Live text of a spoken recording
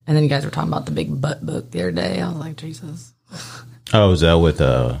And then you guys were talking about the big butt book the other day. I was like, Jesus. Oh, was that with,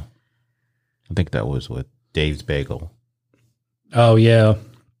 I think that was with Dave's Bagel. Oh, yeah.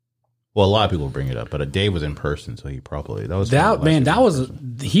 Well, a lot of people bring it up, but Dave was in person, so he probably, he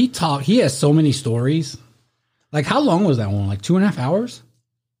has so many stories. Like, how long was that one? Like 2.5 hours?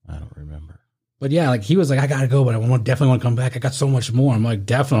 I don't remember. But yeah, like he was like, I gotta go, but I definitely want to come back. I got so much more. I'm like,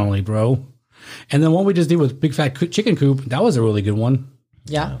 definitely, bro. And then what we just did with Big Fat Chicken Coop, that was a really good one.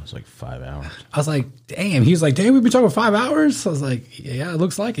 Yeah. It was like 5 hours. I was like, damn. He was like, damn, we've been talking 5 hours? I was like, yeah, it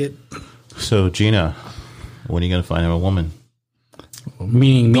looks like it. So, Gina, when are you going to find him a woman?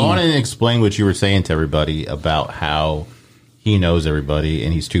 Meaning me. Go on and explain what you were saying to everybody about how he knows everybody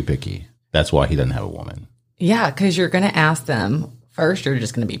and he's too picky. That's why he doesn't have a woman. Yeah, because you're going to ask them. First, you're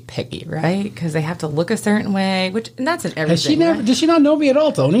just going to be picky, right? Because they have to look a certain way, and that's in everything. Does she not know me at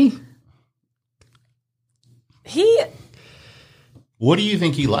all, Tony? What do you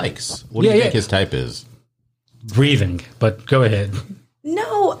think he likes? What do you think his type is? Breathing, but go ahead.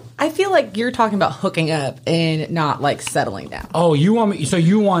 No, I feel like you're talking about hooking up and not like settling down. Oh, you want me? So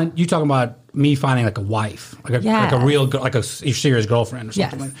you talking about me finding like a wife, like a real, like a serious girlfriend or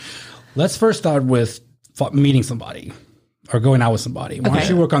something? Yes. Let's first start with meeting somebody or going out with somebody. Why don't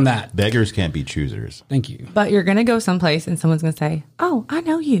you work on that? Beggars can't be choosers. Thank you. But you're going to go someplace and someone's going to say, oh, I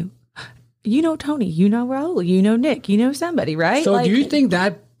know you. You know Tony, you know Raul, you know Nick, you know somebody, right? So do you think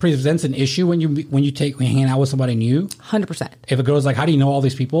that presents an issue when you hang out with somebody new? 100%. If it goes like, how do you know all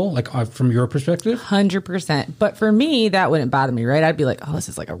these people? Like from your perspective? 100%. But for me, that wouldn't bother me, right? I'd be like, oh, this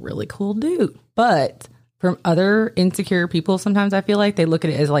is like a really cool dude. But from other insecure people, sometimes I feel like they look at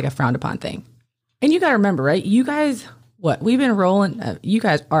it as like a frowned upon thing. And you got to remember, right? You guys, we've been rolling. You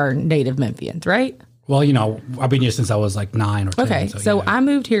guys are native Memphians, right? Well, I've been here since I was like 9 or 10. Okay, so I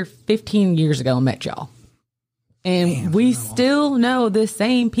moved here 15 years ago and met y'all. And we still know the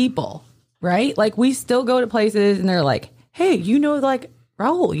same people, right? Like, we still go to places and they're like, hey, like,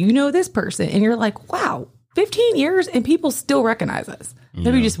 Raul, this person. And you're like, wow, 15 years and people still recognize us.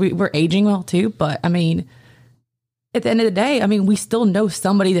 Yeah. Maybe we're aging well too. But, I mean, at the end of the day, we still know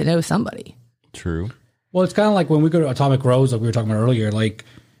somebody that knows somebody. True. Well, it's kind of like when we go to Atomic Rose, like we were talking about earlier, like,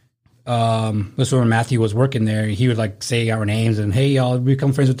 this when Matthew was working there, he would like say our names and, hey, y'all,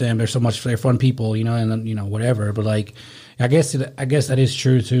 become friends with them. They're they're fun people, and then, whatever. But like, I guess that is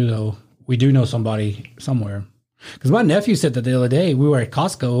true too, though. We do know somebody somewhere. Because my nephew said that the other day, we were at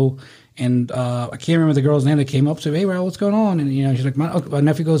Costco and I can't remember the girl's name that came up to, hey, Raul, what's going on? And, she's like, my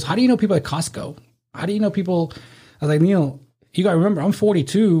nephew goes, how do you know people at Costco? How do you know people? I was like, Neil, you got to remember, I'm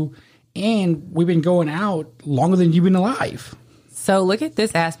 42 and we've been going out longer than you've been alive. So look at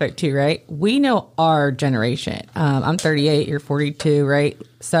this aspect too, right? We know our generation. I'm 38, you're 42, right?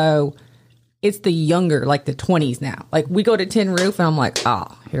 So it's the younger, like the 20s now. Like we go to Tin Roof and I'm like, oh,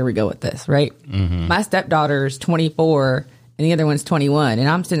 here we go with this, right? Mm-hmm. My stepdaughter's 24 and the other one's 21. And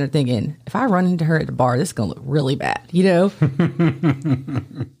I'm sitting there thinking, if I run into her at the bar, this is going to look really bad,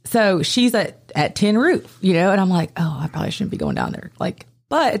 So she's at Tin Roof, and I'm like, oh, I probably shouldn't be going down there. Like,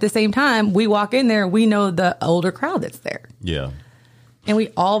 but at the same time, we walk in there, we know the older crowd that's there. Yeah. And we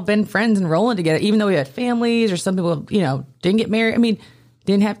all been friends and rolling together, even though we had families or some people, didn't get married.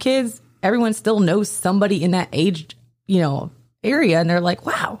 Didn't have kids. Everyone still knows somebody in that age, area. And they're like,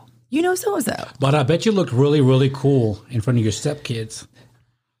 wow, so-and-so. But I bet you look really, really cool in front of your stepkids.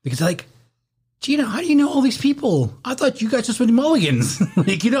 Because like, Gina, how do you know all these people? I thought you guys just went Mulligans.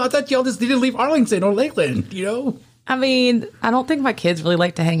 I thought y'all just didn't leave Arlington or Lakeland, I don't think my kids really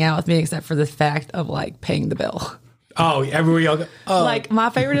like to hang out with me except for the fact of like paying the bill. Oh, everywhere y'all go. Oh. Like, my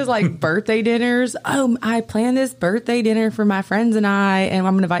favorite is like birthday dinners. Oh, I planned this birthday dinner for my friends and I'm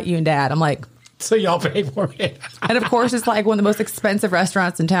going to invite you and Dad. I'm like, so y'all pay for it. And of course, it's like one of the most expensive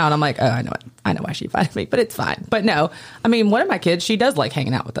restaurants in town. I'm like, oh, I know it. I know why she invited me, but it's fine. But no, one of my kids, she does like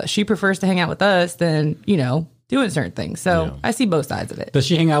hanging out with us. She prefers to hang out with us than, doing certain things. So yeah. I see both sides of it. Does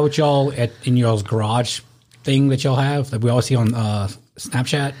she hang out with y'all in y'all's garage thing that y'all have that we all see on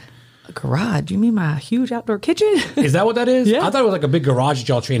Snapchat? A garage? You mean my huge outdoor kitchen? Is that what that is? Yeah. I thought it was like a big garage that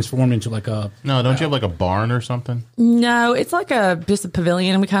y'all transformed into like a... No, don't you have like a barn or something? No, it's like just a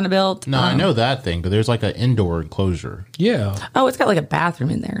pavilion we kind of built. No, I know that thing, but there's like an indoor enclosure. Yeah. Oh, it's got like a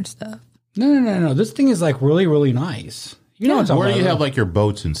bathroom in there and stuff. No. This thing is like really, really nice. Where do you have like your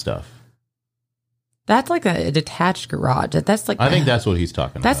boats and stuff? That's like a detached garage. That's like... I think that's what he's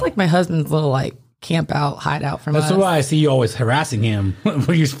talking about. That's like my husband's little like camp out, hideout from us. That's why I see you always harassing him when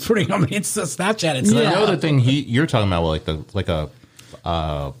he's putting on Insta Snapchat and stuff. I know the thing you're talking about, like a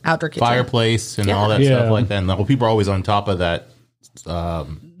outdoor kitchen, fireplace and all that stuff like that. And the whole people are always on top of that.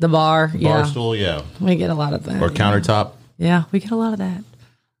 The bar stool, yeah. We get a lot of that. Or countertop. Yeah, we get a lot of that.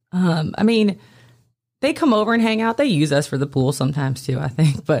 I mean, they come over and hang out. They use us for the pool sometimes too, I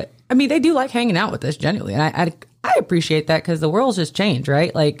think. But I mean, they do like hanging out with us genuinely. And I appreciate that because the world's just changed,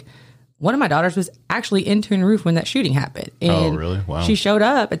 right? Like one of my daughters was actually in Tin Roof when that shooting happened. And Oh, really? Wow. She showed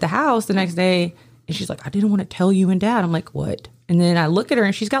up at the house the next day and she's like, I didn't want to tell you and Dad. I'm like, what? And then I look at her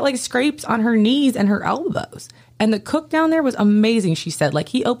and she's got like scrapes on her knees and her elbows. And the cook down there was amazing. She said, like,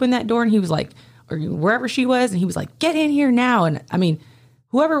 he opened that door and he was like, or wherever she was, and he was like, get in here now. And I mean,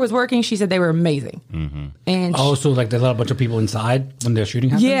 whoever was working, she said they were amazing. Mm-hmm. And So like they let a bunch of people inside when they're shooting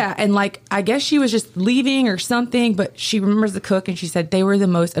happened? yeah, and like I guess she was just leaving or something, but she remembers the cook and she said they were the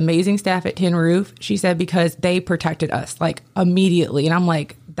most amazing staff at Tin Roof. She said because they protected us like immediately. And I'm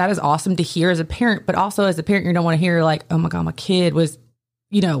like, that is awesome to hear as a parent, but also as a parent, you don't want to hear like, oh my God, my kid was,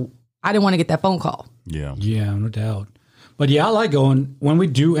 you know, I didn't want to get that phone call. Yeah. Yeah, no doubt. But yeah, I like going. When we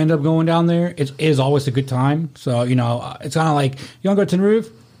do end up going down there, it is always a good time. So, you know, it's kind of like, you want to go to Tin Roof?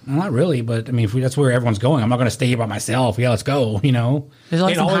 Not really, but I mean, if that's where everyone's going. I'm not going to stay here by myself. Yeah, let's go, you know. There's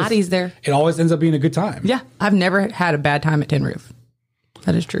like some hotties there. It always ends up being a good time. Yeah, I've never had a bad time at Tin Roof.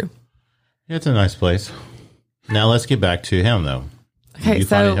 That is true. Yeah, it's a nice place. Now let's get back to him, though. Okay, You so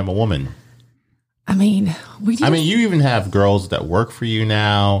finding him a woman. I mean, you even have girls that work for you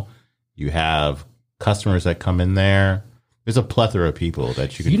now. You have customers that come in there. There's a plethora of people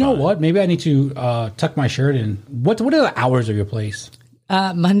that you can You know find. what? Maybe I need to tuck my shirt in. What are the hours of your place?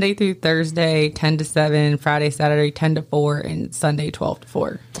 Monday through Thursday, 10 to 7, Friday, Saturday, 10 to 4, and Sunday, 12 to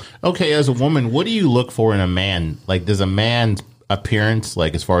 4. Okay, as a woman, what do you look for in a man? Like, does a man's appearance,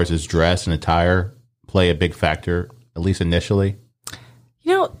 like as far as his dress and attire, play a big factor, at least initially?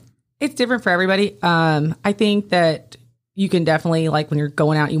 You know, it's different for everybody. I think that you can definitely, like when you're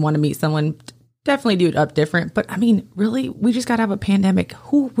going out, you want to meet someone, definitely do it up different. But I mean, really, we just got to have a pandemic.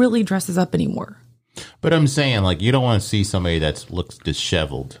 Who really dresses up anymore? But I'm saying, like, you don't want to see somebody that looks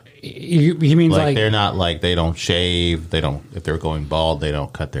disheveled. He means Like, like they're not like, they don't shave. They don't, if they're going bald, they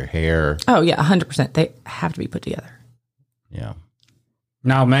don't cut their hair. Oh, yeah, 100%. They have to be put together. Yeah.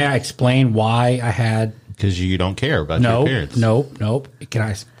 now. May I explain why I had? Because you don't care about your appearance. Nope. Can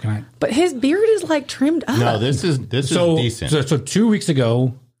I? But his beard is like trimmed up. No, this is decent. So 2 weeks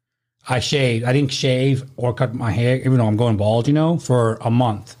ago, I shaved. I didn't shave or cut my hair, even though I'm going bald, you know, for a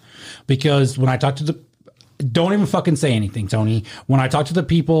month. Because when I talk to don't even fucking say anything, Tony. When I talk to the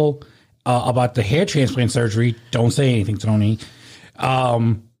people about the hair transplant surgery, don't say anything, Tony.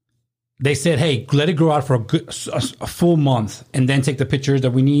 They said, hey, let it grow out for a full month and then take the pictures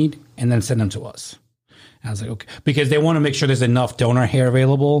that we need and then send them to us. I was like, okay. Because they want to make sure there's enough donor hair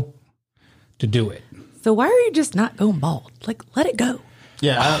available to do it. So why are you just not going bald? Like, let it go.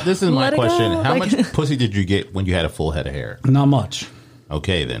 Yeah, this is my Let it question. go, How like- much pussy did you get when you had a full head of hair? Not much.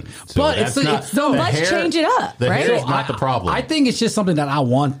 Okay, then. So But that's it's So the let's hair- change it up, The right? hair is So not the problem. I think it's just something that I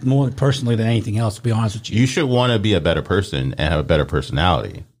want more personally than anything else, to be honest with you. You should want to be a better person and have a better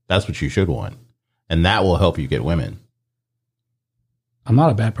personality. That's what you should want. And that will help you get women. I'm not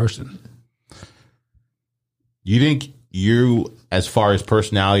a bad person. You think you, as far as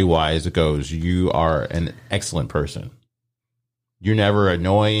personality wise it goes, you are an excellent person. You're never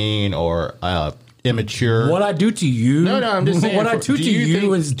annoying or immature. What I do to you, No, I'm just saying. what I do to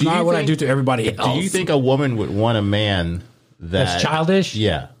you is not what I do to everybody else. Do you think a woman would want a man that's childish?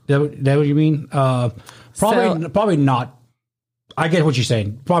 Yeah. That what you mean? Probably not. I get what you're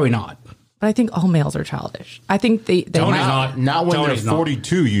saying. Probably not. But I think all males are childish. I think they Tony's have- not. Not when Tony's they're not.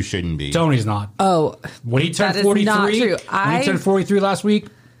 42, you shouldn't be. Tony's not. Oh, When he turned that is 43, not true. when he turned 43 last week,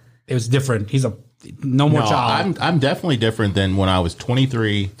 it was different. He's no more No, child. I'm definitely different than when I was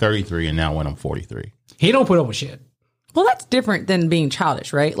 23, 33, and now when I'm 43. He don't put up with shit. well, that's different than being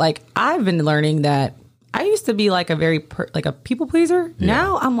childish, right? Like I've been learning that I used to be like a very like a people pleaser.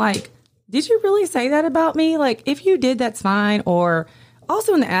 Now I'm like, did you really say that about me? Like, if you did, that's fine. Or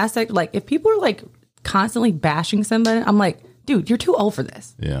also in the aspect, like if people are like constantly bashing somebody, I'm like, dude, you're too old for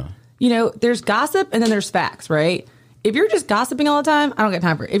this. Yeah. You know, there's gossip and then there's facts, right? If you're just gossiping all the time, I don't got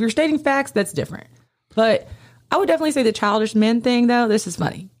time for it. If you're stating facts, that's different. But I would definitely say the childish men thing, though, this is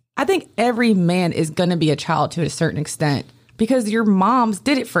funny. I think every man is going to be a child to a certain extent because your moms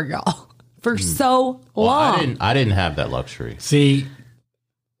did it for y'all for so Well, long. I didn't have that luxury. See,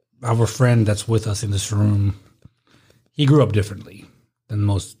 our friend that's with us in this room, he grew up differently than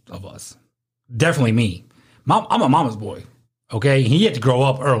most of us. Definitely me. I'm a mama's boy. Okay, he had to grow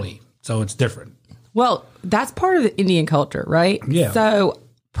up early, so it's different. Well, that's part of the Indian culture, right? Yeah. So,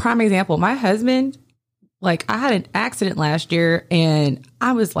 prime example, my husband, like I had an accident last year and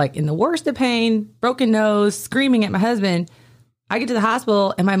I was like in the worst of pain, broken nose, screaming at my husband. I get to the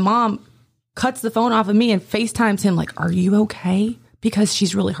hospital and my mom cuts the phone off of me and FaceTimes him like, are you okay? because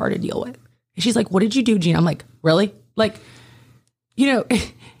she's really hard to deal with. And she's like, what did you do, Gina? I'm like, really? Like, you know,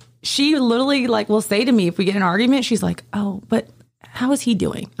 she literally like will say to me, if we get in an argument, she's like, oh, but how is he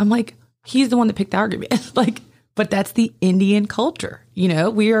doing? I'm like, he's the one that picked the argument. Like, but that's the Indian culture. You know,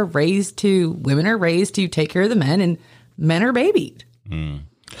 women are raised to take care of the men, and men are babied.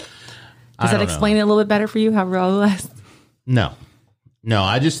 Does that explain it a little bit better for you, how Raul was? No,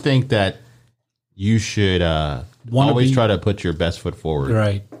 I just think that you should always try to put your best foot forward.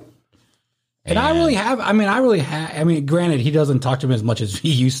 Right. And I really have, granted, he doesn't talk to him as much as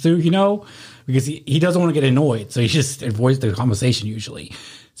he used to, you know, because he doesn't want to get annoyed. So he just avoids the conversation usually.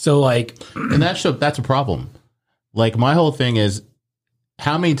 So like, and that's a problem. Like my whole thing is,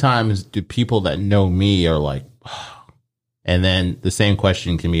 how many times do people that know me are like, and then the same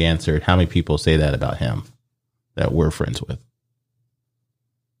question can be answered. How many people say that about him that we're friends with?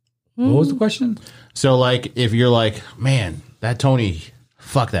 What was the question? So like, if you're like, man, that Tony,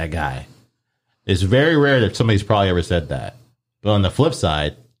 fuck that guy. It's very rare that somebody's probably ever said that. But on the flip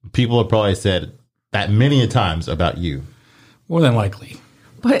side, people have probably said that many a times about you. More than likely.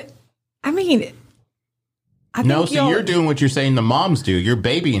 But I mean, no, so you're doing what you're saying the moms do. You're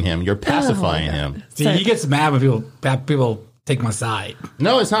babying him. You're pacifying him. See, he gets mad when people take my side.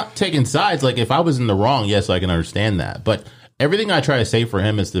 No, it's not taking sides. Like, if I was in the wrong, yes, I can understand that. But everything I try to say for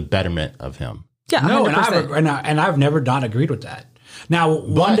him is the betterment of him. Yeah, no, and I've never not agreed with that. Now,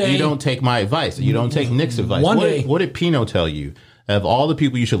 one day you don't take my advice. You don't take Nick's advice. What did Pino tell you? Of all the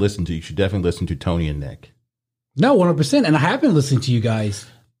people you should listen to, you should definitely listen to Tony and Nick. No, 100%. And I have been listening to you guys.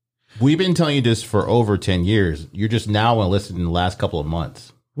 We've been telling you this for over 10 years. You're just now listening in the last couple of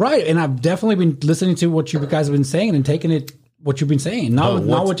months. Right. And I've definitely been listening to what you guys have been saying and taking it, what you've been saying. Not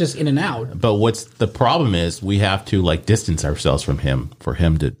with just in and out. But what's the problem is we have to like distance ourselves from him for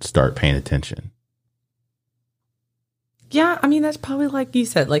him to start paying attention. Yeah, I mean, that's probably like you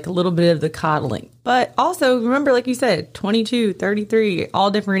said, like a little bit of the coddling. But also, remember, like you said, 22, 33,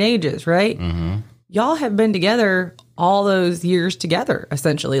 all different ages, right? Mm-hmm. Y'all have been together all those years together,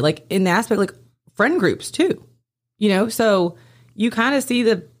 essentially, like in the aspect, like friend groups too, you know? So you kind of see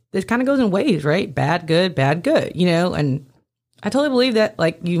it kind of goes in waves, right? Bad, good, you know? And I totally believe that,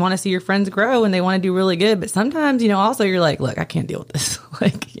 like, you want to see your friends grow and they want to do really good. But sometimes, you know, also you're like, look, I can't deal with this.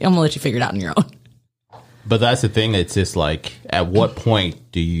 Like, I'm going to let you figure it out on your own. But that's the thing. It's just like, at what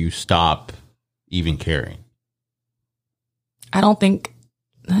point do you stop even caring? I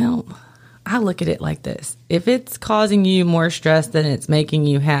look at it like this. If it's causing you more stress than it's making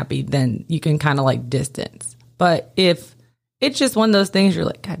you happy, then you can kind of like distance. But if it's just one of those things, you're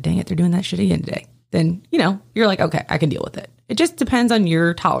like, God dang it, they're doing that shit again today. Then, you know, you're like, okay, I can deal with it. It just depends on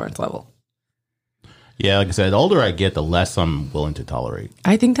your tolerance level. Yeah, like I said, the older I get, the less I'm willing to tolerate.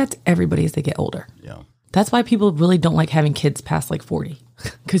 I think that's everybody as they get older. Yeah. That's why people really don't like having kids past like 40,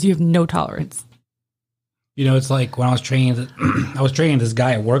 because you have no tolerance. You know, it's like when I was training this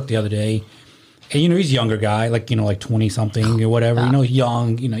guy at work the other day, and, you know, he's a younger guy, like, you know, like 20 something or whatever, you know,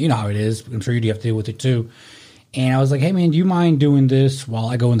 young, you know how it is. I'm sure you have to deal with it too. And I was like, hey man, do you mind doing this while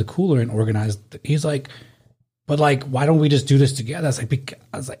I go in the cooler and organize? He's like, but like, why don't we just do this together? I was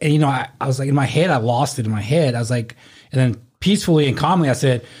like, and you know, I was like, in my head, I lost it in my head. I was like, and then peacefully and calmly, I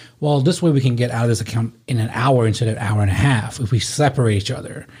said, well, this way we can get out of this account in an hour instead of an hour and a half if we separate each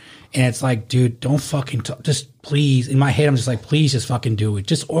other. And it's like, dude, don't fucking talk. Just please. In my head, I'm just like, please just fucking do it.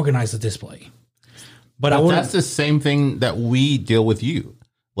 Just organize the display. But that's the same thing that we deal with you.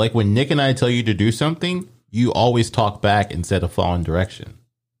 Like when Nick and I tell you to do something, you always talk back instead of following direction.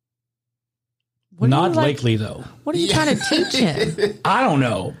 Not lately, though. What are you trying to teach him? I don't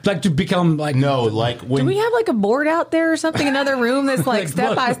know. Like to become like... No, like when... Do we have like a board out there or something, another room that's like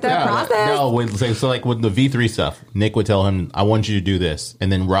step-by-step process? No, so like with the V3 stuff, Nick would tell him, I want you to do this.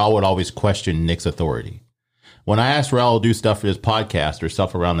 And then Raul would always question Nick's authority. When I asked Raul to do stuff for his podcast or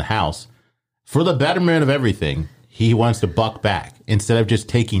stuff around the house, for the betterment of everything, he wants to buck back instead of just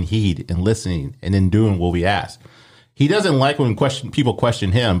taking heed and listening and then doing what we ask. He doesn't like when people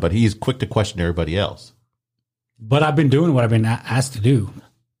question him, but he's quick to question everybody else. But I've been doing what I've been asked to do.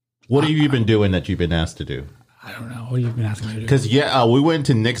 What have you been doing that you've been asked to do? I don't know. What have you been asking me to do? Because, we went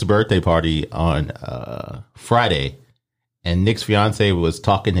to Nick's birthday party on Friday, and Nick's fiance was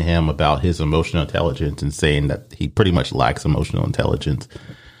talking to him about his emotional intelligence and saying that he pretty much lacks emotional intelligence.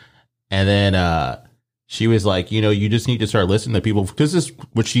 And then she was like, you know, you just need to start listening to people, because this is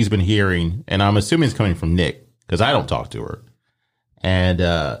what she's been hearing. And I'm assuming it's coming from Nick, because I don't talk to her.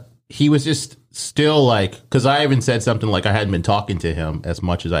 And he was just still like, because I even said something like I hadn't been talking to him as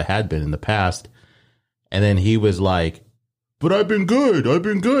much as I had been in the past. And then he was like, but I've been good.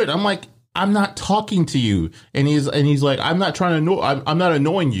 I'm like, I'm not talking to you. And he's like, I'm not trying to annoy, I'm not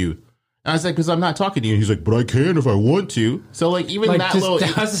annoying you. And I was like, because I'm not talking to you. And he's like, but I can if I want to. So like even Like, that just-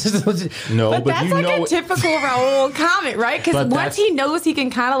 little, no, But but that's you like know, a typical Raul comment, right? Because But once that's- he knows he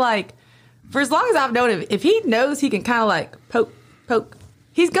can kind of like, for as long as I've known him, if he knows he can kind of like poke,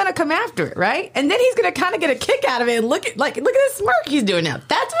 he's gonna come after it, right? And then he's gonna kind of get a kick out of it. And look at this smirk he's doing now.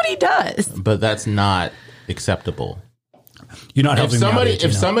 That's what he does. but that's not acceptable. You're not If helping me out here, if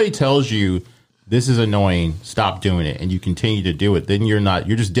Gino. somebody tells you this is annoying, stop doing it, and you continue to do it, then you're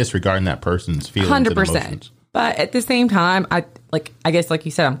just disregarding that person's feelings and 100%. emotions. But at the same time, I guess like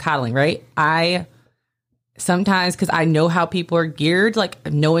you said, I'm coddling, right? I sometimes, because I know how people are geared, like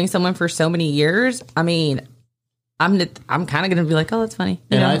knowing someone for so many years, I mean, I'm kind of going to be like, oh, that's funny.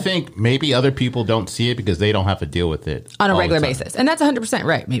 You And know? I think maybe other people don't see it because they don't have to deal with it on a all the regular time. basis. And that's 100%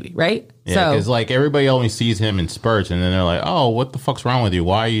 right, maybe, right? Yeah, because So like everybody only sees him in spurts, and then they're like, "Oh, what the fuck's wrong with you?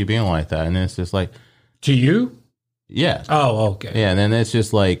 Why are you being like that?" And it's just like, To you? yeah, Oh, okay. yeah. And then it's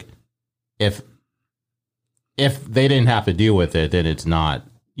just like, if they didn't have to deal with it, then it's not.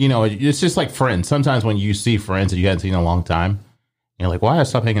 You know, it's just like friends. Sometimes when you see friends that you hadn't seen in a long time, you're like, "Why did I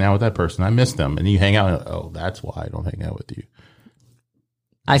stop hanging out with that person? I miss them." And you hang out, and oh, that's why I don't hang out with you.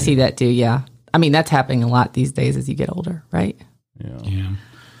 I see that too, yeah. I mean, that's happening a lot these days as you get older, right? Yeah.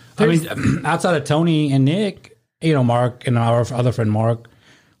 I mean, outside of Tony and Nick, you know, Mark and our other friend Mark,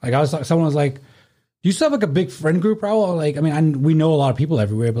 like someone was like, "You still have like a big friend group, Raul?" Like, I mean, we know a lot of people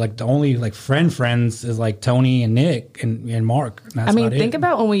everywhere, but like the only like friends is like Tony and Nick and Mark. And that's I mean, about think it.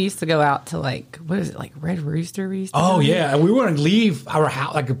 about when we used to go out to like, what is it, like Red Rooster? We used to Oh go to? yeah, we wouldn't leave our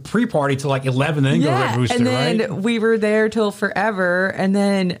house like a pre-party till like 11, then go to Red Rooster, and then right? we were there till forever, and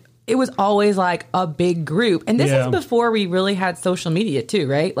then it was always like a big group. And this Yeah. is before we really had social media too,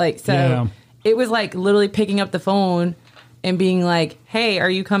 right? Like, so Yeah. it was like literally picking up the phone and being like, "Hey, are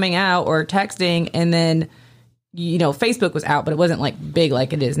you coming out?" or texting, and then you know, Facebook was out, but it wasn't like big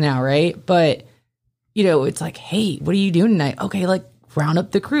like it is now, right? But you know, it's like, "Hey, what are you doing tonight?" Okay, like round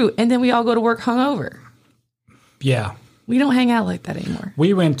up the crew, and then we all go to work hungover. Yeah. We don't hang out like that anymore.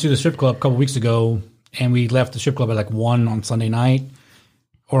 We went to the strip club a couple weeks ago, and we left the strip club at like 1 on Sunday night,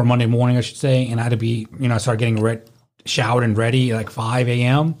 or Monday morning, I should say. And I had to be, you know, I started getting showered and ready at like 5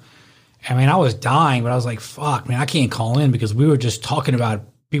 a.m. I mean, I was dying, but I was like, fuck, man, I can't call in because we were just talking about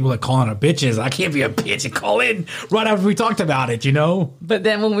people that calling our bitches. I can't be a bitch and call in right after we talked about it, you know? But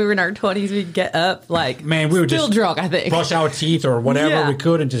then when we were in our 20s, we'd get up like, Man, we were still just drunk, I think. brush our teeth or whatever Yeah. we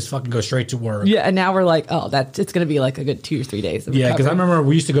could and just fucking go straight to work. Yeah, and now we're like, oh, it's going to be like a good 2 or 3 days. Of Yeah, because I recovery. remember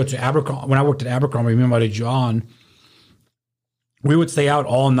we used to go to Abercrombie. When I worked at Abercrombie, me and my buddy John, we would stay out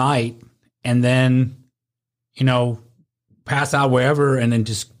all night and then, you know, pass out wherever and then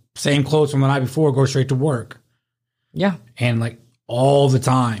just same clothes from the night before, go straight to work. Yeah. And like all the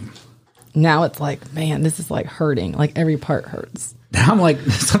time. Now it's like, man, this is like hurting. Like every part hurts. Now I'm like,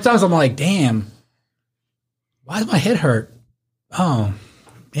 sometimes I'm like, damn, why does my head hurt? Oh,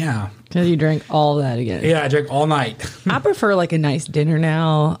 yeah. Because you drank all that again. Yeah, I drank all night. I prefer like a nice dinner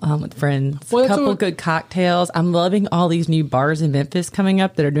now with friends. Well, a that's couple what- good cocktails. I'm loving all these new bars in Memphis coming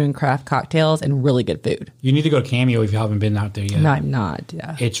up that are doing craft cocktails and really good food. You need to go to Cameo if you haven't been out there yet. No, I'm not.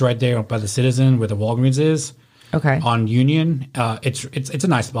 Yeah. It's right there by the Citizen where the Walgreens is Okay. on Union. It's a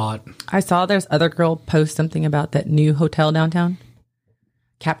nice spot. I saw there's other girl post something about that new hotel downtown.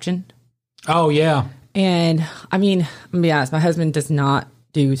 Caption. Oh, yeah. And I mean, I'm gonna be honest, my husband does not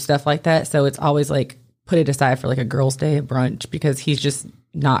do stuff like that. So it's always like put it aside for like a girls' day at brunch because he's just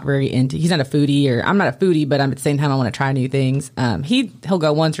not very he's not a foodie, or I'm not a foodie, but I'm at the same time I want to try new things. He'll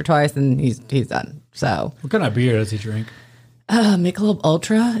go once or twice and he's done. So What kind of beer does he drink? Michelob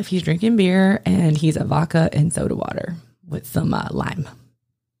Ultra if he's drinking beer, and he's a vodka and soda water with some lime.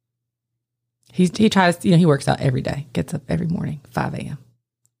 He tries, you know, he works out every day, gets up every morning, 5 a.m.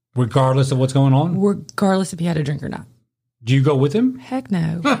 Regardless of what's going on? regardless if he had a drink or not. Do you go with him? Heck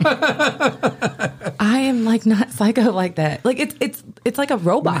no. I am like not psycho like that. Like it's like a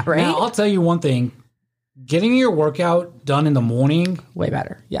robot, right? Now, I'll tell you one thing. Getting your workout done in the morning, Way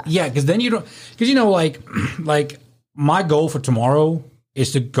better. Yeah. yeah, because then you don't, because you know, like my goal for tomorrow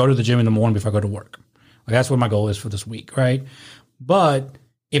is to go to the gym in the morning before I go to work. Like that's what my goal is for this week, right? But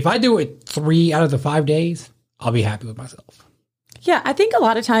if I do it 3 out of the 5 days, I'll be happy with myself. Yeah, I think a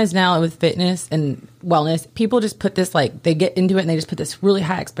lot of times now with fitness and wellness, people just put this like they get into it and they just put this really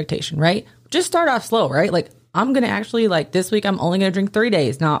high expectation, right? Just start off slow, right? Like I'm going to actually like this week I'm only going to drink 3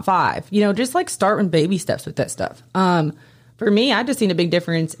 days, not 5. You know, just like start with baby steps with that stuff. For me, I just seen a big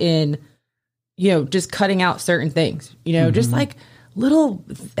difference in, you know, just cutting out certain things, you know, just like little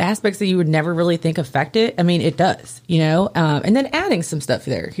aspects that you would never really think affect it. I mean, it does, you know, and then adding some stuff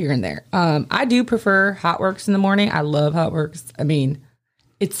there, here and there. I do prefer HotWorks in the morning. I love HotWorks. I mean,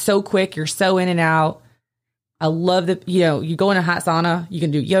 it's so quick. You're so in and out. I love that, you know, you go in a hot sauna, you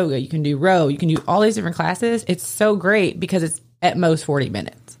can do yoga, you can do row, you can do all these different classes. It's so great because it's at most 40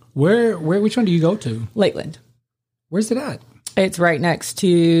 minutes. Which one do you go to? Lakeland. Where's it at? It's right next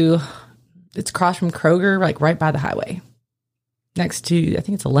to, it's across from Kroger, like right by the highway. Next to, I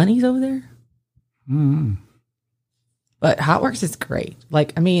think it's a Lenny's over there. But HotWorks is great.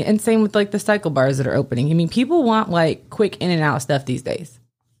 Like, I mean, and same with like the cycle bars that are opening. I mean, people want like quick in and out stuff these days.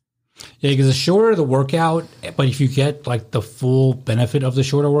 Yeah, because the shorter the workout, but if you get like the full benefit of the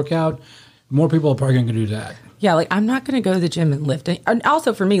shorter workout, more people are probably going to do that. Yeah, like I'm not going to go to the gym and lift. And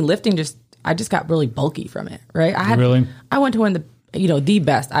also for me, lifting I just got really bulky from it, right? I went to one of the, you know, the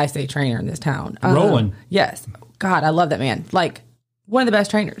best Ice Day trainer in this town. Roland. Yes. God, I love that man. Like one of the best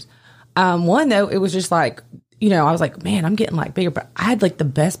trainers. One though, it was just like, you know, I was like, man, I'm getting like bigger, but I had like the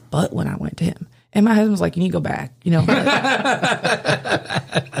best butt when I went to him. And my husband was like, you need to go back, you know.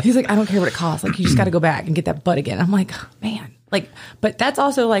 He's like, I don't care what it costs. Like, you just got to go back and get that butt again. I'm like, oh, man. Like, but that's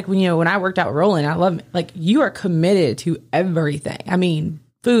also like when, you know, when I worked out with Roland, I love, like, you are committed to everything. I mean,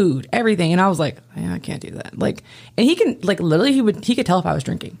 food, everything. And I was like, I can't do that. Like, and he can, like, literally, he could tell if I was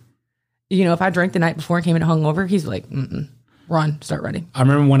drinking. You know, if I drank the night before and came in hungover, he's like, run, start running. I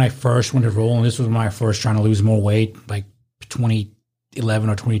remember when I first went to Roland, this was when I first trying to lose more weight, like 2011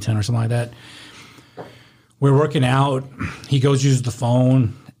 or 2010 or something like that. We're working out. He goes, use the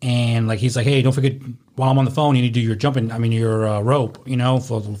phone. And like, he's like, hey, don't forget while I'm on the phone, you need to do your rope, you know,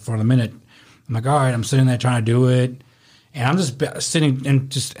 for the minute. I'm like, all right, I'm sitting there trying to do it. And I'm just sitting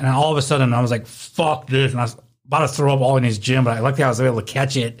and all of a sudden I was like, fuck this. And I was about to throw up all in his gym, but luckily I was able to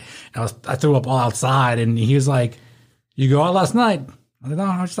catch it. And I threw up all outside. And he was like, you go out last night? I was like,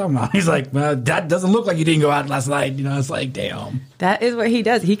 no, what you talking about? He's like, well, that doesn't look like you didn't go out last night. You know, it's like, damn. That is what he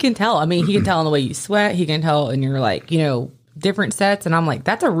does. He can tell. I mean, he can tell in the way you sweat. He can tell in your, like, you know, different sets. And I'm like,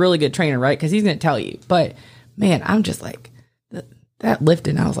 that's a really good trainer, right? Because he's going to tell you. But, man, I'm just like, that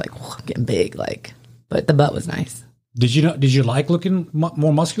lifting, I was like, oh, I'm getting big. Like, but the butt was nice. Did you like looking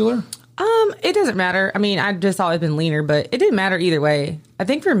more muscular? It doesn't matter. I mean, I've just always been leaner, but it didn't matter either way. I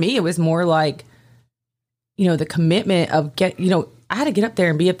think for me, it was more like, you know, the commitment of I had to get up there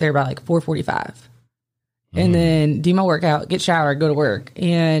and be up there by like 4:45 and then do my workout, get showered, go to work.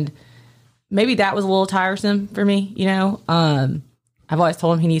 And maybe that was a little tiresome for me. You know, I've always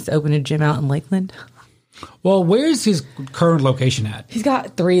told him he needs to open a gym out in Lakeland. Well, where's his current location at? He's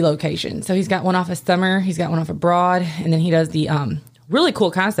got 3 locations. So he's got one off of Summer, he's got one off of Broad, and then he does the really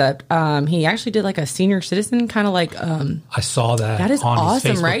cool concept. He actually did like a senior citizen kind of like I saw that. That is on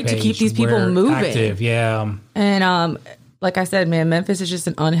awesome, his right? page, to keep these people moving. Active, yeah. And like I said, man, Memphis is just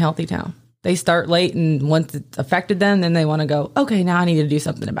an unhealthy town. They start late, and once it's affected them, then they want to go, okay, now I need to do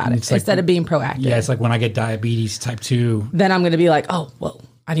something about it instead of being proactive. Yeah, it's like when I get diabetes type 2. Then I'm going to be like, oh, well,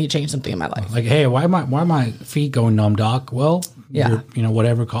 I need to change something in my life. Like, hey, why are my feet going numb, doc? Well, yeah, you know,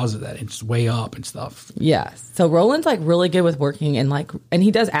 whatever causes that, it's way up and stuff. Yeah. So Roland's like really good with working and he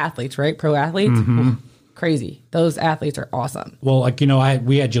does athletes, right? Pro athletes. Mm-hmm. Crazy. Those athletes are awesome. Well, like, you know,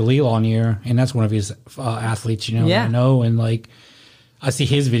 we had Jaleel on here, and that's one of his athletes, you know, I know. And like, I see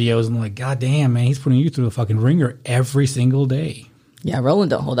his videos and I'm like, God damn, man, he's putting you through a fucking ringer every single day. Yeah,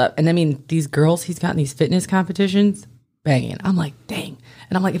 Roland don't hold up. And I mean, these girls he's got in these fitness competitions, banging. I'm like, dang.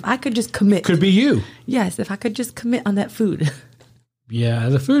 And I'm like, if I could just commit. Could be you. Yes, if I could just commit on that food. Yeah,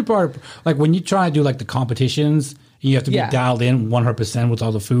 the food part, like when you try to do like the competitions, you have to be dialed in 100% with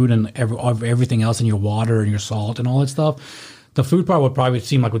all the food and everything else, and your water and your salt and all that stuff. The food part would probably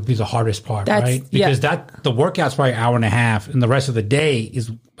seem like would be the hardest part, right? Because the workout's probably an hour and a half, and the rest of the day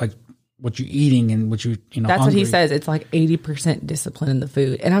is like what you're eating and what you know. That's hungry. What he says. It's like 80% discipline in the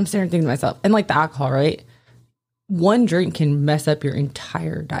food, and I'm sitting there thinking to myself, and like the alcohol, right? One drink can mess up your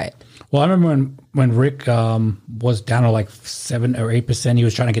entire diet. Well, I remember when Rick was down to like 7 or 8%, he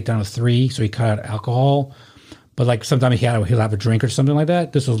was trying to get down to 3, so he cut out alcohol. But like sometimes he'll have a drink or something like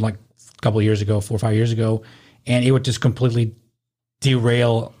that. This was like a couple of years ago, 4 or 5 years ago, and it would just completely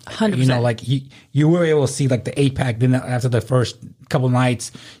derail. 100%. You know, like you were able to see like the 8-pack. Then after the first couple of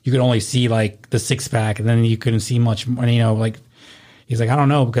nights, you could only see like the 6-pack, and then you couldn't see much. You know, like he's like, I don't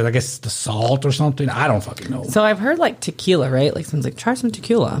know, because I guess it's the salt or something. I don't fucking know. So I've heard like tequila, right? Like someone's like, try some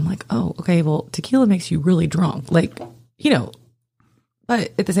tequila. I'm like, oh, okay. Well, tequila makes you really drunk, like, you know.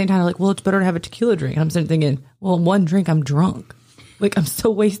 But at the same time, I'm like, well, it's better to have a tequila drink. And I'm sitting thinking, well, in one drink, I'm drunk. Like, I'm so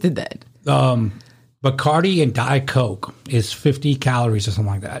wasted then. Bacardi and Diet Coke is 50 calories or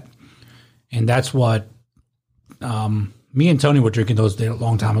something like that. And that's what Me and Tony were drinking those a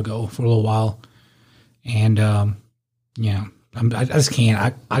long time ago for a little while. And, yeah, I just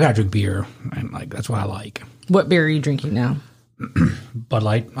can't. I got to drink beer. And, like, that's what I like. What beer are you drinking now? Bud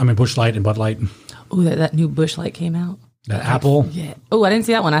Light. I mean, Busch Light and Bud Light. Oh, that new Busch Light came out. That apple. Yeah. Oh, I didn't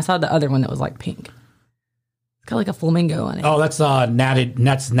see that one. I saw the other one that was like pink. It's got like a flamingo on it. Oh, that's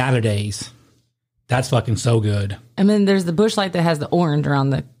Natty Days. That's fucking so good. And then there's the Busch Light that has the orange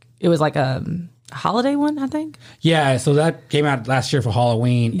around the. It was like a holiday one, I think. Yeah, so that came out last year for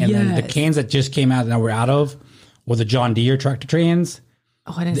Halloween, and then the cans that just came out that we're out of were the John Deere tractor trans.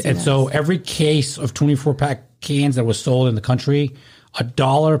 Oh, I didn't see And that. so every case of 24-pack cans that was sold in the country,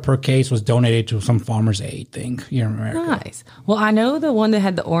 $1 per case was donated to some farmer's aid thing here in America. Nice. Well, I know the one that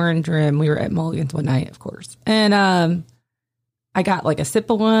had the orange rim. We were at Mulligan's one night, of course, and I got like a sip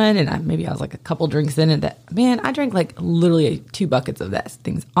of one, and maybe I was like a couple drinks in it. That man, I drank like literally 2 buckets of that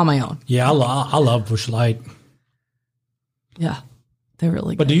things on my own. Yeah, I love Busch Light. Yeah, they're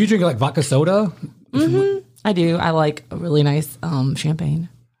really good. But do you drink like vodka soda? I do. I like a really nice champagne.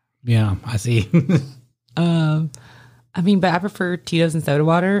 Yeah, I see. I mean, but I prefer Tito's and soda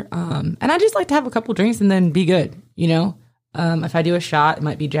water. And I just like to have a couple drinks and then be good, you know? If I do a shot, it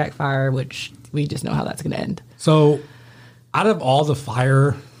might be Jack Fire, which we just know how that's going to end. So out of all the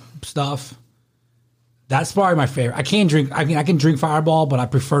fire stuff, that's probably my favorite. I can drink Fireball, but I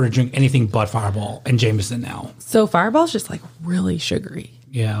prefer to drink anything but Fireball and Jameson now. So Fireball's just like really sugary.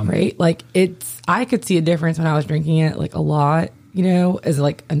 Yeah. Right? Like I could see a difference when I was drinking it like a lot, you know, as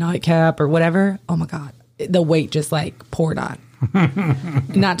like a nightcap or whatever. Oh my God. The weight just like poured on.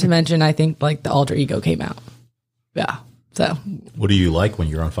 Not to mention, I think like the Alter Ego came out. Yeah. So What do you like when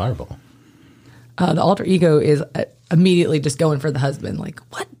you're on Fireball? the Alter Ego is immediately just going for the husband. Like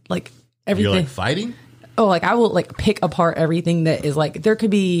what? Like everything. You're like fighting? Oh, like I will like pick apart everything that is like, there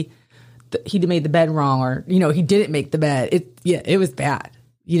could be, he made the bed wrong, or, you know, he didn't make the bed. It was bad,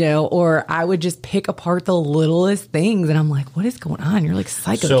 you know, or I would just pick apart the littlest things. And I'm like, what is going on? You're like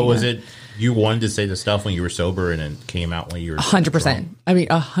psycho. So was it, you wanted to say the stuff when you were sober and then came out when you were 100%. drunk? I mean,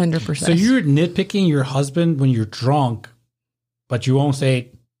 100%. So you're nitpicking your husband when you're drunk, but you won't say.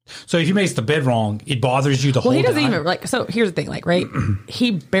 So if he makes the bed wrong, it bothers you the whole time. Well, he doesn't even like. So here's the thing, like, right?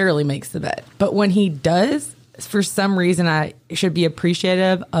 He barely makes the bed, but when he does, for some reason, I should be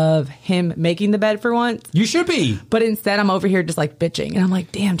appreciative of him making the bed for once. You should be. But instead, I'm over here just like bitching, and I'm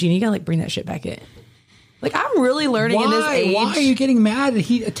like, damn, Gene, you gotta like bring that shit back in. Like, I'm really learning in this age. Why are you getting mad that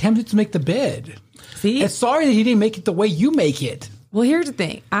he attempted to make the bed? See, It's sorry that he didn't make it the way you make it. well, here's the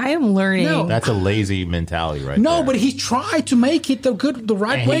thing. I am learning. No. That's a lazy mentality right No, there. but he tried to make it the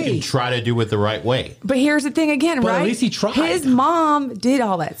right and way. he can try to do it the right way. But here's the thing again, But right? at least he tried. His mom did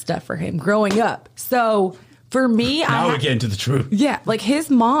all that stuff for him growing up. So for me, now we're getting to the truth. yeah, like his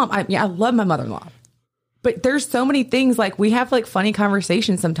mom. I love my mother-in-law, but there's so many things like we have like funny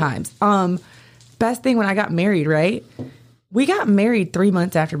conversations sometimes. Best thing when I got married, right? We got married 3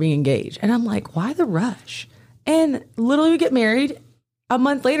 months after being engaged, and I'm like, why the rush? And literally, we get married. A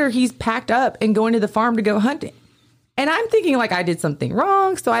month later, he's packed up and going to the farm to go hunting. And I'm thinking like I did something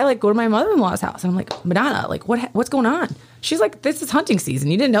wrong. So I like go to my mother-in-law's house. And I'm like, Madonna, like what's going on? She's like, this is hunting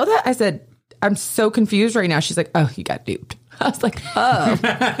season. You didn't know that? I said, I'm so confused right now. She's like, oh, you got duped. I was like, oh.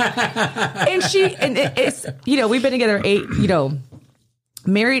 It's, you know, we've been together 8, you know,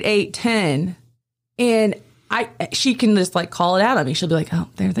 married 8, 10. And she can just like call it out on me. She'll be like, oh,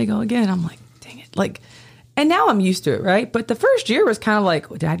 there they go again. I'm like, dang it. Like, and now I'm used to it, right? But the first year was kind of like,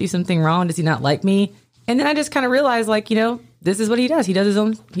 did I do something wrong? Does he not like me? And then I just kind of realized, like, you know, this is what he does. He does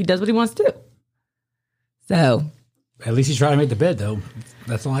what he wants to do. So, At least he's trying to make the bed, though.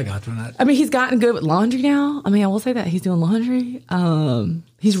 That's all I got from that. I mean, he's gotten good with laundry now. I mean, I will say that he's doing laundry.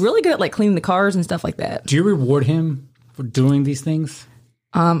 He's really good at like cleaning the cars and stuff like that. Do you reward him for doing these things?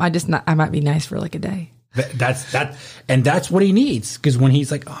 I might be nice for like a day. That's what he needs. Because when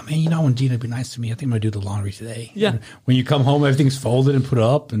he's like, oh man, you know, I want Gina to be nice to me. I think I'm gonna do the laundry today. Yeah. And when you come home, everything's folded and put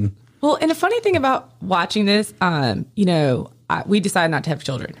up. And Well, and the funny thing about watching this, you know, we decided not to have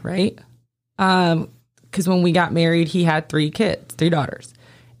children, right? Because when we got married, he had 3 daughters.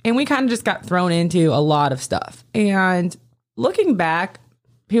 And we kind of just got thrown into a lot of stuff. And looking back,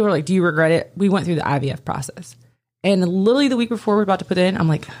 people are like, do you regret it? We went through the IVF process. And literally the week before we're about to put it in, I'm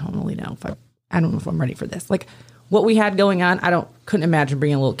like, I don't really know if I don't know if I'm ready for this. Like what we had going on, couldn't imagine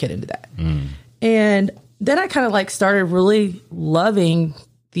bringing a little kid into that. And then I kind of like started really loving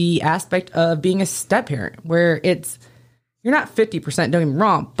the aspect of being a step parent, where you're not 50%, don't get me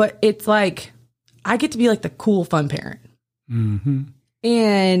wrong, but it's like, I get to be like the cool, fun parent. mm-hmm.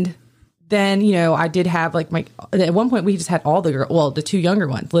 And then, you know, I did have like at one point we just had all the 2 younger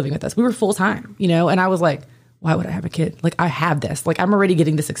ones living with us. We were full time, you know, and I was like, why would I have a kid? Like, I have this. Like, I'm already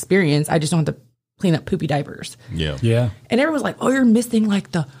getting this experience. I just don't have to clean up poopy diapers. Yeah. Yeah. And everyone's like, oh, you're missing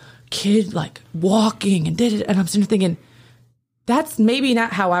like the kid like walking and did it. And I'm sitting there thinking, that's maybe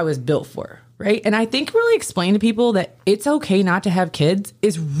not how I was built for. Right. And I think really explain to people that it's okay not to have kids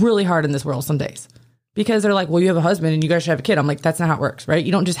is really hard in this world some days, because they're like, well, you have a husband and you guys should have a kid. I'm like, that's not how it works. Right.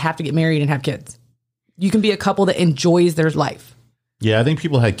 You don't just have to get married and have kids. You can be a couple that enjoys their life. Yeah, I think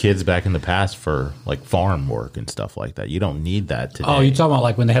people had kids back in the past for like farm work and stuff like that. You don't need that today. Oh, you're talking about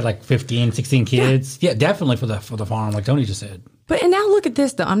like when they had like 15, 16 kids? Yeah, definitely for the farm, like Tony just said. But and now look at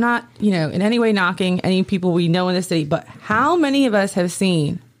this though. I'm not, in any way knocking any people we know in the city, but how many of us have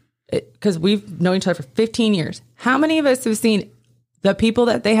seen, because we've known each other for 15 years, how many of us have seen the people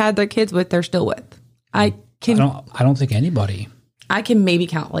that they had their kids with, they're still with? I don't think anybody. I can maybe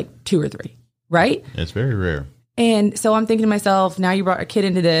count like 2 or 3, right? It's very rare. And so I'm thinking to myself, now you brought a kid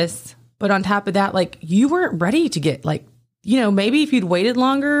into this, but on top of that, like you weren't ready to get like, maybe if you'd waited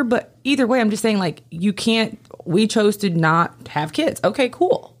longer, but either way, I'm just saying like, we chose to not have kids. Okay,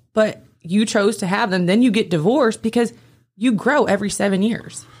 cool. But you chose to have them. Then you get divorced because you grow every 7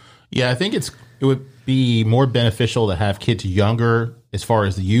 years. Yeah, I think it would be more beneficial to have kids younger as far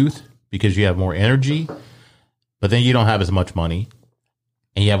as the youth, because you have more energy, but then you don't have as much money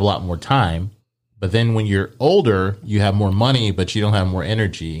and you have a lot more time. But then when you're older, you have more money, but you don't have more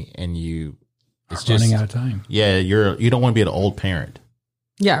energy, and it's just running out of time. Yeah, you don't want to be an old parent.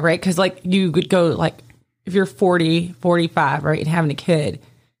 Yeah, right. Because like you could go like if you're 40, 45, right, and having a kid,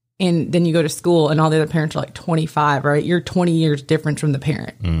 and then you go to school, and all the other parents are like 25, right? You're 20 years different from the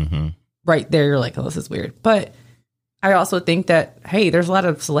parent. Mm-hmm. Right there, you're like, oh, this is weird. But I also think that, hey, there's a lot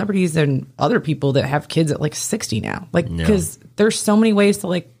of celebrities and other people that have kids at like 60 now, like because there's so many ways to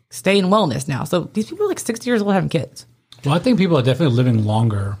like stay in wellness now. So these people are like 60 years old having kids. Well, I think people are definitely living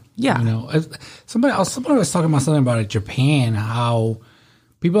longer. Yeah. Somebody was talking about something about Japan, how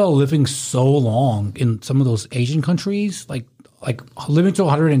people are living so long in some of those Asian countries. Like living to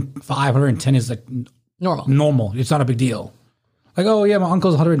 105, 110 is like normal. It's not a big deal. Like, oh yeah, my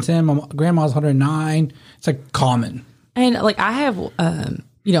uncle's 110, my grandma's 109. It's like common. And like I have, I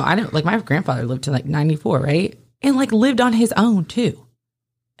don't like my grandfather lived to like 94, right? And like lived on his own too.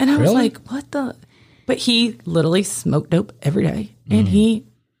 And I was like, what the? But he literally smoked dope every day. And he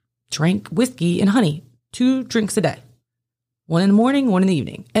drank whiskey and honey, 2 drinks a day. 1 in the morning, 1 in the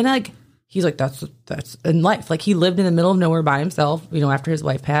evening. And like, he's like, that's in life. Like he lived in the middle of nowhere by himself, after his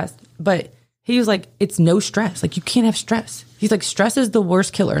wife passed. But he was like, it's no stress. Like you can't have stress. He's like, stress is the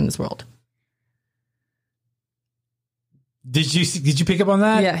worst killer in this world. Did you pick up on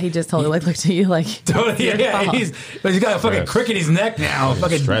that? Yeah, he just totally looked at you like totally. Yeah, he's got a fucking crick in his neck now.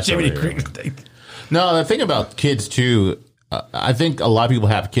 Fucking Jiminy Crick. No, the thing about kids too, I think a lot of people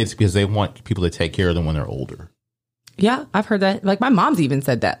have kids because they want people to take care of them when they're older. Yeah, I've heard that. Like my mom's even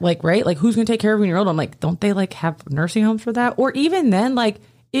said that. Like, right? Like who's going to take care of you when you're old? I'm like, don't they like have nursing homes for that? Or even then, like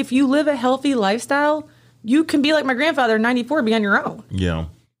if you live a healthy lifestyle, you can be like my grandfather, 94, be on your own. Yeah.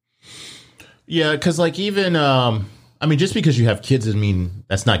 Yeah, because like even, just because you have kids doesn't mean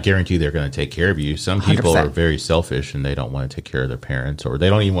that's not guaranteed they're going to take care of you. Some people 100%. are very selfish and they don't want to take care of their parents, or they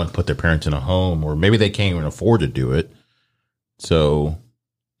don't even want to put their parents in a home, or maybe they can't even afford to do it. So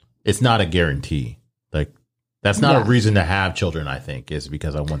it's not a guarantee. Like that's not a reason to have children, I think, is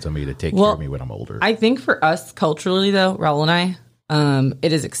because I want somebody to take care of me when I'm older. I think for us culturally though, Raul and I,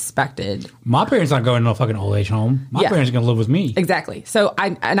 it is expected. My parents aren't going to no fucking old age home. My parents are going to live with me. Exactly. So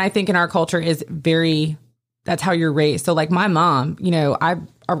I think in our culture is very, that's how you're raised. So like my mom,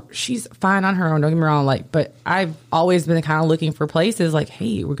 she's fine on her own. Don't get me wrong. But I've always been kind of looking for places like,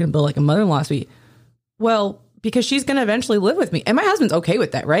 hey, we're going to build like a mother-in-law suite. Well, because she's going to eventually live with me. And my husband's okay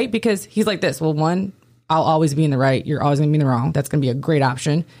with that, right? Because he's like this. Well, 1, I'll always be in the right. You're always going to be in the wrong. That's going to be a great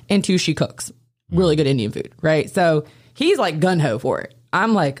option. And 2, she cooks really good Indian food, right? So he's like gun-ho for it.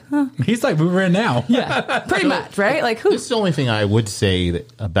 I'm like, huh. He's like, we're in now. Yeah, pretty much, right? Like, This is the only thing I would say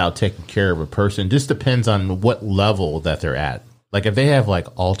about taking care of a person. Just depends on what level that they're at. Like if they have like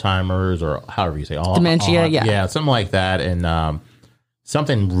Alzheimer's or however you say, dementia, yeah, something like that, and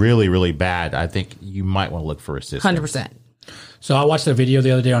something really, really bad, I think you might want to look for assistance. 100%. So I watched a video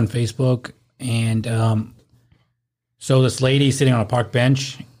the other day on Facebook, and so this lady's sitting on a park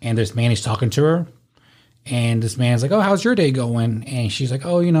bench, and this man is talking to her. And this man's like, oh, how's your day going? And she's like,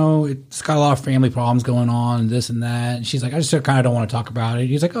 oh, it's got a lot of family problems going on, and this and that. And she's like, I just kind of don't want to talk about it.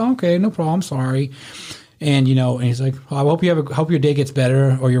 He's like, oh, okay, no problem, sorry. And, and he's like, well, I hope your day gets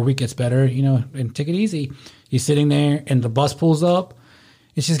better or your week gets better, and take it easy. He's sitting there, and the bus pulls up.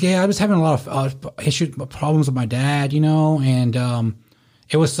 And she's like, yeah, I was having a lot of problems with my dad, and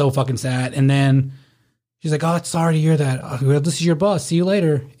it was so fucking sad. And then She's like, oh, sorry to hear that. Well, this is your bus. See you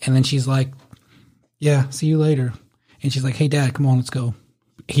later. And then she's like, yeah, see you later. And she's like, hey, Dad, come on, let's go.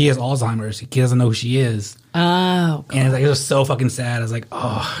 He has Alzheimer's. He doesn't know who she is. Oh, God. And it was so fucking sad. I was like,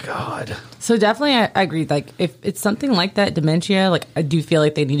 oh, God. So definitely I agree. Like if it's something like that, dementia, like I do feel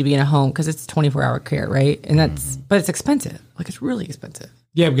like they need to be in a home because it's 24-hour care, right? And but it's expensive. Like it's really expensive.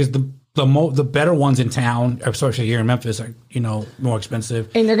 Yeah, because the better ones in town, especially here in Memphis, are, more expensive.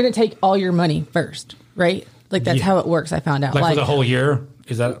 And they're going to take all your money first, right? Like that's how it works. I found out. Like for the whole year?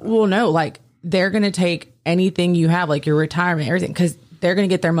 Is that? Well, no, like they're going to take anything you have, like your retirement, everything, because they're going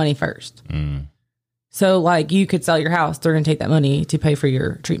to get their money first. So like you could sell your house. They're going to take that money to pay for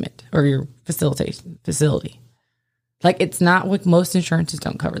your treatment or your facility. Like it's not what most insurances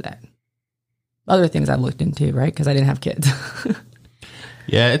don't cover that. Other things I've looked into, right? Because I didn't have kids.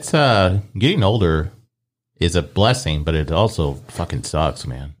 Yeah, it's getting older is a blessing, but it also fucking sucks,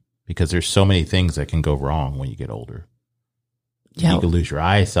 man. Because there's so many things that can go wrong when you get older. Yeah. You can lose your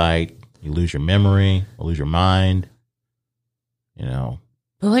eyesight, you lose your memory, you lose your mind.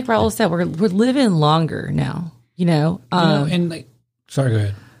 But like Raul said, we're living longer now. And like, sorry, go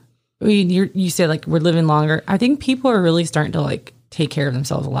ahead. I mean, you said like we're living longer. I think people are really starting to like take care of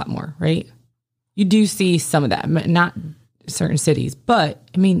themselves a lot more, right? You do see some of that, not certain cities, but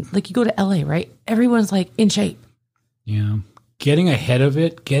I mean, like you go to LA, right? Everyone's like in shape. Yeah, getting ahead of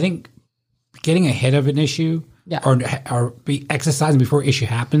it, getting ahead of an issue, or be exercising before issue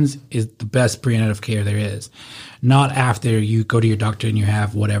happens is the best preventive care there is. Not after you go to your doctor and you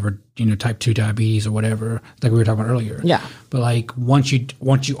have whatever, type 2 diabetes or whatever, like we were talking about earlier. Yeah. But like once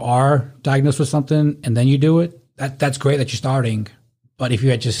you are diagnosed with something and then you do it, that's great that you're starting. But if you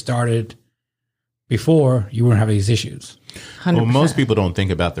had just started before, you wouldn't have these issues. 100%. Well, most people don't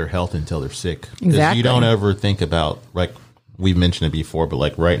think about their health until they're sick. 'Cause Exactly. You don't ever think about, like we've mentioned it before, but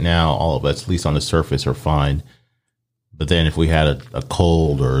like right now, all of us, at least on the surface, are fine. But then if we had a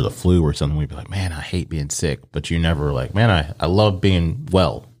cold or the flu or something, we'd be like, man, I hate being sick. But you never like, man, I love being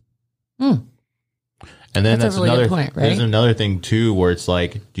well. And then that's a really another good point, right? There's another thing too, where it's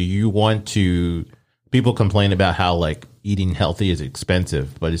like, do you want to? People complain about how like eating healthy is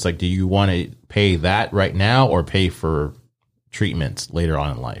expensive, but it's like, do you want to pay that right now or pay for treatments later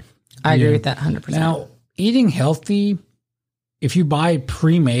on in life? I agree with that 100%. Now, eating healthy, if you buy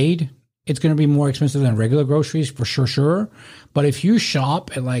pre-made, it's going to be more expensive than regular groceries for sure. But if you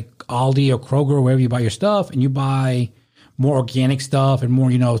shop at like Aldi or Kroger or wherever you buy your stuff, and you buy more organic stuff and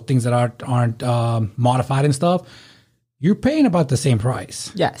more, things that aren't modified and stuff, you're paying about the same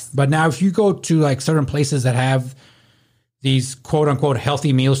price. Yes. But now if you go to like certain places that have these quote unquote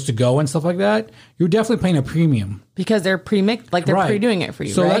healthy meals to go and stuff like that, you're definitely paying a premium. Because they're pre-mixed, like they're Right. pre-doing it for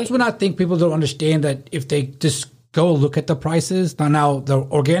you, So right? that's when I think people don't understand that if they just go look at the prices. Now the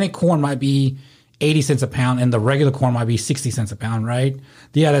organic corn might be 80 cents a pound and the regular corn might be 60 cents a pound, right?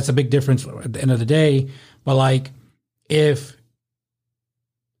 Yeah, that's a big difference at the end of the day. But like if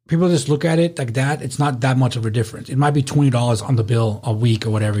people just look at it like that, it's not that much of a difference. It might be $20 on the bill a week or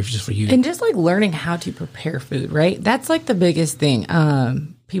whatever, if it's just for you. And just like learning how to prepare food, right? That's like the biggest thing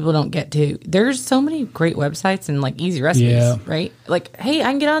people don't get to. There's so many great websites and like easy recipes, right? Like, hey,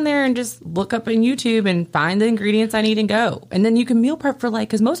 I can get on there and just look up in YouTube and find the ingredients I need and go. And then you can meal prep for like,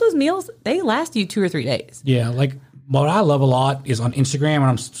 because most of those meals, they last you 2 or 3 days. Yeah, like what I love a lot is on Instagram when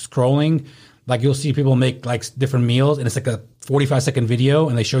I'm scrolling, like you'll see people make like different meals and it's like a 45-second video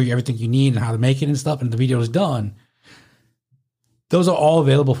and they show you everything you need and how to make it and stuff and the video is done. Those are all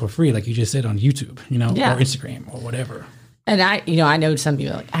available for free, like you just said, on YouTube, or Instagram or whatever. And I know some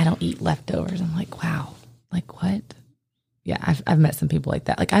people are like, I don't eat leftovers. I'm like, wow, like what? Yeah, I've met some people like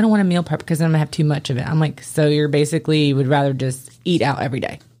that. Like, I don't want to meal prep because then I'm going to have too much of it. I'm like, so you're basically would rather just eat out every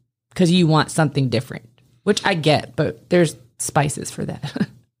day because you want something different, which I get, but there's spices for that.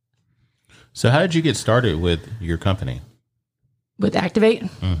 So how did you get started with your company? With Activate?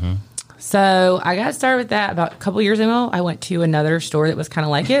 Mm-hmm. So I got started with that about a couple years ago. I went to another store that was kind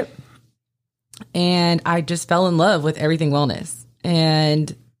of like it. And I just fell in love with everything wellness.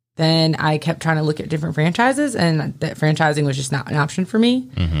 And then I kept trying to look at different franchises, and that franchising was just not an option for me.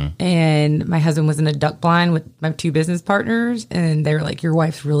 Mm-hmm. And my husband was in a duck blind with my 2 business partners, and they were like, your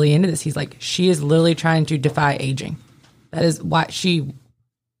wife's really into this. He's like, she is literally trying to defy aging. That is why she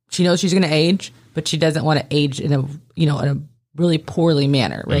knows she's going to age, but she doesn't want to age in a really poorly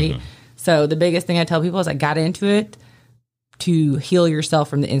manner, right? Mm-hmm. So the biggest thing I tell people is I got into it to heal yourself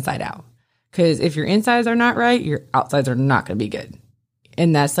from the inside out. Because if your insides are not right, your outsides are not going to be good.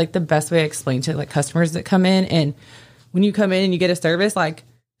 And that's like the best way I explain to like customers that come in. And when you come in and you get a service, like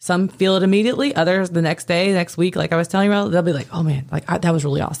Some feel it immediately. Others the next day, next week, like I was telling you about, they'll be like, oh man, like that was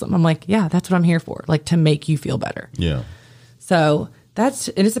really awesome. I'm like, yeah, that's what I'm here for. Like to make you feel better. Yeah. So and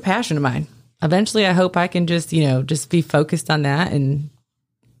it's a passion of mine. Eventually I hope I can just, just be focused on that. And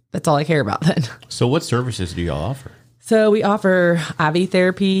that's all I care about then. So what services do y'all offer? So we offer IV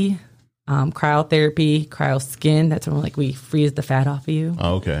therapy, cryotherapy, cryoskin. That's when we freeze the fat off of you.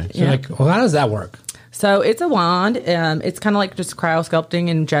 Oh, okay. So how does that work? So it's a wand. It's kind of like just cryo sculpting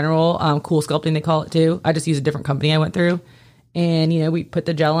in general. Cool sculpting, they call it too. I just use a different company I went through. And, we put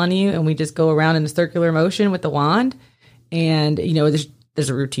the gel on you and we just go around in a circular motion with the wand. And, there's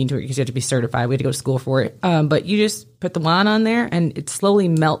a routine to it because you have to be certified. We had to go to school for it. But you just put the wand on there and it slowly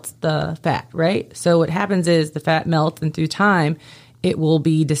melts the fat, right? So what happens is the fat melts and through time, it will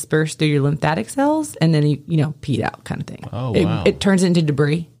be dispersed through your lymphatic cells and then you pee it out kind of thing. Oh, wow. It turns into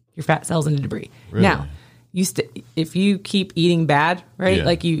debris. Your fat cells into debris. Really? Now, if you keep eating bad, right? Yeah.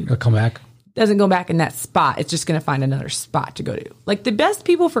 Like It'll come back. doesn't go back in that spot. It's just going to find another spot to go to. Like the best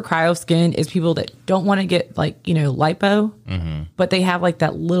people for cryoskin is people that don't want to get lipo, but they have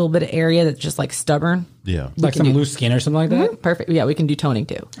that little bit of area that's just stubborn. Yeah. Like some loose skin or something like that? Perfect. Yeah, we can do toning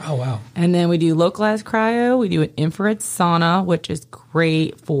too. Oh, wow. And then we do localized cryo. We do an infrared sauna, which is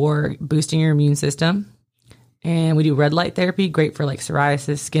great for boosting your immune system. And we do red light therapy, great for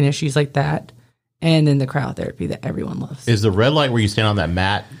psoriasis, skin issues like that. And then the cryotherapy that everyone loves. Is the red light where you stand on that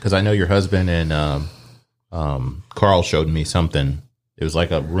mat? Because I know your husband and Carl showed me something. It was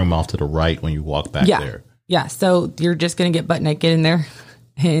like a room off to the right when you walk back there. Yeah. So you're just going to get butt naked in there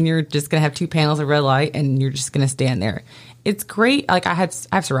and you're just going to have 2 panels of red light and you're just going to stand there. It's great. I have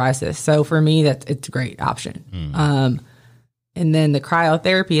psoriasis. So for me, it's a great option. And then the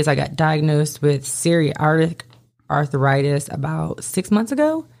cryotherapy is I got diagnosed with psoriatic arthritis about 6 months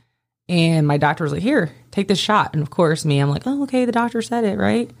ago. And my doctor was like, here, take this shot. And of course, I'm like, oh, okay, the doctor said it,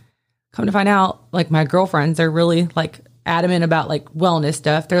 right? Come to find out, my girlfriends, they're really adamant about wellness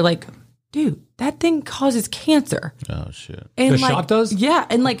stuff. They're like, dude, that thing causes cancer. Oh, shit. And The shot does? Yeah.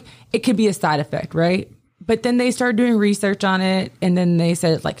 And it could be a side effect, right? But then they started doing research on it. And then they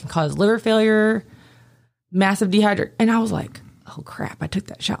said it can cause liver failure, massive dehydration. And I was like, oh, crap, I took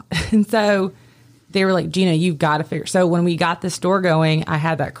that shot. And so they were like, Gina, you've got to figure. So when we got the store going, I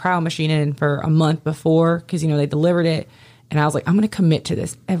had that cryo machine in for a month before because, they delivered it. And I was like, I'm going to commit to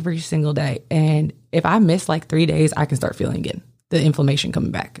this every single day. And if I miss 3 days, I can start feeling again the inflammation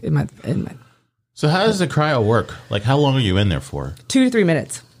coming back in my. So how does the cryo work? How long are you in there for? 2 to 3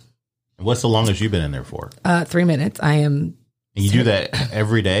 minutes. What's the longest you've been in there for? 3 minutes. I am. And you do that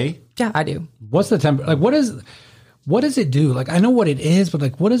every day? Yeah, I do. What's the temp? What does it do? I know what it is,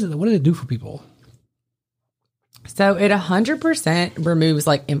 but what does it do for people? So it 100% removes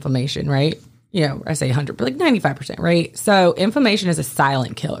inflammation, right? I say 100, but 95%, right? So inflammation is a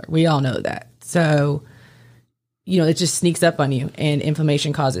silent killer. We all know that. So, it just sneaks up on you and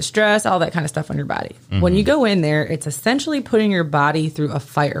inflammation causes stress, all that kind of stuff on your body. When you go in there, it's essentially putting your body through a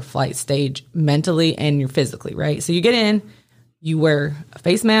fight or flight stage mentally and physically, right? So you get in, you wear a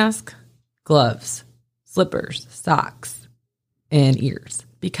face mask, gloves, slippers, socks, and ears.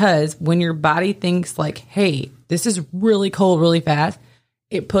 Because when your body thinks hey, this is really cold really fast,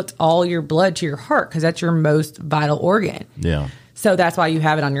 it puts all your blood to your heart because that's your most vital organ. Yeah. So that's why you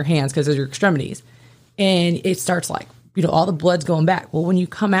have it on your hands because of your extremities. And it starts all the blood's going back. Well, when you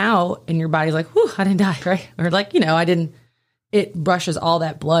come out and your body's whew, I didn't die, right? Or I didn't, it brushes all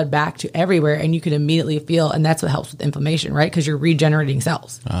that blood back to everywhere and you can immediately feel, and that's what helps with inflammation, right? Because you're regenerating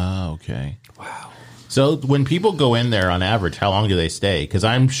cells. Oh, okay. Wow. So when people go in there on average, how long do they stay? Because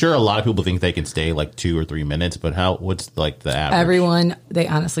I'm sure a lot of people think they can stay 2 or 3 minutes, but what's the average? Everyone, they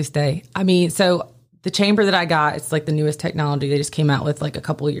honestly stay. So the chamber that I got, it's the newest technology. They just came out with a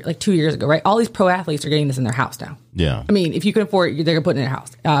couple of years, 2 years ago, right? All these pro athletes are getting this in their house now. Yeah. If you can afford it, they're going to put it in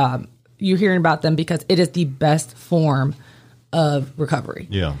their house. You're hearing about them because it is the best form of recovery.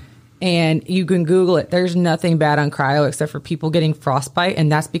 Yeah. And you can Google it. There's nothing bad on cryo except for people getting frostbite.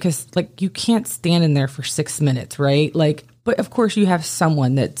 And that's because you can't stand in there for 6 minutes, right? But of course you have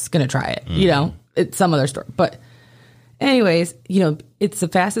someone that's going to try it, it's some other story. But anyways, it's the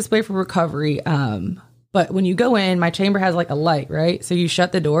fastest way for recovery. But when you go in, my chamber has a light, right? So you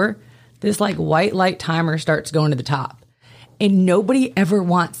shut the door, this white light timer starts going to the top. And nobody ever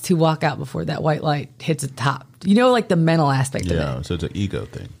wants to walk out before that white light hits the top. The mental aspect of it. Yeah, so it's an ego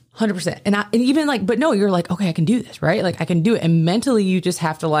thing. 100%. And even but no, you're okay, I can do this, right? I can do it. And mentally, you just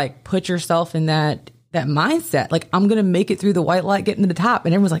have to put yourself in that mindset. I'm going to make it through the white light, getting to the top.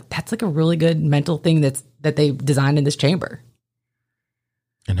 And everyone's that's a really good mental thing that they designed in this chamber.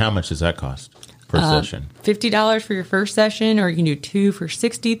 And how much does that cost? per session? $50 for your first session, or you can do 2 for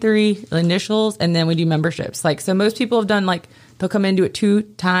 63 initials, and then we do memberships. Like, so most people have done, like, they'll come in and do it 2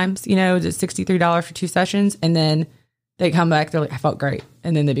 times, you know, it's $63 for 2 sessions, and then they come back, they're like, I felt great,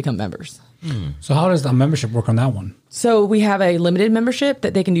 and then they become members. So how does the membership work on that one? So we have a limited membership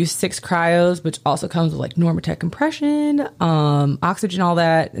that they can do 6 cryos, which also comes with like Normatec compression, oxygen, all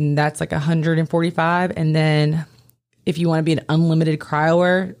that, and that's like $145. And then if you want to be an unlimited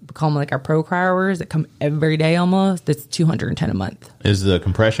cryoer, we call them like our pro cryowers that come every day almost, that's $210 a month. Is the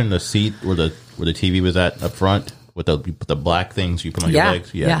compression the seat where the TV was at up front with the black things you put on your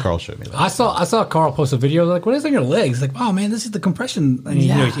legs? Yeah, Carl showed me that. I saw Carl post a video like, what is on your legs? Like, oh man, this is the compression. And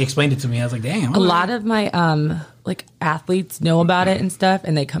he explained it to me. I was like, damn. A lot of my like athletes know about it and stuff,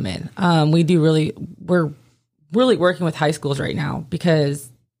 and they come in. We're really working with high schools right now because,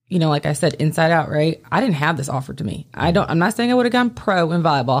 you know, like I said, Inside Out, right? I didn't have this offered to me. I'm not saying I would have gone pro in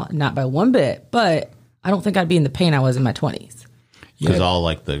volleyball, not by one bit, but I don't think I'd be in the pain I was in my 20s. Because all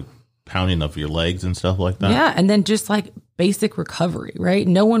like the pounding of your legs and stuff like that. Yeah, and then just like basic recovery, right?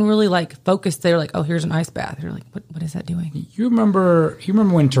 No one really like focused. They're like, oh, here's an ice bath. They're like, what is that doing? You remember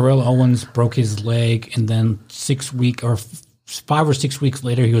when Terrell Owens broke his leg, and then 5 or 6 weeks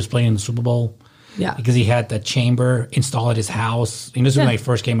later he was playing in the Super Bowl? Yeah, because he had that chamber installed at his house. You know, this is when he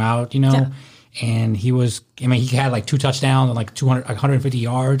first came out, you know, and he had like 2 touchdowns and like 150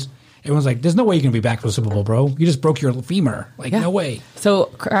 yards. Everyone's like, there's no way you're going to be back for the Super Bowl, bro. You just broke your femur. Like, no way.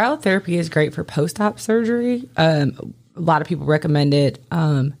 So cryotherapy is great for post-op surgery. A lot of people recommend it.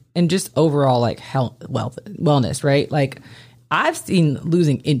 And just overall, like, health, wellness, right? Like, I've seen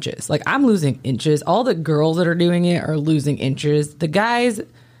losing inches. Like, I'm losing inches. All the girls that are doing it are losing inches. The guys,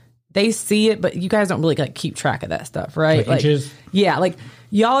 they see it, but you guys don't really, like, keep track of that stuff, right? Like inches? Yeah, like,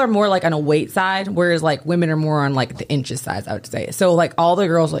 y'all are more like on a weight side, whereas like women are more on like the inches size, I would say. So like all the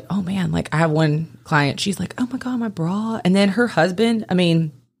girls like, oh man, like I have one client, she's like, oh my God, my bra. And then her husband, I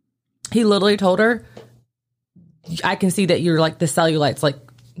mean, he literally told her, I can see that you're like the cellulite's like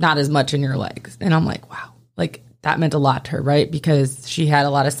not as much in your legs. And I'm like, wow, like that meant a lot to her, right? Because she had a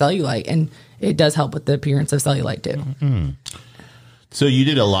lot of cellulite, and it does help with the appearance of cellulite too. Mm-hmm. So you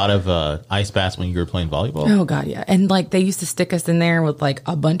did a lot of ice baths when you were playing volleyball? Oh, God, yeah. And, like, they used to stick us in there with, like,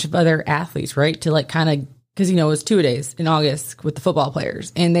 a bunch of other athletes, right? To, like, kind of, because, you know, it was 2-a-days in August with the football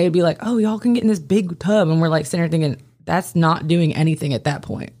players. And they'd be like, oh, y'all can get in this big tub. And we're, like, sitting there thinking, that's not doing anything at that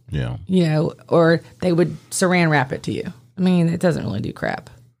point. Yeah. You know, or they would saran wrap it to you. I mean, it doesn't really do crap.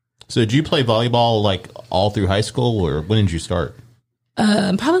 So did you play volleyball, like, all through high school, or when did you start?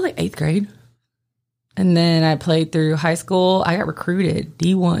 Probably, like, 8th grade. And then I played through high school. I got recruited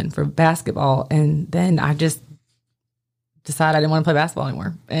D1 for basketball, and then I just decided I didn't want to play basketball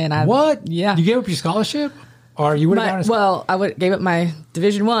anymore. And what? Yeah, you gave up your scholarship, or you would have? Well, I gave up my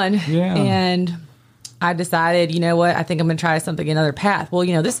Division I. Yeah, and I decided, you know what? I think I'm going to try something another path. Well,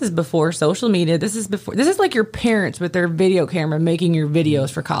 you know, this is before social media. This is like your parents with their video camera making your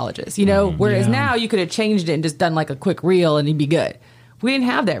videos for colleges. You know, whereas now you could have changed it and just done like a quick reel and you'd be good. We didn't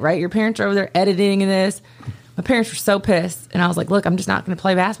have that, right? Your parents are over there editing this. My parents were so pissed. And I was like, look, I'm just not going to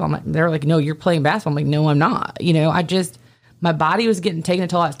play basketball. They were like, no, you're playing basketball. I'm like, no, I'm not. You know, my body was getting taken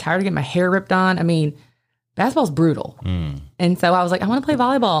until I was tired of getting my hair ripped on. I mean, basketball's brutal. And so I was like, I want to play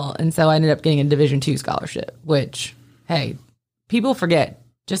volleyball. And so I ended up getting a Division II scholarship, which, hey, people forget.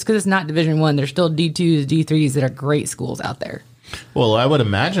 Just because it's not Division I, there's still D2s, D3s that are great schools out there. Well, I would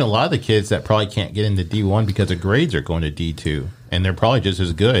imagine a lot of the kids that probably can't get into D1 because the grades are going to D2, and they're probably just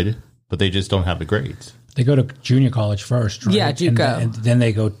as good, but they just don't have the grades. They go to junior college first, right? Yeah, JUCO. And then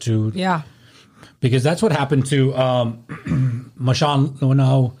they go to... Yeah. Because that's what happened to Marshawn.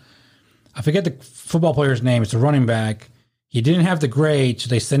 No, I forget the football player's name. It's a running back. He didn't have the grade, so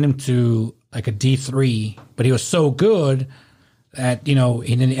they sent him to like a D3, but he was so good that, you know,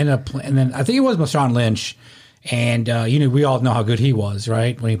 he didn't end up... And then I think it was Marshawn Lynch. And, you know, we all know how good he was,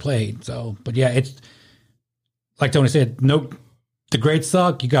 right, when he played. So, but yeah, it's like Tony said, no, the grades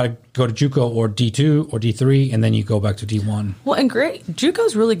suck. You got to go to JUCO or D2 or D3, and then you go back to D1. Well, and great.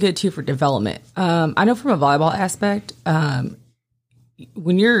 JUCO's really good, too, for development. I know from a volleyball aspect,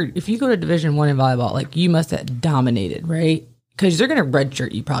 if you go to Division I in volleyball, like, you must have dominated, right? Because they're going to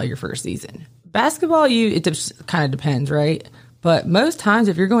redshirt you probably your first season. Basketball, it just kind of depends, right? But most times,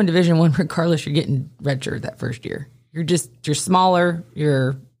 if you're going Division I, regardless, you're getting redshirt that first year. You're smaller.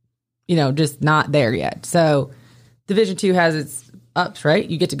 You're, you know, just not there yet. So Division II has its ups, right?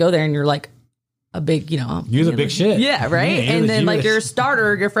 You get to go there and you're like a big, you know. You're the big shit. Yeah, right? Yeah, and then like you're a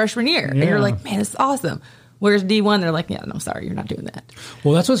starter your freshman year. Yeah. And you're like, man, this is awesome. Whereas D1, they're like, yeah, no, sorry, you're not doing that.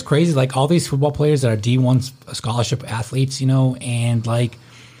 Well, that's what's crazy. Like all these football players that are D1 scholarship athletes, you know, and like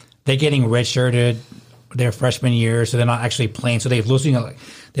they're getting redshirted their freshman year, so they're not actually playing. So they're losing.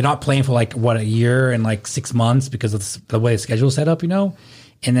 They're not playing for like a year and like 6 months because of the way the schedule is set up, and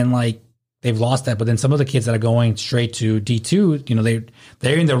then like they've lost that. But then some of the kids that are going straight to D2,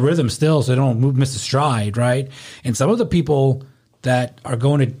 they're in their rhythm still, so they don't miss a stride, right? And some of the people that are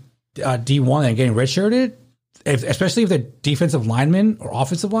going to D1 and getting redshirted, especially if they're defensive linemen or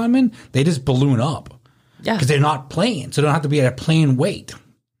offensive linemen, they just balloon up. Yeah. Because they're not playing. So they don't have to be at a playing weight.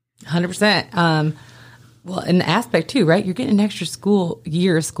 100%. Well, in the aspect too, right? You're getting an extra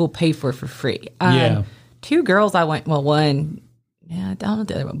year of school paid for free. Yeah. 2 girls one, I don't know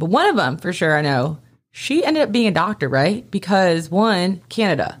the other one, but one of them for sure I know, she ended up being a doctor, right? Because one,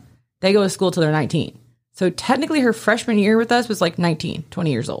 Canada, they go to school till they're 19. So technically her freshman year with us was like 19,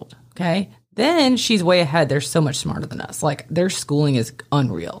 20 years old. Okay. Then she's way ahead. They're so much smarter than us. Like their schooling is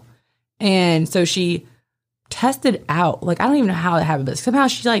unreal. And so she tested out, like, I don't even know how it happened, but somehow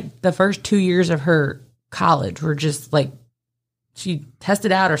she like the first 2 years of her college were just like, she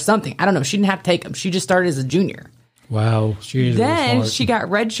tested out or something. I don't know. She didn't have to take them. She just started as a junior. Wow. Then she got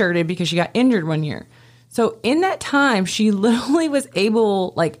redshirted because she got injured 1 year. So in that time, she literally was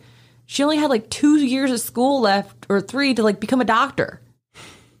able, like, she only had like 2 years of school left or 3 to like become a doctor.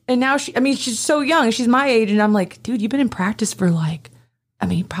 And now she's so young. She's my age. And I'm like, dude, you've been in practice for like,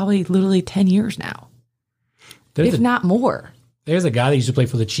 probably literally 10 years now. If not more. There's a guy that used to play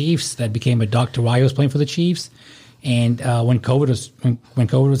for the Chiefs that became a doctor while he was playing for the Chiefs. And when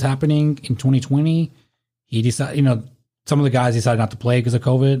COVID was happening in 2020, he decided, some of the guys decided not to play because of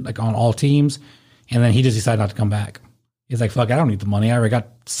COVID, like on all teams. And then he just decided not to come back. He's like, fuck, I don't need the money. I already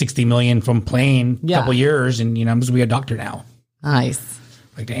got $60 million from playing a couple years, and I'm just gonna be a doctor now. Nice.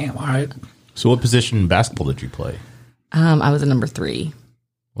 Like, damn, all right. So what position in basketball did you play? I was a number 3.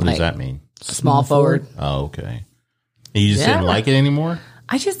 What does that mean? Small forward. Oh, okay. And you just didn't like it anymore?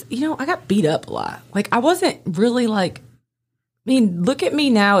 I just, I got beat up a lot. Like, I wasn't really like, look at me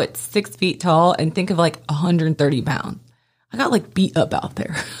now at 6 feet tall and think of like 130 pounds. I got like beat up out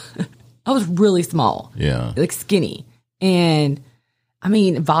there. I was really small. Yeah. Like skinny. And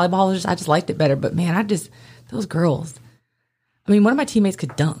volleyball, I just liked it better. But man, those girls. One of my teammates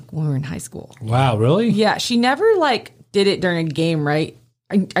could dunk when we were in high school. Wow, really? Yeah. She never like did it during a game, right?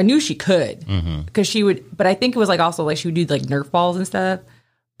 I knew she could because she would, but I think it was like also like she would do like Nerf balls and stuff.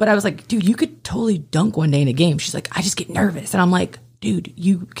 But I was like, dude, you could totally dunk one day in a game. She's like, I just get nervous. And I'm like, dude,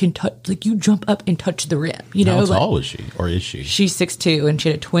 you can touch, like you jump up and touch the rim. How tall was she, or is she? She's 6'2", and she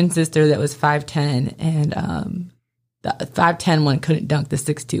had a twin sister that was 5'10", and the 5'10" one couldn't dunk, the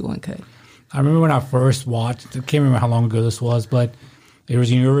 6'2" one could. I remember when I first watched, I can't remember how long ago this was, but there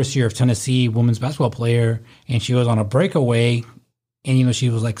was a University of Tennessee women's basketball player, and she was on a breakaway, and she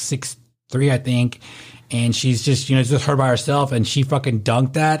was like 6'3", I think, and she's just just her by herself, and she fucking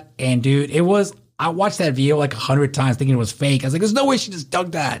dunked that, and dude, I watched that video like 100 times thinking it was fake. I was like, there's no way she just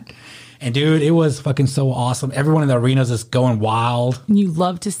dunked that. And dude, it was fucking so awesome. Everyone in the arena is just going wild. You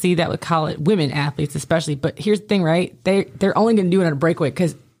love to see that with college women athletes, especially. But here's the thing, right? They're only going to do it on a breakaway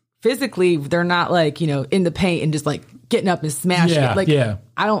because physically they're not like, in the paint and just like getting up and smashing it. Like,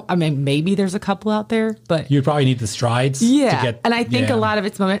 maybe there's a couple out there, but you'd probably need the strides. Yeah. And I think a lot of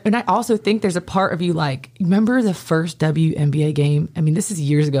it's moment. And I also think there's a part of you like, remember the first WNBA game? This is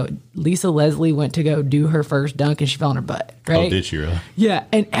years ago. Lisa Leslie went to go do her first dunk and she fell on her butt. Right? Oh, did she really? Yeah.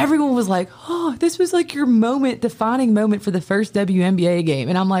 And everyone was like, oh, this was like your defining moment for the first WNBA game.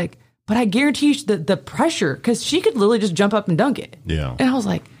 And I'm like, but I guarantee you the pressure, because she could literally just jump up and dunk it. Yeah. And I was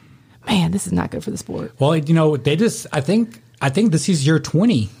like, man, this is not good for the sport. Well, they just, I think this is year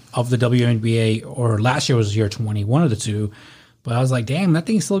 20 of the WNBA, or last year was year 20, one of the two. But I was like, damn, that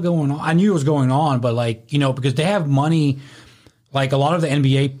thing's still going on. I knew it was going on, but like, because they have money, like a lot of the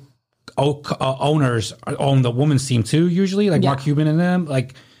NBA owners own the women's team too, usually, like Mark Cuban and them.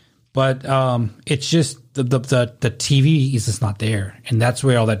 Like, but it's just the TV is just not there, and that's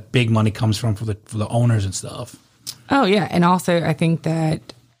where all that big money comes from for the owners and stuff. Oh yeah, and also I think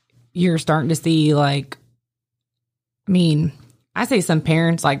that you're starting to see like, I say some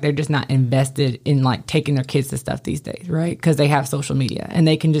parents, like, they're just not invested in like taking their kids to stuff these days, right? Because they have social media and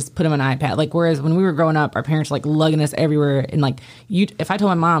they can just put them on an iPad. Like, whereas when we were growing up, our parents like lugging us everywhere. And like, if I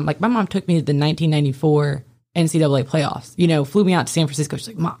told my mom took me to the 1994 NCAA playoffs, flew me out to San Francisco. She's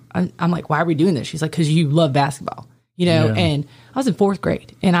like, Mom, I'm like, why are we doing this? She's like, because you love basketball, and I was in 4th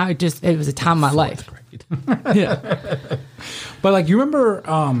grade and it was a time of my life. Yeah. But like, you remember,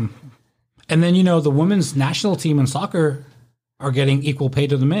 and then, the women's national team in soccer, are getting equal pay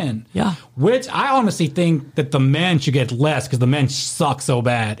to the men. Yeah. Which I honestly think that the men should get less because the men suck so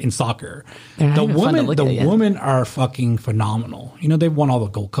bad in soccer. They're not The even fun to women, look the at, yeah. women are fucking phenomenal. You know, they've won all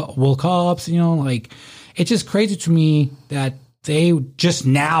the World Cups. You know, like it's just crazy to me that they just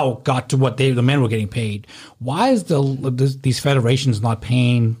now got to what the men were getting paid. Why is these federations not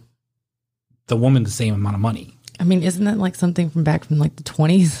paying the women the same amount of money? I mean, isn't that like something from back from like the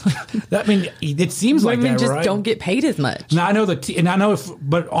 20s? I mean, it seems like Women that, just right? don't get paid as much. Now I know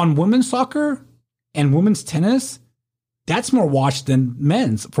but on women's soccer and women's tennis, that's more watched than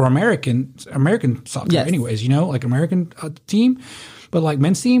men's for American soccer. Yes. Anyways, you know, like American team, but like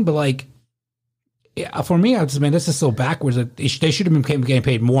men's team, but like for me, I just man, this is so backwards. That they should have been getting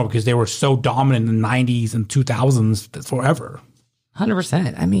paid more because they were so dominant in the 90s and 2000s forever.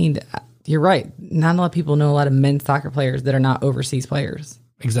 100%. I mean, you're right. Not a lot of people know a lot of men's soccer players that are not overseas players.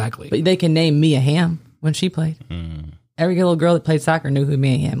 Exactly. But they can name Mia Hamm when she played. Every little girl that played soccer knew who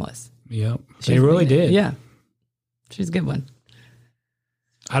Mia Hamm was. Yep. They really did. Yeah. She's a good one.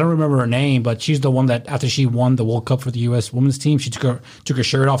 I don't remember her name, but she's the one that after she won the World Cup for the U.S. women's team, she took her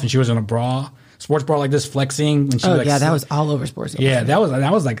shirt off and she was in a bra, sports bra like this, flexing. And she that was all over sports. Yeah, that was like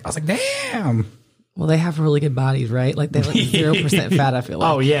I was like, damn. Well, they have really good bodies, right? Like they're like 0% fat, I feel like.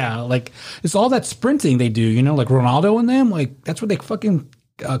 Oh yeah, like it's all that sprinting they do, you know, like Ronaldo and them. Like that's what they fucking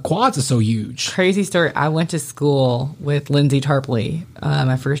quads are so huge. Crazy story. I went to school with Lindsay Tarpley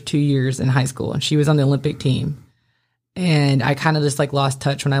my first 2 years in high school, and she was on the Olympic team. And I kind of just like lost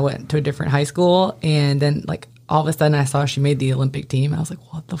touch when I went to a different high school, and then like all of a sudden I saw she made the Olympic team. I was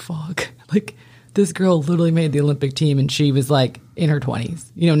like, what the fuck? Like this girl literally made the Olympic team, and she was like in her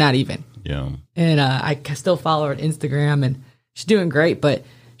 20s. You know, not even. Yeah. And I still follow her on Instagram, and she's doing great. But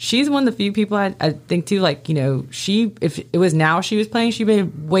she's one of the few people I think too, like, you know, if it was now she was playing, she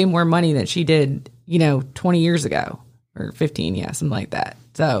made way more money than she did, you know, 20 years ago or 15. Yeah, something like that.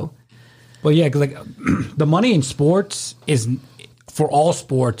 So. Well, yeah, because like the money in sports is for all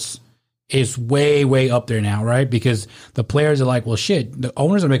sports is way, way up there now, right? Because the players are like, well, shit, the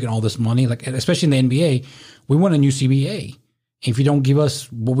owners are making all this money, like especially in the NBA. We want a new CBA. If you don't give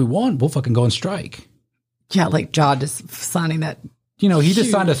us what we want, we'll fucking go on strike. Yeah, like Ja just signing that. You know, he just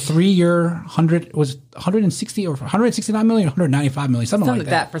signed a 3-year 160 or 169 million, 195 million, something like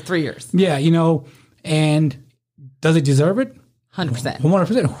that for 3 years. Yeah, you know, and does he deserve it? 100%.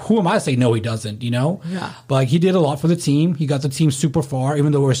 100%. Who am I to say no, he doesn't, you know? Yeah. But like, he did a lot for the team. He got the team super far,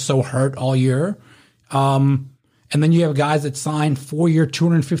 even though we were so hurt all year. And then you have guys that signed 4-year,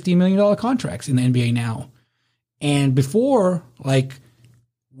 $250 million contracts in the NBA now. And before, like,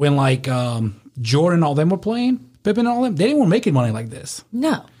 when like Jordan and all them were playing, Pippen and all them, they weren't making money like this.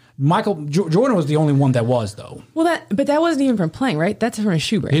 No. Jordan was the only one that was, though. Well, but that wasn't even from playing, right? That's from a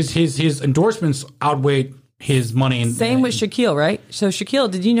shoe break. His endorsements outweighed his money. Same with Shaquille, right? So Shaquille,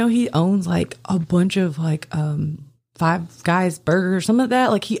 did you know he owns like a bunch of like Five Guys Burgers, some of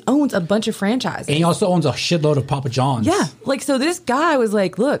that? Like he owns a bunch of franchises. And he also owns a shitload of Papa John's. Yeah. Like, so this guy was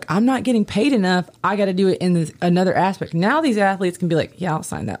like, look, I'm not getting paid enough. I got to do it in this another aspect. Now these athletes can be like, yeah, I'll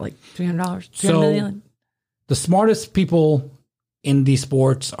sign that, like $300, $300 million. The smartest people in these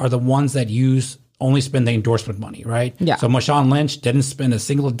sports are the ones that only spend the endorsement money, right? Yeah. So Marshawn Lynch didn't spend a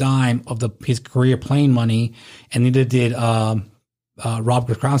single dime of his career playing money, and neither did Rob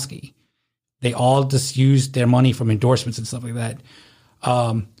Gronkowski. They all just used their money from endorsements and stuff like that.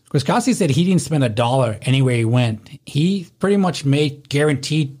 Gronkowski said he didn't spend $1 anywhere he went. He pretty much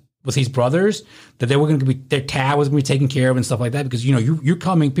guaranteed with his brothers that they were going to be, their tab was going to be taken care of and stuff like that, because, you know, you're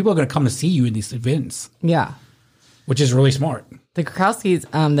coming, people are going to come to see you in these events. Yeah. Which is really smart. The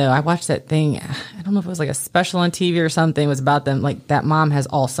Krakowskis, though, I watched that thing. I don't know if it was like a special on TV or something. It was about them. Like that mom has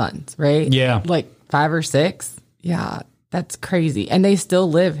all sons, right? Yeah. Like 5 or 6. Yeah. That's crazy. And they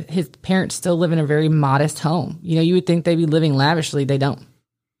still his parents still live in a very modest home. You know, you would think they'd be living lavishly. They don't.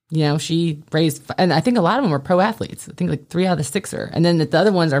 You know, she raised, and I think a lot of them are pro athletes. I think like 3 out of the 6 are. And then the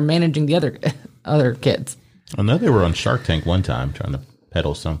other ones are managing the other kids. I know they were on Shark Tank one time trying to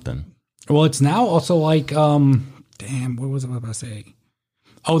peddle something. Well, it's now also like, damn, what was I about to say?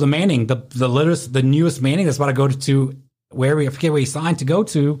 Oh, the Manning, the newest Manning that's about to go to I forget where he signed to go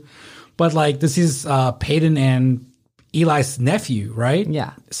to, but like this is Peyton and Eli's nephew, right?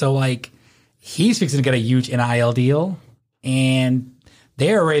 Yeah. So like he's fixing to get a huge NIL deal, and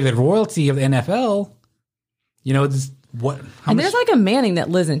they're already the royalty of the NFL. You know, there's like a Manning that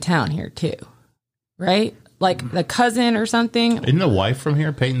lives in town here too, right? Like the cousin or something. Isn't the wife from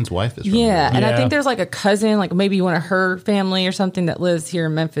here? Peyton's wife is from here. And I think there's like a cousin, like maybe one of her family or something that lives here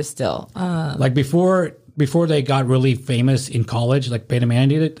in Memphis still. Like before they got really famous in college, like Peyton Manning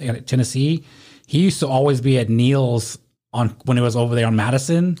did it at Tennessee, he used to always be at Neil's on when it was over there on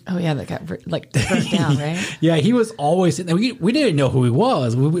Madison. Oh yeah, that got like burnt down, right? Yeah, he was always sitting there. We didn't know who he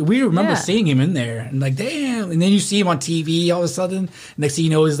was. We remember Yeah. seeing him in there and like, damn. And then you see him on TV all of a sudden. Next thing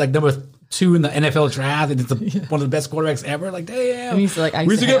you know, he's like number 2 in the NFL draft, and it's one of the best quarterbacks ever. Like, damn. We used to, like, I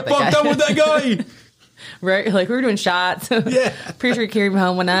we used used to to get have that fucked guy. up with that guy. Right? Like we were doing shots. Yeah. Pretty sure he carried me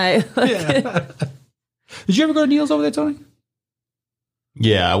home one night. Yeah. Did you ever go to Neil's over there, Tony?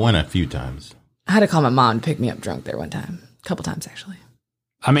 Yeah, I went a few times. I had to call my mom to pick me up drunk there one time. A couple times actually.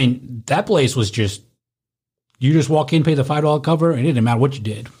 I mean, that place was just, you just walk in, pay the $5 cover, and it didn't matter what you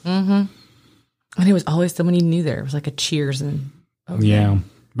did. And it was always someone you knew there. It was like a Cheers and Yeah.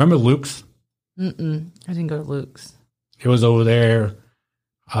 Remember Luke's? I didn't go to Luke's. It was over there,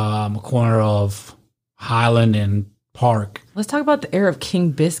 a corner of Highland and Park. Let's talk about the era of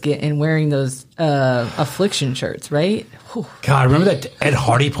King Biscuit and wearing those Affliction shirts, right? Whew. God, remember that Ed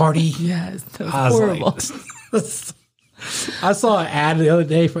Hardy party? Yes, that was I was horrible. like, I saw an ad the other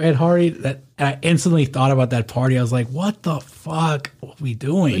day for Ed Hardy and I instantly thought about that party. I was like, what the fuck are we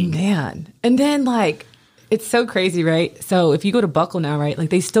doing? Man. And then like it's so crazy, right? So if you go to Buckle now, right, like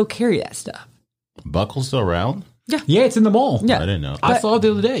they still carry that stuff. Buckle's still around? Yeah, it's in the mall. Yeah. I didn't know. I saw it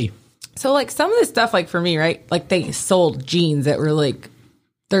the other day. So like some of this stuff, like for me, right? Like they sold jeans that were like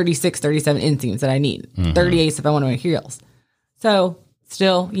 36, 37 inseams that I need, 38s if I want to wear heels. So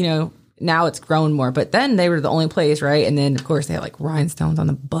still, you know, now it's grown more, but then they were the only place, right? And then of course they had like rhinestones on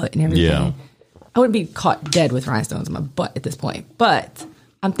the butt and everything. Yeah. I would be caught dead with rhinestones on my butt at this point. But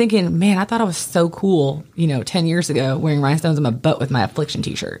I'm thinking, man, I thought I was so cool, you know, 10 years ago wearing rhinestones on my butt with my Affliction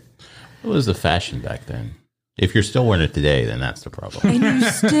t-shirt. It was the fashion back then. If you're still wearing it today, then that's the problem. And you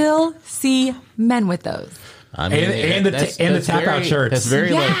still see men with those. I mean, And the tap out shirts. That's very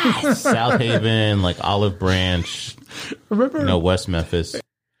Yes. like South Haven, like Olive Branch, Remember? West Memphis.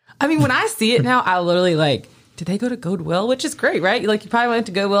 I mean, when I see it now, I literally like, did they go to Goodwill? Which is great, right? Like, you probably went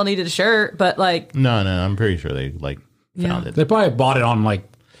to Goodwill, needed a shirt, but like, No, I'm pretty sure they like found it. They probably bought it on like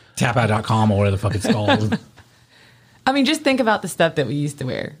tapout.com or whatever the fuck it's called. I mean, just think about the stuff that we used to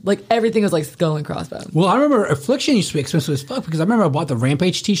wear. Like, everything was like skull and crossbones. Well, I remember Affliction used to be expensive as fuck because I remember I bought the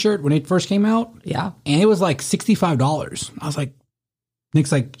Rampage t-shirt when it first came out. Yeah. And it was like $65. I was like,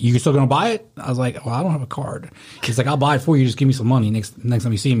 Nick's like, you still gonna buy it? I was like, well, I don't have a card. He's like, I'll buy it for you. Just give me some money next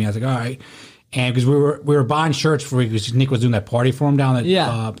time you see me. I was like, all right. And because we were buying shirts for because Nick was doing that party for him down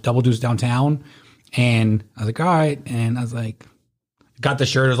at Double Deuce downtown. And I was like, all right. And I was like, got the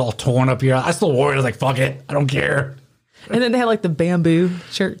shirt. It was all torn up here. I still wore it. I was like, fuck it. I don't care. And then they had like the bamboo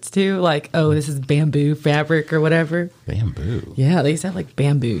shirts too. Like, oh, this is bamboo fabric or whatever. Bamboo. Yeah, they used to have like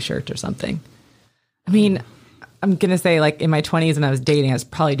bamboo shirts or something. I mean, I'm going to say like in my 20s when I was dating, I was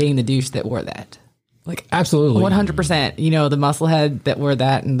probably dating the douche that wore that. Like, Absolutely. 100%. You know, the musclehead that wore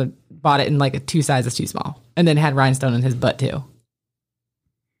that and bought it in like a 2 sizes too small. And then had rhinestone in his butt too.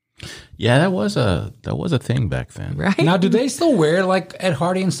 Yeah, that was a thing back then. Right? Now, do they still wear like Ed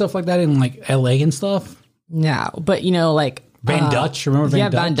Hardy and stuff like that in like LA and stuff? No, but you know, like Van Dutch, remember Van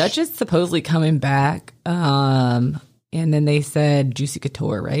Dutch? Van Dutch is supposedly coming back. And then they said Juicy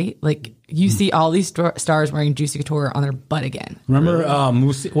Couture, right? Like you see all these stars wearing Juicy Couture on their butt again. Remember, how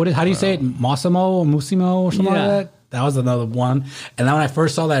do you say it? Massimo or Musimo or something Yeah. like that? That was another one. And then when I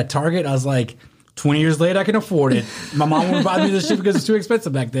first saw that at Target, I was like, 20 years later, I can afford it. My mom would buy me this shit because it's too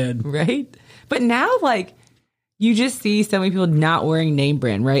expensive back then. Right? But now, like, you just see so many people not wearing name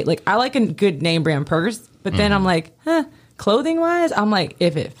brand, right? Like, I like a good name brand purse, but then I'm like, clothing wise, I'm like,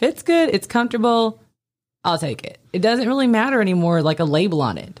 if it fits good, it's comfortable, I'll take it. It doesn't really matter anymore, like a label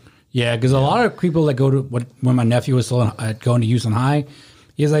on it. Yeah, because a lot of people that go to, when my nephew was still going to Houston High,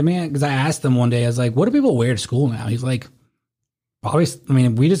 he's like, man, because I asked him one day, I was like, what do people wear to school now? He's like, probably, I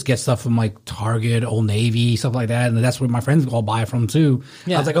mean, we just get stuff from like Target, Old Navy, stuff like that. And that's where my friends all buy from too.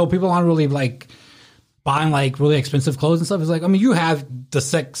 Yeah. I was like, oh, people aren't really like buying like really expensive clothes and stuff. It's like, I mean, you have the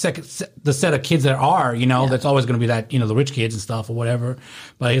set of kids that are, you know, that's always going to be that, you know, the rich kids and stuff or whatever.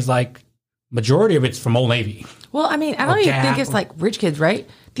 But it's like, majority of it's from Old Navy. Well, I mean, I don't even think it's like rich kids, right?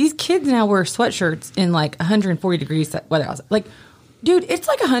 These kids now wear sweatshirts in like 140 degrees weather outside. Like, dude, it's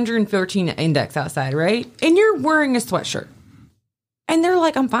like 113 index outside, right? And you're wearing a sweatshirt. And they're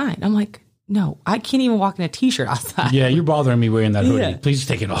like, I'm fine. I'm like, no, I can't even walk in a t-shirt outside. Yeah, you're bothering me wearing that hoodie. Yeah. Please just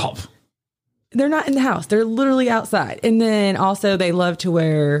take it off. They're not in the house. They're literally outside. And then also they love to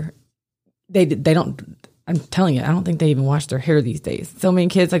wear, they don't, I'm telling you, I don't think they even wash their hair these days. So many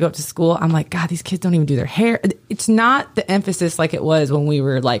kids, I go up to school, I'm like, God, these kids don't even do their hair. It's not the emphasis like it was when we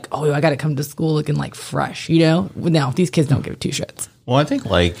were like, oh, I got to come to school looking like fresh, you know? No, these kids don't give two shits. Well, I think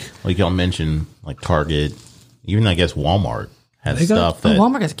like y'all mentioned, like Target, even I guess Walmart has stuff that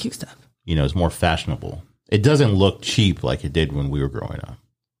Walmart has cute stuff. you know is more fashionable. it doesn't look cheap like it did when we were growing up.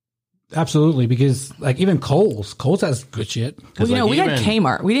 Absolutely, because like even Kohl's has good shit. Well, you know, like, we had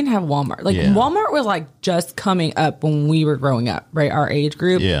Kmart. We didn't have Walmart. Like Walmart was like just coming up when we were growing up, right? Our age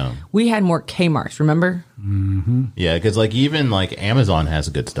group. Yeah. We had more Kmarts, remember? Mm-hmm. Yeah, because like even like Amazon has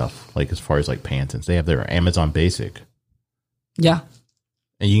good stuff. Like as far as like pants, and they have their Amazon Basic, Yeah.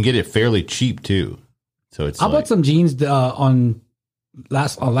 and you can get it fairly cheap too. So it's I bought some jeans on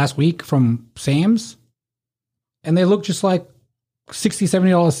last week from Sam's, and they look just like $60,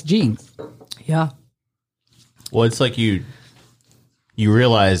 $70 jeans. Yeah. Well, it's like you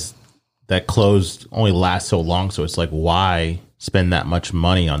realize that clothes only last so long, so it's like why spend that much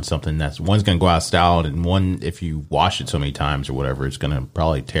money on something that's one's going to go out of style, and one if you wash it so many times or whatever, it's going to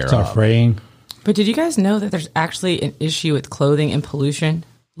probably tear Start up. fraying. But did you guys know that there's actually an issue with clothing and pollution?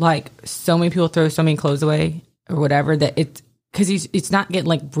 Like so many people throw so many clothes away or whatever that it's because it's not getting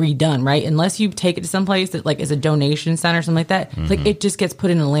like redone, right? Unless you take it to some place that like is a donation center or something like that. Mm-hmm. Like it just gets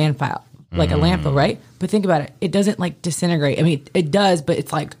put in a landfill, like a landfill, right? But think about it. It doesn't like disintegrate. I mean, it does, but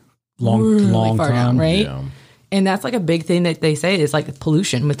it's like really long far time, down, right? Yeah. And that's like a big thing that they say is like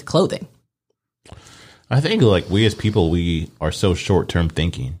pollution with clothing. I think like we as people, we are so short-term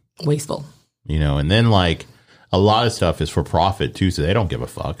thinking, Wasteful. you know, and then like a lot of stuff is for profit too, so they don't give a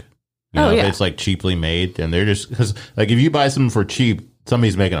fuck. You know, if it's like cheaply made, and they're just because like if you buy something for cheap,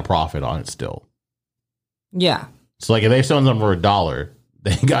 somebody's making a profit on it still. Yeah. So like if they sell them for $1,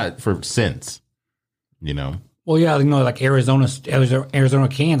 they got it for cents. You know. Well, yeah, you know, like Arizona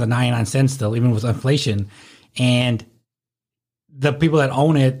cans are 99 cents still, even with inflation. And the people that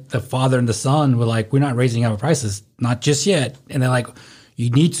own it, the father and the son, were like, we're not raising our prices, not just yet. And they're like, you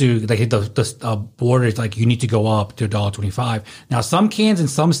need to, like the border is like, you need to go up to $1.25. Now, some cans in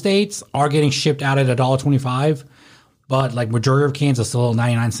some states are getting shipped out at $1.25, but like majority of cans are still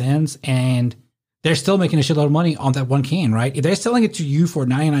 99 cents. And they're still making a shitload of money on that one can, right? If they're selling it to you for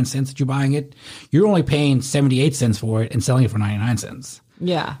 99 cents that you're buying it, you're only paying 78 cents for it and selling it for 99 cents.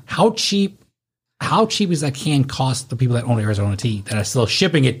 Yeah. How cheap is that can cost the people that own Arizona tea that are still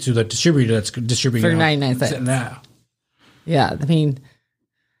shipping it to the distributor that's distributing For it 99 cents. Now? Yeah. I mean,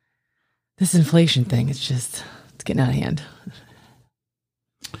 this inflation thing, it's getting out of hand.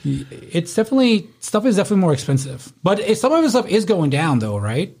 It's definitely, stuff is definitely more expensive. But some of the stuff is going down though,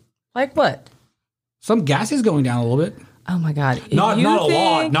 right? Like what? Some gas is going down a little bit. Oh my God. Not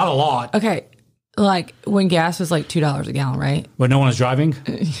a lot. Okay. Like when gas was like $2 a gallon, right? But no one is driving.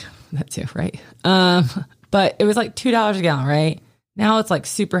 That too, right? But it was like $2 a gallon, right? Now it's like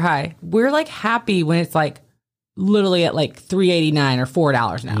super high. We're like happy when it's like literally at like $3.89 or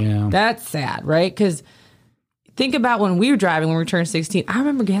 $4 now. Yeah. That's sad, right? Because think about when we were driving when we turned 16. I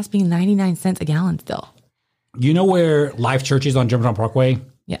remember gas being 99 cents a gallon still. You know where Life Church is on Germantown Parkway?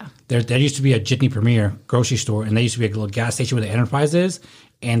 Yeah. There used to be a Jitney Premier grocery store, and there used to be a little gas station where the Enterprise is,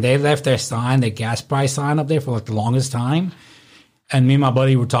 and they left their gas price sign up there for like the longest time. And me and my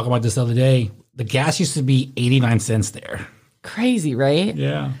buddy were talking about this the other day. The gas used to be 89 cents there. Crazy, right?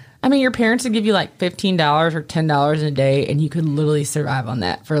 Yeah. I mean, your parents would give you like $15 or $10 in a day, and you could literally survive on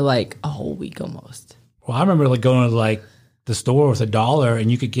that for like a whole week almost. Well, I remember like going to like the store with $1,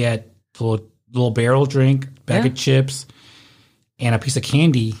 and you could get a little barrel drink, bag of chips, and a piece of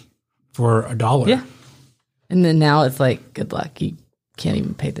candy for $1. Yeah. And then now it's like, good luck. You can't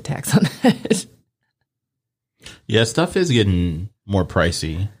even pay the tax on that. Yeah, stuff is getting more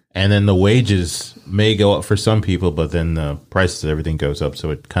pricey. And then the wages may go up for some people, but then the price of everything goes up. So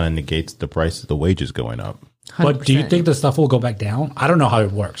it kind of negates the price of the wages going up. 100%. But do you think the stuff will go back down? I don't know how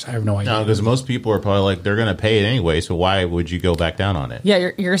it works. I have no idea. No, because most people are probably like, they're going to pay it anyway. So why would you go back down on it? Yeah,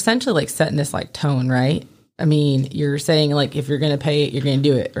 you're essentially like setting this like tone, right? I mean, you're saying like if you're going to pay it, you're going to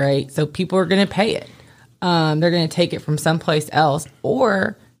do it, right? So people are going to pay it. They're going to take it from someplace else,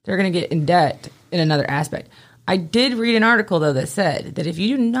 or they're going to get in debt in another aspect. I did read an article, though, that said that if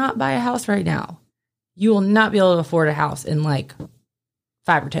you do not buy a house right now, you will not be able to afford a house in like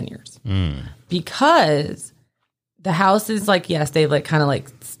 5 or 10 years. Because the houses, like, yes, they've like kind of like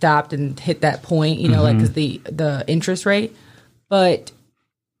stopped and hit that point, you know, like 'cause the interest rate. But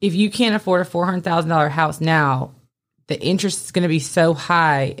if you can't afford a $400,000 house now, the interest is going to be so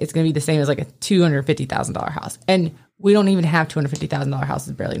high, it's going to be the same as like a $250,000 house. And we don't even have $250,000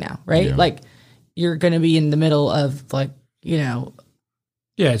 houses barely now, right? Yeah. Like, you're going to be in the middle of like, you know.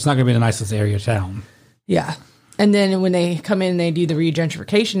 Yeah, it's not going to be the nicest area of town. Yeah. And then when they come in and they do the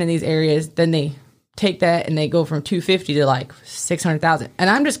regentrification in these areas, then they take that and they go from 250 to like 600,000. And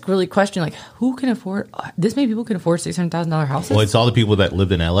I'm just really questioning, like, who can afford this? Many people can afford $600,000 houses. Well, it's all the people that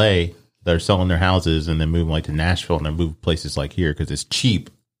lived in LA that are selling their houses and then moving like to Nashville and then move places like here because it's cheap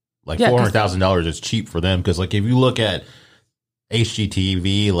Like Yeah, 'cause- $400,000 is cheap for them because, like, if you look at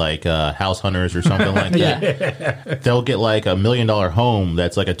HGTV, like House Hunters or something like that, they'll get like $1 million home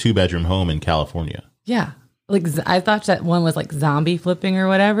that's like a 2-bedroom home in California. Yeah. Like I thought that one was like zombie flipping or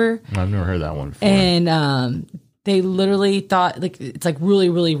whatever. I've never heard that one before. And they literally thought like it's like really,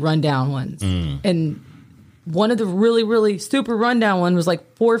 really rundown ones. And one of the really, really super rundown one was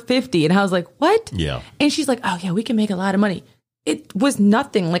like $450. And I was like, what? Yeah. And she's like, oh yeah, we can make a lot of money. It was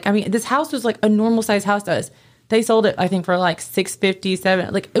nothing. Like, I mean, this house was like a normal size house to us. They sold it, I think, for like $650,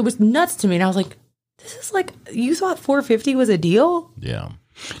 $700. Like, it was nuts to me. And I was like, this is like, you thought $450 was a deal? Yeah.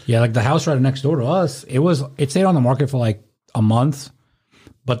 Yeah, like the house right next door to us, it stayed on the market for like a month,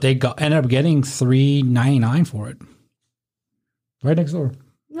 but they ended up getting $399 for it. Right next door.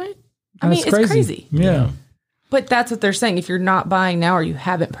 Right? I mean, it's crazy. Yeah. But that's what they're saying. If you're not buying now or you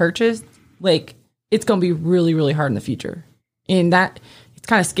haven't purchased, like, it's going to be really, really hard in the future. And that, it's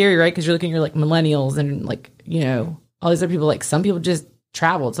kind of scary, right? Because you're looking at your like millennials and like, you know, all these other people, like some people just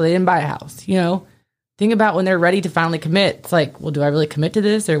traveled, so they didn't buy a house, you know? Think about when they're ready to finally commit. It's like, well, do I really commit to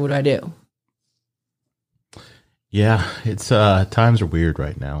this or what do I do? Yeah, it's times are weird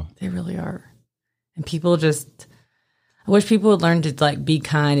right now. They really are. And people just, I wish people would learn to like be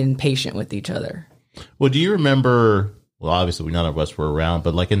kind and patient with each other. Well, do you remember, well, obviously none of us were around,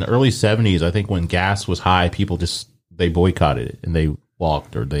 but like in the early 70s, I think when gas was high, people just, they boycotted it and they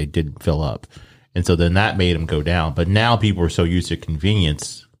walked or they didn't fill up. And so then that made them go down. But now people are so used to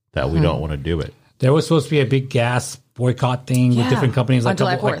convenience that we don't want to do it. There was supposed to be a big gas boycott thing with different companies. On Like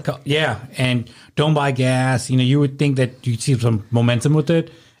July 4th. Yeah, and don't buy gas. You know, you would think that you'd see some momentum with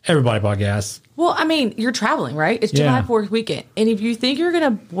it. Everybody bought gas. Well, I mean, you're traveling, right? It's July 4th weekend. And if you think you're going to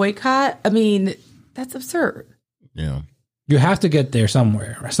boycott, I mean, that's absurd. Yeah. You have to get there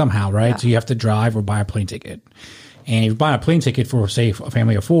somewhere, somehow, right? Yeah. So you have to drive or buy a plane ticket. And if you buy a plane ticket for, say, a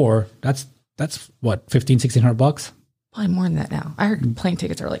family of 4, that's what, $1,500-$1,600? Probably more than that now. I heard plane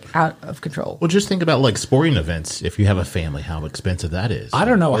tickets are like out of control. Well, just think about like sporting events. If you have a family, how expensive that is. I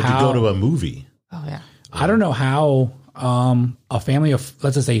don't know or how. to go to a movie. Oh, yeah. I don't know how a family of,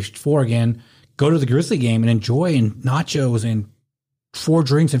 let's just say 4 again, go to the Grizzly game and enjoy and nachos and 4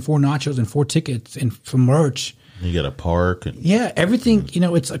 drinks and 4 nachos and 4 tickets and some merch. You got a park. And, yeah, everything, you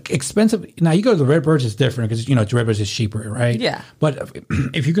know, it's expensive. Now, you go to the Redbirds, it's different because, you know, Redbirds is cheaper, right? Yeah. But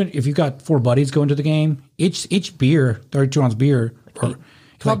if you got 4 buddies going to the game, each beer, 32-ounce beer, $12,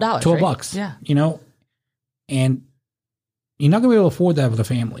 $12 right? bucks. Yeah. You know, and you're not going to be able to afford that with a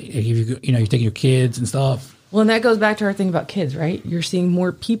family. If you're taking your kids and stuff. Well, and that goes back to our thing about kids, right? You're seeing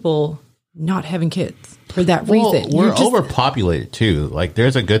more people not having kids for that reason. We're overpopulated too. Like,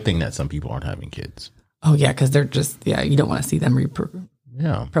 there's a good thing that some people aren't having kids. Oh, yeah, because they're just, you don't want to see them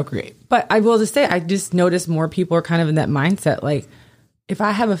procreate. But I will just say, I just noticed more people are kind of in that mindset. Like, if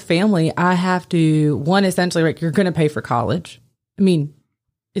I have a family, I have to, one, essentially, like, you're going to pay for college. I mean,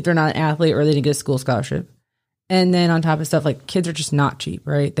 if they're not an athlete or they didn't get a school scholarship. And then on top of stuff, like, kids are just not cheap,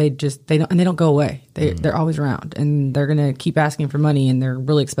 right? They don't go away. They're always around, and they're going to keep asking for money, and they're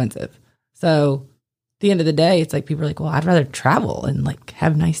really expensive. So at the end of the day, it's like people are like, well, I'd rather travel and like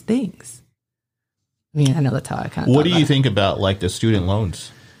have nice things. I mean, I know that's how I kind of. What do you think about like the student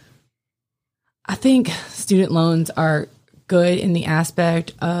loans? I think student loans are good in the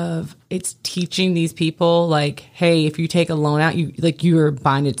aspect of it's teaching these people like, hey, if you take a loan out, you are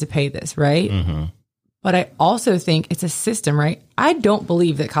binded to pay this, right? Mm-hmm. But I also think it's a system, right? I don't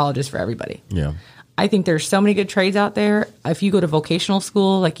believe that college is for everybody. Yeah. I think there's so many good trades out there. If you go to vocational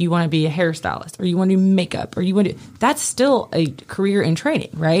school, like you want to be a hairstylist or you want to do makeup or you want to, that's still a career in training,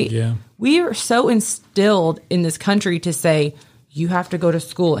 right? Yeah. We are so instilled in this country to say you have to go to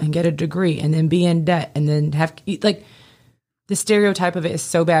school and get a degree and then be in debt and then have, like, the stereotype of it is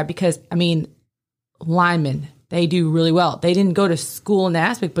so bad because, I mean, linemen, they do really well. They didn't go to school in that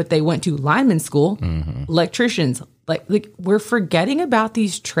aspect, but they went to lineman school, electricians. Like we're forgetting about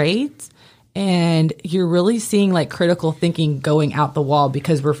these trades. And you're really seeing like critical thinking going out the wall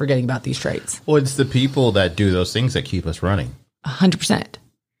because we're forgetting about these trades. Well, it's the people that do those things that keep us running. 100%.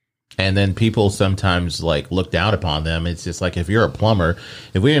 And then people sometimes like look down upon them. It's just like if you're a plumber,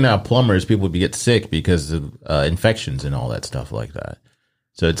 if we didn't have plumbers, people would get sick because of infections and all that stuff like that.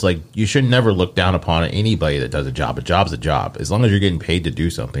 So it's like you should never look down upon anybody that does a job. A job's a job. As long as you're getting paid to do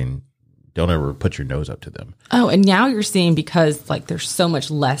something, don't ever put your nose up to them. Oh, and now you're seeing because like there's so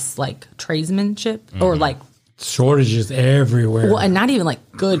much less like tradesmanship or like shortages everywhere. Well, and not even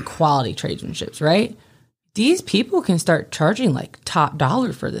like good quality tradesmanships, right? These people can start charging like top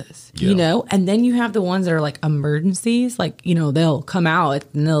dollar for this, you know? And then you have the ones that are like emergencies, like, you know, they'll come out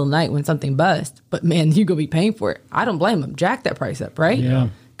at the middle of the night when something busts, but man, you're going to be paying for it. I don't blame them. Jack that price up, right? Yeah.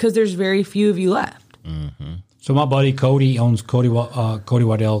 because there's very few of you left. So my buddy Cody owns Cody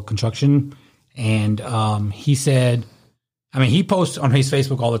Waddell Construction, and he said, I mean, he posts on his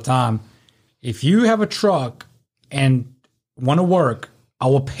Facebook all the time, if you have a truck and want to work, I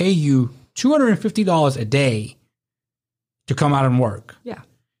will pay you $250 a day to come out and work. Yeah.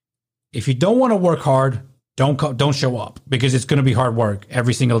 If you don't want to work hard, don't show up, because it's going to be hard work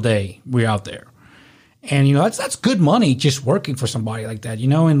every single day we're out there. And, you know, that's good money just working for somebody like that, you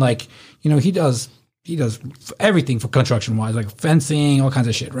know, and like, you know, he does everything for construction wise, like fencing, all kinds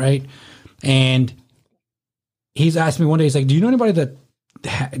of shit. Right. And he's asked me one day, he's like, do you know anybody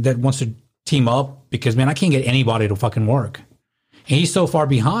that wants to team up? Because, man, I can't get anybody to fucking work. And he's so far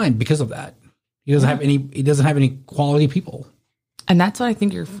behind because of that. He doesn't have any quality people. And that's what I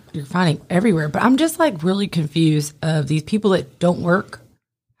think you're finding everywhere. But I'm just like really confused of these people that don't work,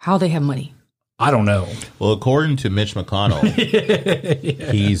 how they have money. I don't know. Well, according to Mitch McConnell,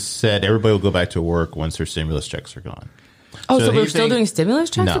 he said everybody will go back to work once their stimulus checks are gone. Oh, so we're still doing stimulus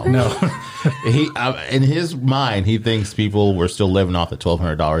checks? No. He in his mind, he thinks people were still living off the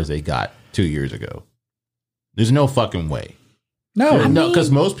 $1,200 they got 2 years ago. There's no fucking way. No, because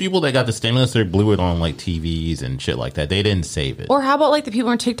most people that got the stimulus, they blew it on like TVs and shit like that. They didn't save it. Or how about like the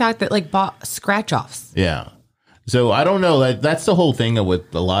people on TikTok that like bought scratch offs? Yeah. So I don't know. That's the whole thing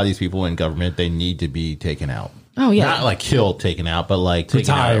with a lot of these people in government. They need to be taken out. Oh yeah, not like killed, taken out, but like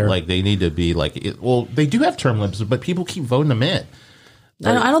taken out. Like they need to be like. Well, they do have term limits, but people keep voting them in.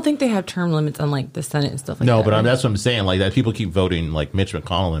 I don't think they have term limits on like the Senate and stuff like that. No, but that's what I'm saying. Like that, people keep voting like Mitch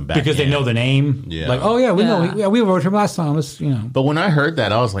McConnell and back because they know the name. Yeah. Like, oh yeah, we know. We voted him last time. It's, you know. But when I heard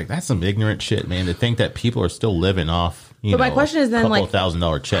that, I was like, that's some ignorant shit, man. To think that people are still living off. But my question is then, like,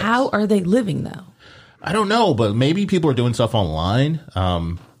 $1,000 checks. How are they living though? I don't know, but maybe people are doing stuff online.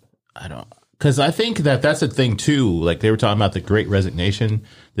 I don't. Because I think that's the thing, too. Like, they were talking about the Great Resignation.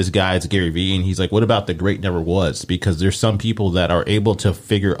 This guy, it's Gary Vee, and he's like, what about the Great Never Was? Because there's some people that are able to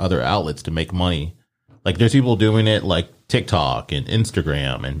figure other outlets to make money. Like, there's people doing it like TikTok and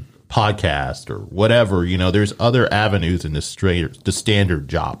Instagram and podcast or whatever. You know, there's other avenues in the standard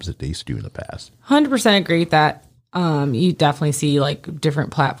jobs that they used to do in the past. 100% agree with that. You definitely see, like, different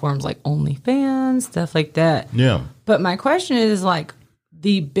platforms like OnlyFans, stuff like that. Yeah. But my question is, like,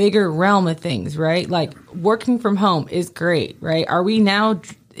 the bigger realm of things, right? Like working from home is great, right? Are we now,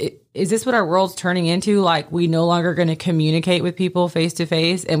 is this what our world's turning into? Like we no longer going to communicate with people face to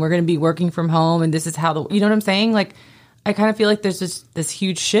face and we're going to be working from home and this is how you know what I'm saying? Like I kind of feel like there's just this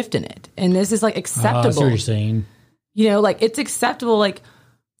huge shift in it and this is like acceptable. I see what you're saying. You know, like it's acceptable. Like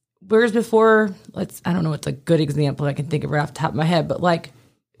whereas before, I don't know what's a good example I can think of right off the top of my head, but like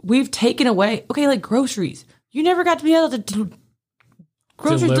we've taken away, okay, like groceries. You never got to be able to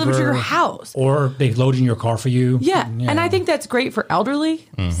groceries delivered to your house. Or they load in your car for you. Yeah. And I think that's great for elderly,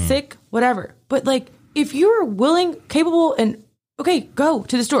 sick, whatever. But like, if you're willing, capable, and okay, go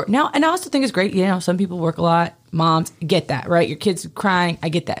to the store. Now, and I also think it's great, you know, some people work a lot, moms, get that, right? Your kid's crying, I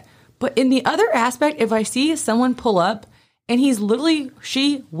get that. But in the other aspect, if I see someone pull up and he's literally,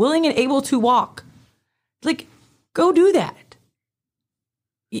 she willing and able to walk, like, go do that.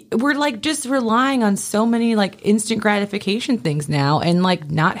 We're like just relying on so many like instant gratification things now and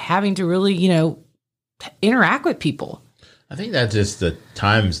like not having to really, you know, interact with people. I think that's just the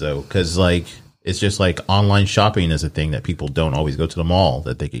times though, because like it's just like online shopping is a thing that people don't always go to the mall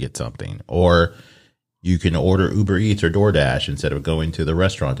that they could get something, or you can order Uber Eats or DoorDash instead of going to the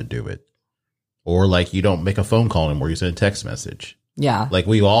restaurant to do it, or like you don't make a phone call anymore, you send a text message. Yeah, like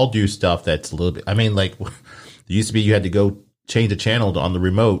we all do stuff that's a little bit. I mean, like there used to be you had to go change the channel on the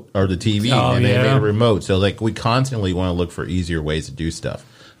remote or the TV and they made a remote. So like we constantly want to look for easier ways to do stuff.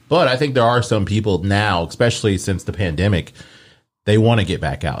 But I think there are some people now, especially since the pandemic, they want to get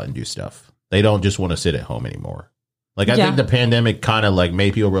back out and do stuff. They don't just want to sit at home anymore. Like I think the pandemic kind of like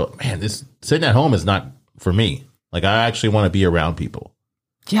made people realize, man, this sitting at home is not for me. Like I actually want to be around people.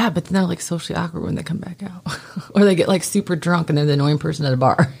 Yeah, but they're like socially awkward when they come back out. Or they get like super drunk and they're the annoying person at a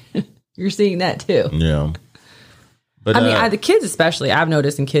bar. You're seeing that too. Yeah. But, I mean, the kids especially, I've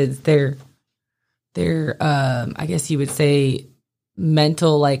noticed in kids, they're I guess you would say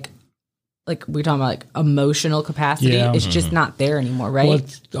mental, like we're talking about like emotional capacity. Yeah. It's just not there anymore, right?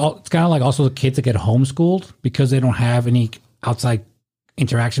 Well, it's kind of like also the kids that get homeschooled because they don't have any outside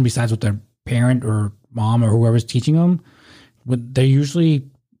interaction besides with their parent or mom or whoever's teaching them. They're usually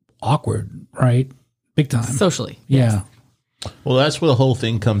awkward, right? Big time. Socially. Yeah. Yes. Well, that's where the whole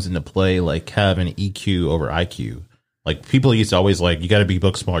thing comes into play, like having EQ over IQ. Like people used to always like, you got to be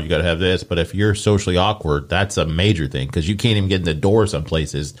book smart, you got to have this. But if you're socially awkward, that's a major thing because you can't even get in the door some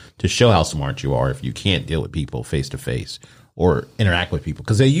places to show how smart you are if you can't deal with people face to face or interact with people?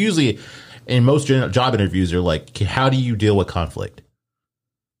 Because they usually, in most job interviews, they're like, how do you deal with conflict?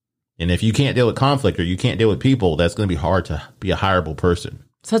 And if you can't deal with conflict or you can't deal with people, that's going to be hard to be a hireable person.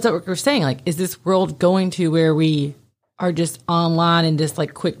 So that's what we're saying. Like, is this world going to where we are just online and just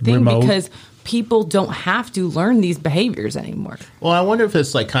like quick thing? Remote. Because people don't have to learn these behaviors anymore. Well, I wonder if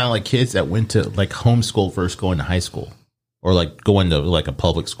it's like kind of like kids that went to like homeschool first going to high school, or like going to like a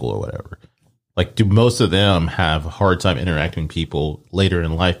public school or whatever. Like, do most of them have a hard time interacting with people later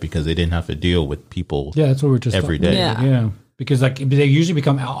in life because they didn't have to deal with people? Yeah, that's what we're just every talking day. about. Yeah. Yeah, because like they usually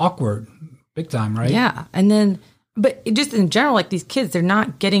become awkward, big time, right? Yeah. And then, but just in general, like these kids, they're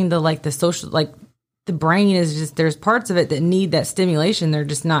not getting the like the social, like the brain is just, there's parts of it that need that stimulation. They're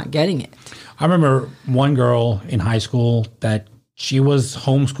just not getting it. I remember one girl in high school that she was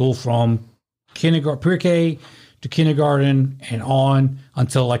homeschooled from kindergarten, pre-K to kindergarten and on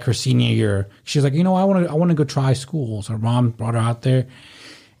until like her senior year. She's like, I want to go try school. So her mom brought her out there,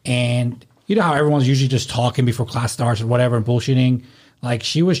 and you know how everyone's usually just talking before class starts or whatever and bullshitting. Like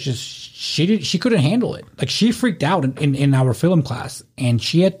she was just, she couldn't handle it. Like she freaked out in our film class, and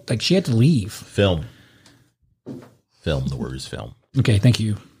she had to leave. Film. The word is film. Okay, thank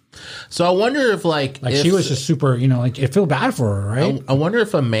you. So I wonder if if, she was just super, like it felt bad for her, right? I wonder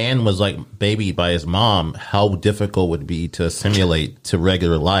if a man was like babied by his mom, how difficult would it be to assimilate to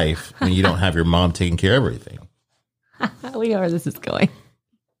regular life when you don't have your mom taking care of everything? We know where this is going.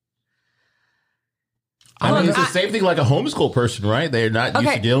 I mean, it's the same thing like a homeschool person, right? They're not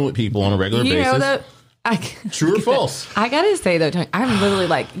used to dealing with people on a regular basis. True or false? I gotta say though, Tony, I'm literally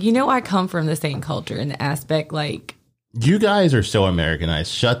like, I come from the same culture in the aspect like, you guys are so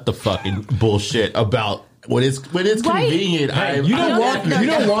Americanized. Shut the fucking bullshit about when it's convenient. Hey, you know what?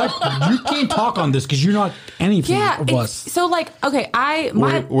 You can't talk on this because you're not anything of us. So like, okay,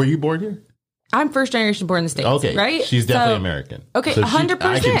 were you born here? I'm first generation born in the States. Okay, right? She's definitely American. Okay, so 100%.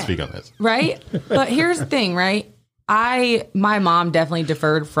 I can speak on this, right? But here's the thing, right? My mom definitely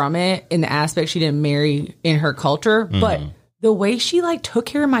deferred from it in the aspect she didn't marry in her culture, but the way she like took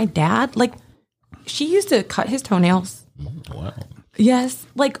care of my dad, like she used to cut his toenails. Wow. Yes.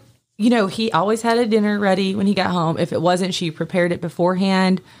 Like, he always had a dinner ready when he got home. If it wasn't, she prepared it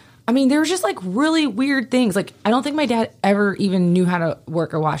beforehand. I mean, there was just like really weird things. Like, I don't think my dad ever even knew how to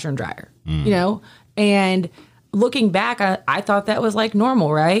work a washer and dryer, And looking back, I thought that was like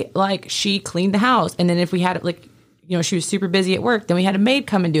normal, right? Like she cleaned the house. And then if we had like, she was super busy at work, then we had a maid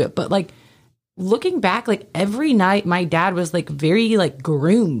come and do it. But like looking back, like every night my dad was like very like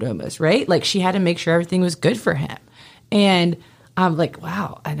groomed almost, right? Like she had to make sure everything was good for him. And I'm like,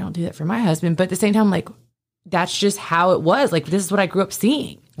 wow, I don't do that for my husband. But at the same time, like, that's just how it was. Like, this is what I grew up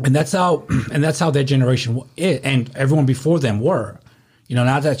seeing. And that's how their generation and everyone before them were.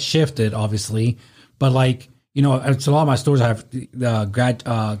 Now that's shifted, obviously. But like, it's a lot of my stores. I have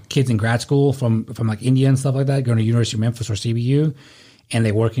kids in grad school from like India and stuff like that, going to University of Memphis or CBU, and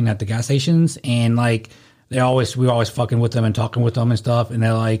they working at the gas stations. And like, we always fucking with them and talking with them and stuff. And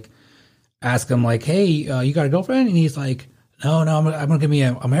they're like, ask him like, hey, you got a girlfriend? And he's like, no, I'm gonna give me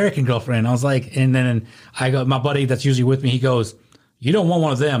an American girlfriend. I was like, and then I got my buddy that's usually with me. He goes, you don't want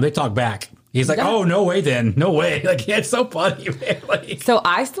one of them. They talk back. He's like, oh, no way then. No way. Like, yeah, it's so funny, man. Like, so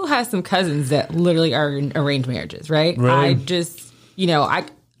I still have some cousins that literally are in arranged marriages, right? Really? I just,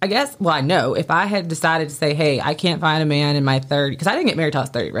 I guess, well, I know if I had decided to say, hey, I can't find a man in my 30s, because I didn't get married till I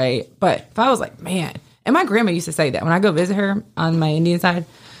was 30, right? But if I was like, man, and my grandma used to say that when I go visit her on my Indian side,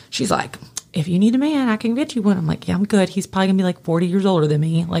 she's like, if you need a man, I can get you one. I'm like, yeah, I'm good. He's probably gonna be like 40 years older than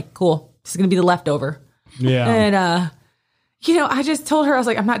me. Like, cool. This is gonna be the leftover. Yeah. And, I just told her, I was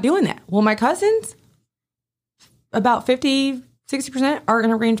like, I'm not doing that. Well, my cousins, about 50, 60% are in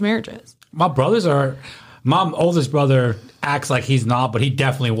arranged marriages. My oldest brother acts like he's not, but he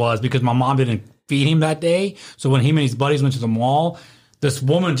definitely was, because my mom didn't feed him that day. So when him and his buddies went to the mall, this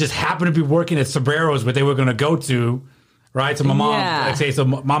woman just happened to be working at Sabrero's where they were going to go to. Right, so my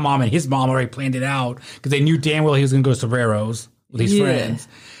mom, my mom and his mom already planned it out because they knew damn well he was going to go to Sabrero's with his friends,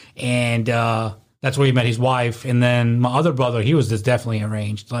 and that's where he met his wife. And then my other brother, he was just definitely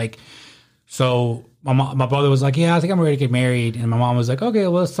arranged. Like, so my brother was like, "Yeah, I think I'm ready to get married," and my mom was like, "Okay,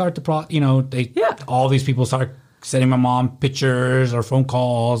 well, let's start the all these people start sending my mom pictures or phone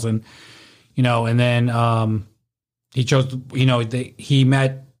calls, and and then he chose, he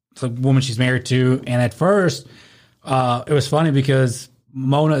met the woman she's married to, and at first. It was funny because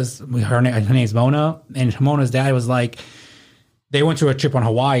her name's Mona, and Mona's dad was like, they went to a trip on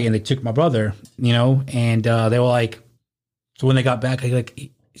Hawaii and they took my brother, and they were like, so when they got back,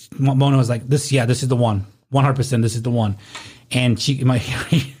 Mona was like, this is the one, 100%, this is the one. And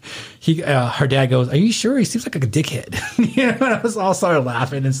her dad goes, "Are you sure? He seems like a dickhead." And I was all started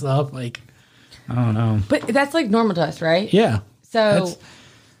laughing and stuff. Like, I don't know. But that's like normal to us, right? Yeah. So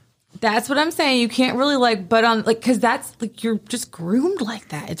that's what I'm saying. You can't really like, but on like, because that's like you're just groomed like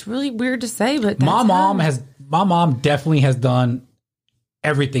that. It's really weird to say, but that's my mom definitely has done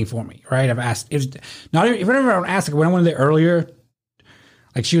everything for me. Right? I've asked. If I asked, like, when I went there earlier,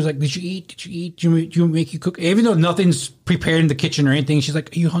 like she was like, "Did you eat? Did you eat? Did you make you cook?" Even though nothing's prepared in the kitchen or anything, she's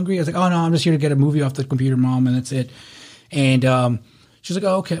like, "Are you hungry?" I was like, "Oh no, I'm just here to get a movie off the computer, Mom, and that's it." And she's like,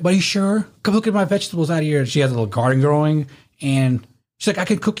 "Oh, okay, but are you sure? Come look at my vegetables out here." She has a little garden growing, and she's like, "I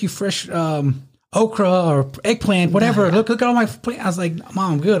can cook you fresh okra or eggplant, whatever. Look at all my plant." I was like,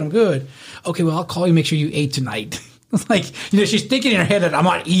 "Mom, I'm good. Okay, well, I'll call you. Make sure you ate tonight." It's like, she's thinking in her head that I'm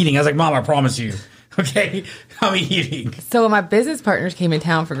not eating. I was like, "Mom, I promise you." Okay, I'm eating. So when my business partners came in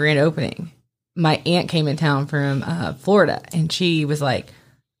town for grand opening, my aunt came in town from Florida, and she was like,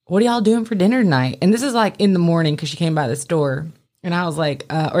 "What are y'all doing for dinner tonight?" And this is like in the morning because she came by the store, and I was like,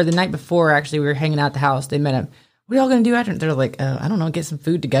 or the night before, actually, we were hanging out at the house. They met him. "What are y'all gonna do after?" They're like, "I don't know, get some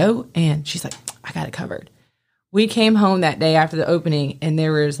food to go." And she's like, "I got it covered." We came home that day after the opening, and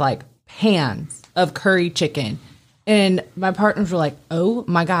there was like pans of curry chicken. And my partners were like, "Oh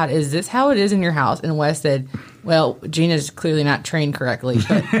my God, is this how it is in your house?" And Wes said, "Well, Gina's clearly not trained correctly,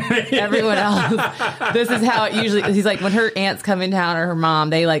 but everyone else, this is how it usually is." He's like, when her aunts come in town or her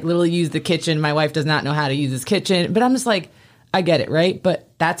mom, they like literally use the kitchen. My wife does not know how to use this kitchen. But I'm just like, I get it, right? But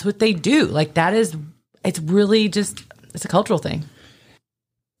that's what they do. Like it's really just, it's a cultural thing.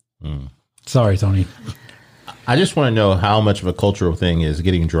 Sorry, Tony. I just want to know how much of a cultural thing is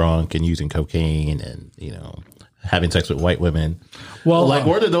getting drunk and using cocaine and, having sex with white women. Well, like,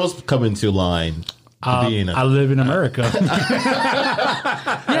 where do those come into line? I live in America.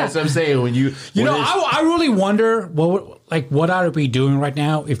 That's what I'm saying. I really wonder what I would be doing right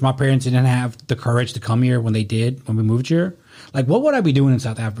now if my parents didn't have the courage to come here when we moved here. Like, what would I be doing in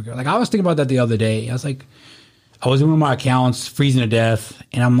South Africa? Like, I was thinking about that the other day. I was like, I was doing my accounts, freezing to death,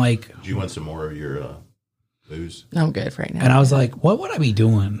 and I'm like, "Do you want some more of your booze?" I'm good for right now. And I was like, what would I be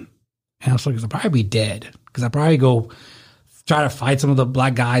doing? And I was like, I'd probably be dead. Because I'd probably go try to fight some of the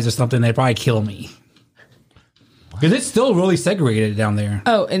black guys or something. They'd probably kill me. Because it's still really segregated down there.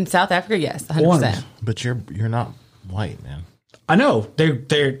 Oh, in South Africa, yes, 100%. But you're not white, man. I know.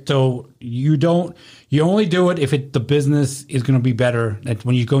 So you only do it if the business is going to be better. Like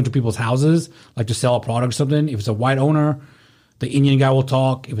when you go into people's houses, like to sell a product or something, if it's a white owner, the Indian guy will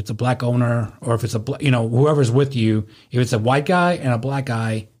talk. If it's a black owner, or if it's whoever's with you, if it's a white guy and a black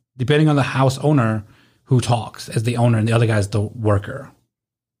guy, depending on the house owner who talks as the owner and the other guy's the worker.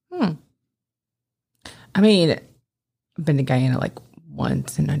 I mean, I've been to Guyana like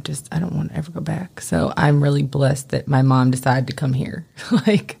once, and I don't want to ever go back. So I'm really blessed that my mom decided to come here.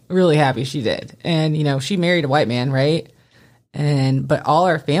 Like, really happy she did. And, she married a white man, right? But all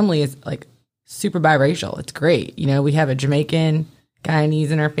our family is like super biracial. It's great. We have a Jamaican,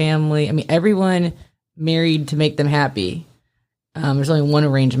 Guyanese in our family. I mean, everyone married to make them happy. There's only one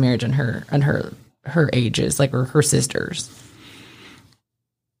arranged marriage on her ages, like her sisters.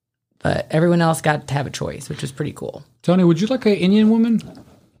 But everyone else got to have a choice, which was pretty cool. Tony, would you like an Indian woman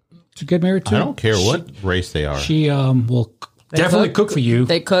to get married to? I don't care what race they are. She will definitely cook for you.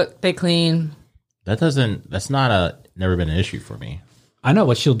 They cook, they clean. That's never been an issue for me. I know,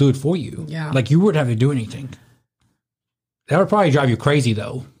 but she'll do it for you. Yeah. Like, you wouldn't have to do anything. That would probably drive you crazy,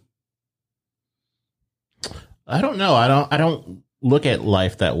 though. I don't know. I don't look at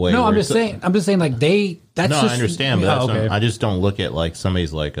life that way. No, I'm just saying like that's no, just, I understand, but okay. I just don't look at like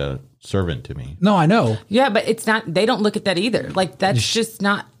somebody's like a servant to me. No, I know. Yeah, but it's not, they don't look at that either. Like, that's just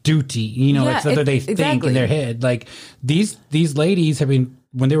not duty. Yeah, it's not that they think in their head. Like, these ladies have been,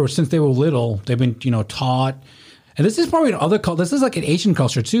 since they were little, they've been, taught. And this is probably this is like an Asian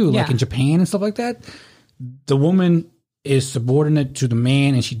culture too, like in Japan and stuff like that. The woman is subordinate to the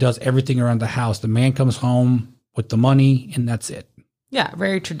man, and she does everything around the house. The man comes home with the money, and that's it. Yeah,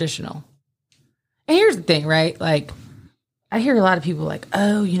 very traditional. And here's the thing, right? Like, I hear a lot of people like,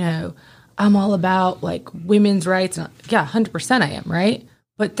 "Oh, I'm all about like women's rights." And yeah, 100% I am, right?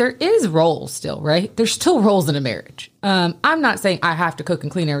 But there is roles still, right? There's still roles in a marriage. I'm not saying I have to cook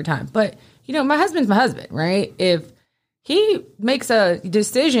and clean every time, but my husband's my husband, right? If he makes a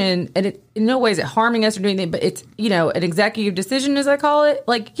decision and it in no way is it harming us or doing anything, but it's, an executive decision, as I call it,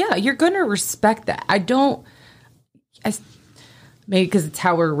 like, yeah, you're going to respect that. Maybe because it's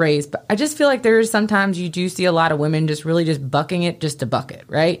how we're raised, but I just feel like there's sometimes you do see a lot of women just really just bucking it just to buck it,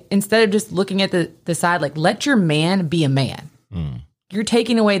 right? Instead of just looking at the side, like, let your man be a man. You're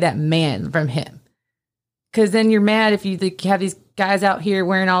taking away that man from him. Because then you're mad if you have these guys out here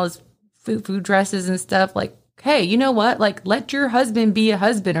wearing all this foo dresses and stuff. Like, hey, you know what? Like, let your husband be a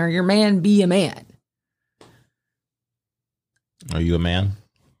husband or your man be a man. Are you a man?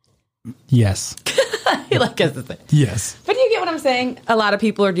 Yes. He like us to say. Yes. But you get what I'm saying? A lot of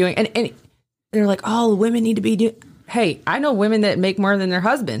people are doing, and they're like, oh, women need to be doing. Hey, I know women that make more than their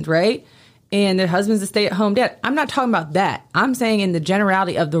husbands, right? And their husband's a stay-at-home dad. I'm not talking about that. I'm saying in the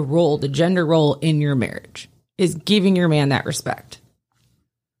generality of the role, the gender role in your marriage is giving your man that respect.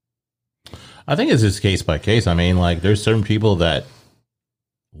 I think it's just case by case. I mean, like, there's certain people that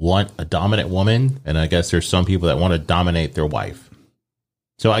want a dominant woman, and I guess there's some people that want to dominate their wife.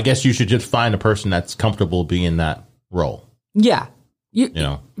 So I guess you should just find a person that's comfortable being in that role. Yeah. You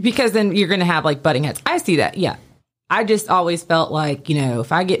know, because then you're going to have like butting heads. I see that. Yeah. I just always felt like, you know,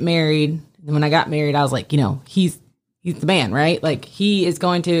 if I get married, and when I got married, I was like, you know, he's the man, right? Like, he is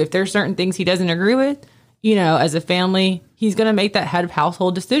going to, if there's certain things he doesn't agree with, you know, as a family, he's going to make that head of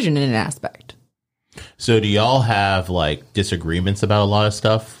household decision in an aspect. So do y'all have like disagreements about a lot of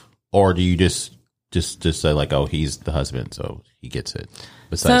stuff, or do you just say like, oh, he's the husband, so he gets it?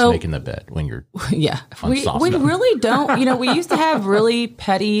 Besides making the bed when you're yeah, we really don't. You know, we used to have really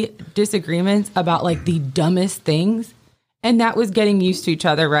petty disagreements about like the dumbest things, and that was getting used to each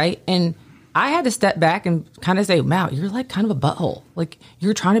other, right? And I had to step back and kind of say, wow, you're like kind of a butthole. Like,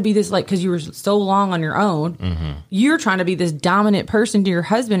 you're trying to be this, like, because you were so long on your own, you're trying to be this dominant person to your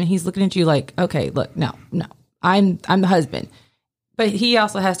husband, and he's looking at you like, okay, look, no, I'm the husband. But he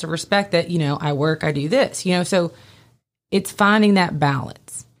also has to respect that, you know, I work, I do this, you know, so it's finding that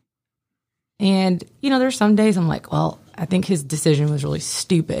balance. And, you know, there's some days I'm like, well, I think his decision was really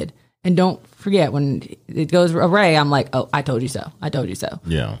stupid. And don't forget, when it goes awry, I'm like, oh, I told you so. I told you so.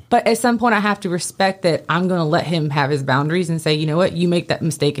 Yeah. But at some point, I have to respect that I'm going to let him have his boundaries and say, you know what, you make that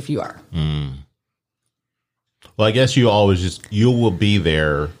mistake if you are. Well, I guess you will be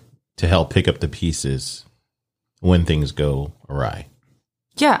there to help pick up the pieces when things go awry.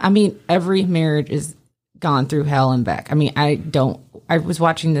 Yeah. I mean, every marriage is gone through hell and back. I mean, I was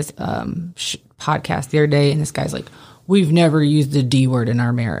watching this podcast the other day, and this guy's like, we've never used the D word in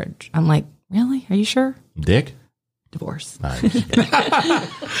our marriage. I'm like, really? Are you sure? Dick? Divorce. Nice.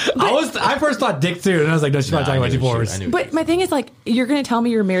 I first thought dick too, and I was like, no, she's not talking about divorce. But my thing is, like, you're going to tell me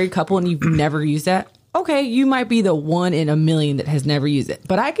you're a married couple and you've never used that? Okay, you might be the one in a million that has never used it.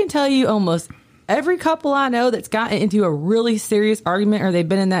 But I can tell you almost every couple I know that's gotten into a really serious argument, or they've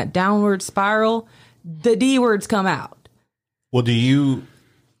been in that downward spiral, the D words come out. Well,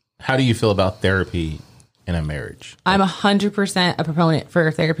 how do you feel about therapy in a marriage? I'm 100% a proponent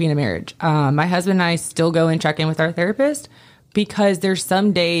for therapy in a marriage. My husband and I still go and check in with our therapist, because there's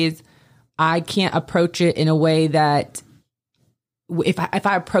some days I can't approach it in a way that if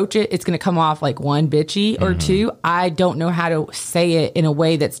I approach it, it's going to come off like one, bitchy, or two. I don't know how to say it in a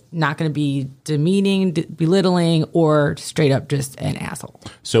way that's not going to be demeaning, belittling, or straight up just an asshole.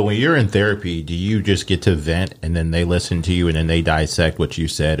 So when you're in therapy, do you just get to vent and then they listen to you and then they dissect what you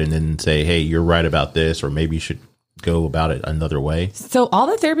said and then say, hey, you're right about this, or maybe you should go about it another way? So all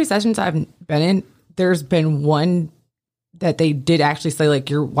the therapy sessions I've been in, there's been one that they did actually say, like,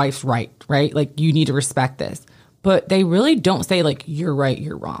 your wife's right? Like, you need to respect this. But they really don't say, like, you're right,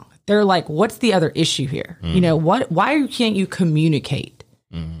 you're wrong. They're like, what's the other issue here? You know, why can't you communicate?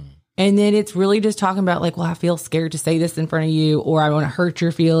 And then it's really just talking about, like, well, I feel scared to say this in front of you, or I want to hurt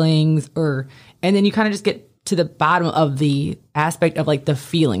your feelings, and then you kind of just get to the bottom of the aspect of, like, the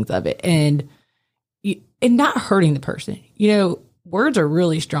feelings of it, and not hurting the person. You know, words are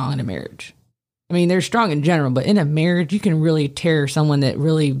really strong in a marriage. I mean, they're strong in general, but in a marriage, you can really tear someone that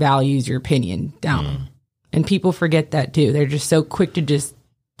really values your opinion down. And people forget that too. They're just so quick to just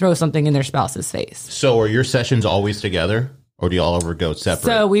throw something in their spouse's face. So are your sessions always together, or do you all ever go separate?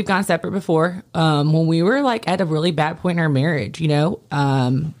 So we've gone separate before. When we were like at a really bad point in our marriage, you know,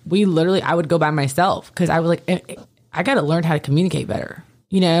 I would go by myself, because I was like, I got to learn how to communicate better,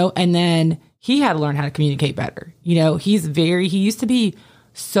 you know, and then he had to learn how to communicate better. You know, he used to be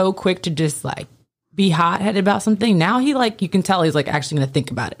so quick to just like be hot-headed about something. Now you can tell he's like actually going to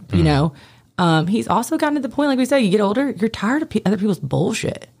think about it, you know? He's also gotten to the point, like we said, you get older, you're tired of other people's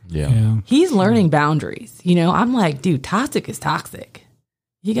bullshit. Yeah. He's learning boundaries. You know, I'm like, dude, toxic is toxic.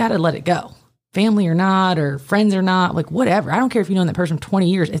 You got to let it go. Family or not, or friends or not, like whatever. I don't care if you've known that person for 20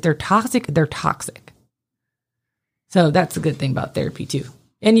 years. If they're toxic, they're toxic. So that's a good thing about therapy too.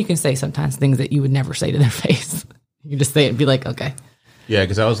 And you can say sometimes things that you would never say to their face. You just say it and be like, okay. Yeah,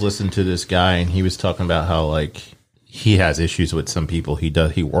 because I was listening to this guy and he was talking about how like he has issues with some people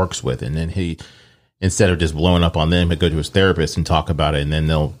he works with, and then he, instead of just blowing up on them, he'd go to his therapist and talk about it, and then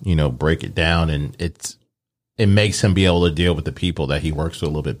they'll, you know, break it down, and it makes him be able to deal with the people that he works with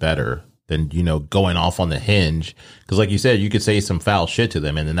a little bit better. than, you know, going off on the hinge. Because like you said, you could say some foul shit to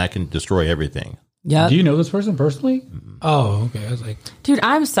them and then that can destroy everything. Yeah. Do you know this person personally? Oh, okay. I was like, Dude,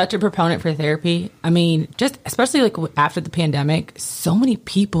 I'm such a proponent for therapy. I mean, just especially like after the pandemic, so many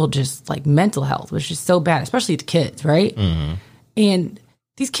people just like mental health was just so bad, especially to kids, right? Mm-hmm. And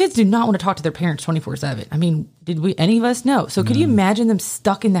these kids do not want to talk to their parents 24/7. I mean, did we any of us know? So could you imagine them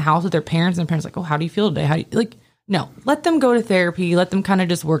stuck in the house with their parents and their parents like, oh, how do you feel today? How do you like? No, let them go to therapy. Let them kind of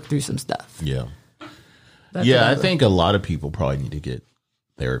just work through some stuff. Yeah. That's I think a lot of people probably need to get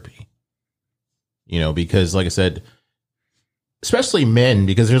therapy. You know, because like I said, especially men,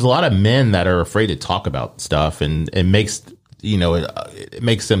 because there's a lot of men that are afraid to talk about stuff, and it makes, you know, it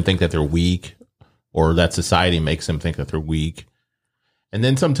makes them think that they're weak, or that society makes them think that they're weak. And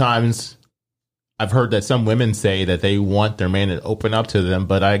then sometimes I've heard that some women say that they want their man to open up to them,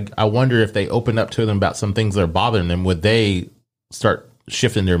 but I wonder if they open up to them about some things that are bothering them, would they start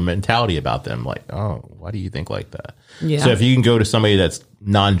shifting their mentality about them? Like, oh, why do you think like that? Yeah. So if you can go to somebody that's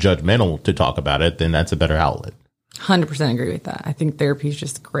non-judgmental to talk about it, then that's a better outlet. 100% agree with that. I think therapy is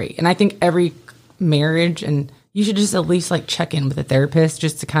just great. And I think every marriage, and you should just at least like check in with a therapist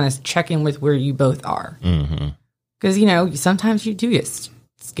just to kind of check in with where you both are. Because, you know, sometimes you do get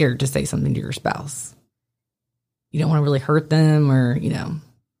scared to say something to your spouse. You don't want to really hurt them, or, you know.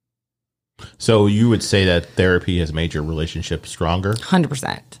 So you would say that therapy has made your relationship stronger?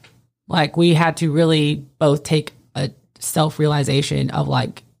 100%. Like, we had to really both take a self-realization of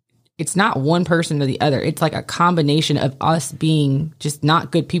like, it's not one person or the other. It's like a combination of us being just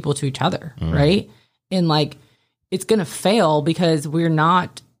not good people to each other, right? And like, it's going to fail because we're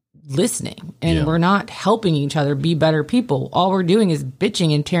not listening and we're not helping each other be better people. All we're doing is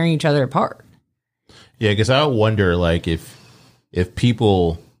bitching and tearing each other apart. Yeah, because I wonder, like, if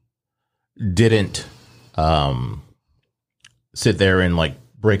people didn't sit there and like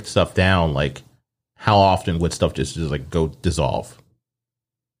break stuff down, like, how often would stuff just like go dissolve?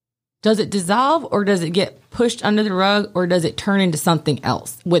 Does it dissolve, or does it get pushed under the rug, or does it turn into something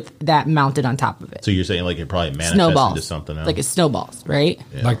else with that mounted on top of it? So you're saying like it probably manifests Snowballs. into something else? Like it snowballs, right?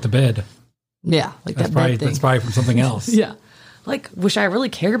 Yeah. like the bed. Yeah, like That's that probably bed thing. that's probably from something else. Yeah. Like, wish I really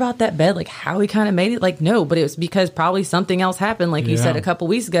cared about that bed, like how he kind of made it? Like, no, but it was because probably something else happened, like you said a couple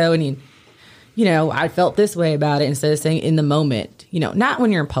weeks ago, and you know, I felt this way about it, instead of saying in the moment, you know, not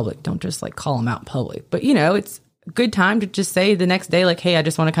when you're in public. Don't just like call them out in public. But, you know, it's a good time to just say the next day, like, hey, I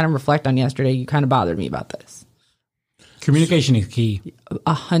just want to kind of reflect on yesterday. You kind of bothered me about this. Communication is key.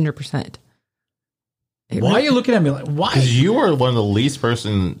 100%. Why are you looking at me like, why? Because you are one of the least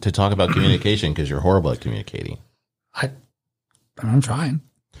person to talk about communication, because you're horrible at communicating. I'm trying.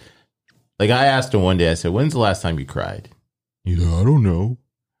 Like, I asked him one day, I said, when's the last time you cried? He's like, I don't know.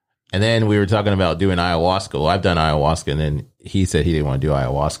 And then we were talking about doing ayahuasca. Well, I've done ayahuasca, and then he said he didn't want to do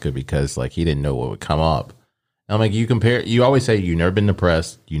ayahuasca because like he didn't know what would come up. And I'm like, you always say you've never been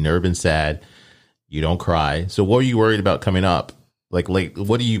depressed, you've never been sad, you don't cry. So what are you worried about coming up? Like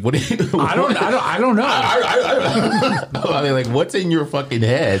what do you I don't know. I mean, like, what's in your fucking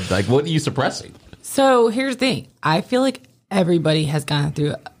head? Like, what are you suppressing? So here's the thing. I feel like everybody has gone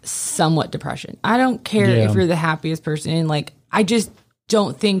through somewhat depression. I don't care if you're the happiest person. Like, I just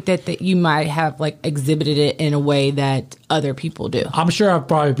don't think that you might have like exhibited it in a way that other people do. I'm sure I've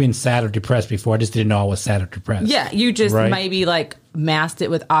probably been sad or depressed before. I just didn't know I was sad or depressed. Yeah, you just maybe like masked it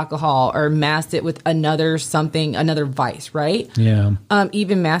with alcohol or masked it with another vice, right? Yeah.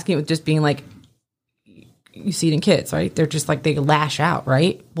 Even masking it with just being like, you see it in kids, right? They're just like, they lash out,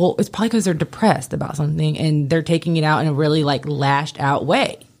 right? Well, it's probably because they're depressed about something and they're taking it out in a really like lashed out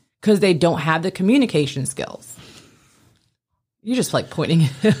way because they don't have the communication skills. You're just like pointing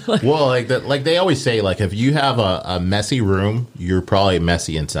at like, well, like they always say, like, if you have a messy room, you're probably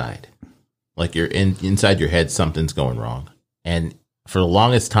messy inside. Like, you're inside your head, something's going wrong. And for the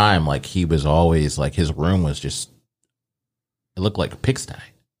longest time, like, he was always like, his room was just, it looked like a pigsty.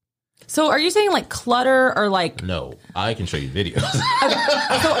 So are you saying like clutter or like... No, I can show you videos. So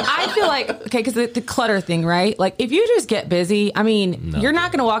I feel like, okay, because the clutter thing, right? Like, if you just get busy, I mean, you're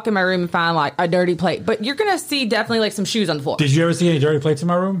not going to walk in my room and find like a dirty plate, but you're going to see definitely like some shoes on the floor. Did you ever see any dirty plates in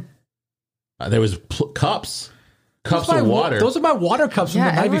my room? There was cups of water. Those are my water cups from the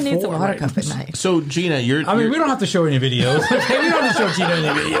night before. Everyone needs a water cup at night. So, Gina, we don't have to show any videos. Okay, we don't have to show Gina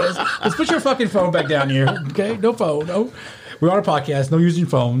any videos. Let's put your fucking phone back down here. Okay, no phone. No, we're on a podcast. No using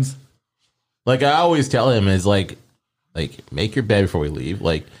phones. Like, I always tell him is like make your bed before we leave.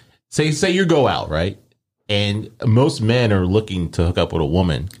 Like, say you go out, right? And most men are looking to hook up with a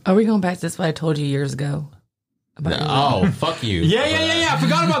woman. Are we going back to this? What I told you years ago Oh, fuck you. Yeah. I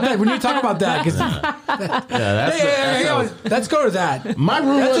forgot about that. When you talk about that, 'cause- let's go to that.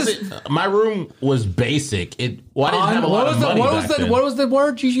 My room was basic. I didn't have a lot of money back then. What was the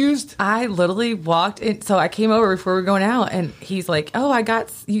word you used? I literally walked in. So I came over before we were going out, and he's like, "Oh,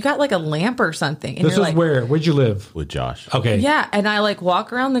 you got like a lamp or something." And This you're was like, where? Where'd you live? With Josh. Okay. Yeah, and I like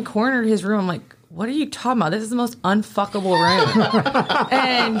walk around the corner of his room. I'm like, "What are you talking about? This is the most unfuckable room."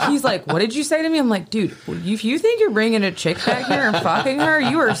 And he's like, "What did you say to me?" I'm like, "Dude, if you think you're bringing a chick back here and fucking her,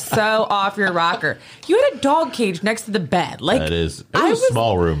 you are so off your rocker. You had a dog cage next to the bed. Like It was a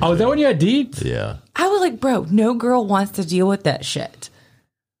small room. Oh, is that when you had deeds? Yeah. I was like, bro, no girl wants to deal with that shit."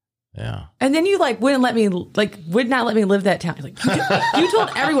 Yeah. And then you would not let me live that town. You're like, you told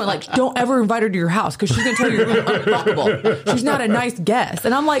everyone don't ever invite her to your house because she's gonna tell you you're unfuckable. She's not a nice guest.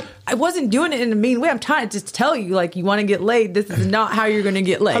 And I'm like, I wasn't doing it in a mean way. I'm trying to just tell you, you want to get laid. This is not how you're gonna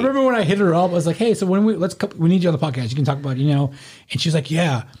get laid. I remember when I hit her up, I was like, "Hey, so when we need you on the podcast. You can talk about, And she's like,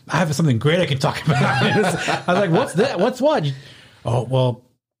 "Yeah, I have something great I can talk about." I was like, "What's that? What's what?" Oh, well,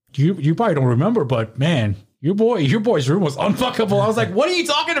 you probably don't remember, but man, your boy's room was unfuckable. I was like, "What are you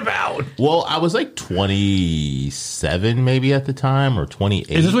talking about?" Well, I was like 27 maybe at the time, or 28.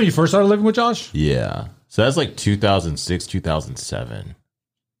 Is this when you first started living with Josh? Yeah. So that's like 2006, 2007. It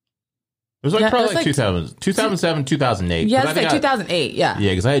was Yeah, probably it was 2007, 2008. Yeah, 'Cause it's like 2008. Yeah.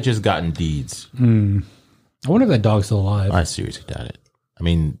 Yeah, because I had just gotten deeds. I wonder if that dog's still alive. I seriously doubt it. I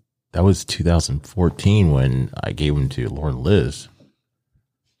mean, that was 2014 when I gave him to Lauren Liz.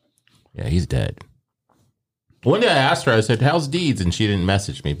 Yeah, he's dead. One day I asked her, I said, "How's deeds?" And she didn't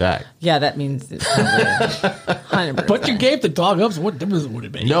message me back. Yeah, that means it's 100%. But you gave the dog up, so what difference would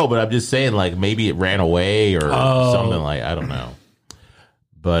it make? No, but I'm just saying, maybe it ran away or something I don't know.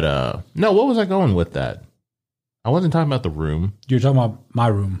 But, no, what was I going with that? I wasn't talking about the room. You're talking about my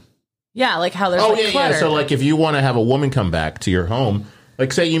room. Yeah, like how there's Yeah. clutter. So, if you want to have a woman come back to your home,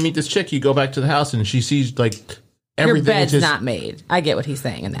 say you meet this chick, you go back to the house and she sees, everything. your bed's just, not made. I get what he's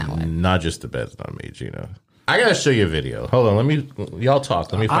saying in that one. Not just the bed's not made, I gotta show you a video. Hold on, y'all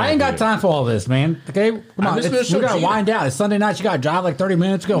talk. Let me. I ain't got time for all this, man. Okay, come on. just gonna show We gotta Gina. wind down. It's Sunday night. She gotta drive 30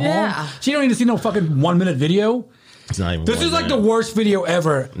 minutes to go Yeah. home. She don't need to see no fucking 1 minute video. It's not even. This one is the minute. worst video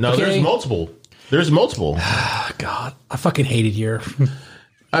ever. No, okay? there's multiple. There's multiple. God, I fucking hate it here.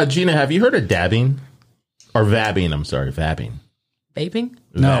 Gina, have you heard of dabbing or vabbing? I'm sorry, vabbing. Vaping?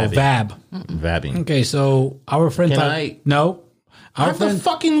 No, Vabbing. Vab. Vabbing. Okay, so our friend Can thought I- no. Our I'm the friend,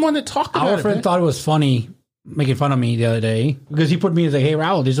 fucking one to talk about our it. friend man. thought it was funny making fun of me the other day because he put me as like, "Hey,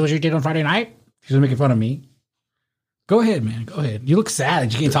 Raul, this is what you did on Friday night." He was making fun of me. Go ahead, man. Go ahead. You look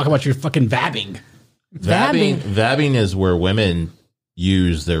sad. You can't talk about your fucking vabbing. Vabbing is where women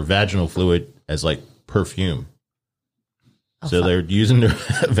use their vaginal fluid as perfume. So they're using their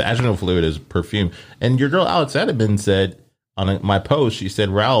vaginal fluid as perfume. And your girl Alex Edmond said on my post, she said,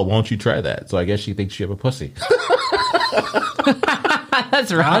 "Raul, won't you try that?" So I guess she thinks you have a pussy.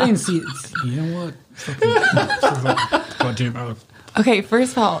 That's I right. didn't see it. You know what? Fucking- Okay,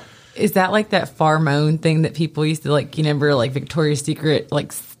 first of all, is that that pheromone thing that people used to you remember Victoria's Secret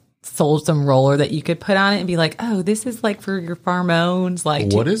sold some roller that you could put on it and be like, "Oh, this is for your pheromones."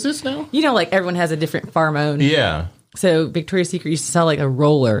 What is this now? Everyone has a different pheromone. Yeah. So Victoria's Secret used to sell a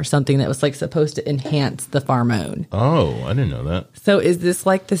roller, something that was supposed to enhance the pheromone. Oh, I didn't know that. So is this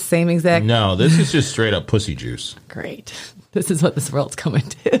the same exact? No, this is just straight up pussy juice. Great. This is what this world's coming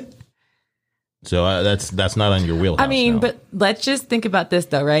to. So that's not on your wheelhouse. I mean, now. but let's just think about this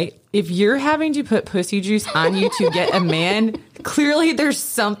though, right? If you're having to put pussy juice on you to get a man, clearly there's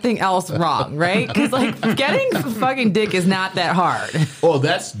something else wrong, right? Because getting fucking dick is not that hard. Oh,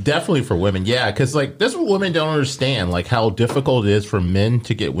 that's definitely for women. Yeah, because that's what women don't understand, how difficult it is for men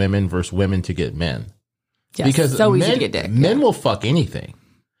to get women versus women to get men. Yes, Because so men, easy to get dick. men will fuck anything.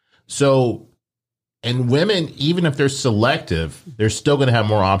 So, and women, even if they're selective, they're still going to have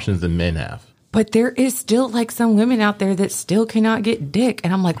more options than men have. But there is still some women out there that still cannot get dick.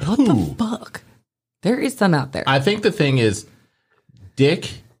 And I'm like, what the fuck? There is some out there. I think the thing is,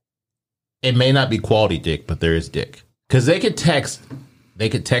 dick, it may not be quality dick, but there is dick. Because they could text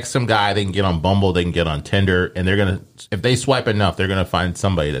some guy, they can get on Bumble, they can get on Tinder, and they're going to, if they swipe enough, they're going to find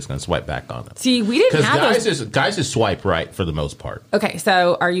somebody that's going to swipe back on them. See, we didn't Because have those. guys just swipe right for the most part. Okay,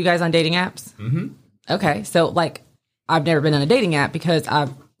 so are you guys on dating apps? Mm-hmm. Okay, so I've never been on a dating app because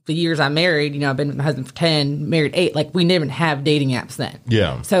the years I'm married, I've been with my husband for 10, married 8, we didn't even have dating apps then.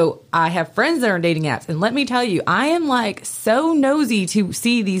 Yeah. So I have friends that are on dating apps, and let me tell you, I am so nosy to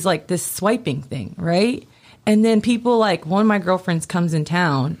see these this swiping thing, right? And then people one of my girlfriends comes in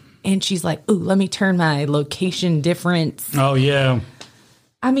town and she's like, "Ooh, let me turn my location difference." Oh yeah.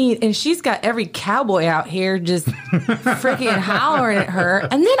 I mean, and she's got every cowboy out here just freaking hollering at her.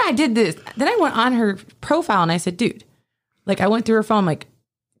 And then I did this. Then I went on her profile and I said, dude, like I went through her phone, like,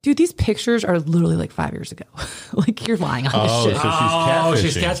 dude, these pictures are literally like 5 years ago. Like you're lying on this shit. So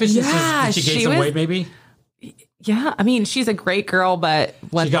she's catfishing. Yeah, Yeah, she gained she some was- weight, maybe. Yeah, I mean, she's a great girl, but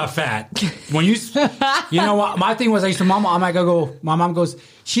when She got fat. When you know what? My thing was, I used to, my mom goes,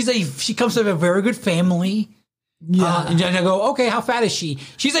 she comes from a very good family. Yeah. And then I go, okay, how fat is she?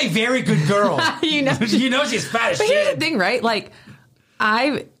 She's a very good girl. you know, she's fat as but here's the shit. thing, right? Like,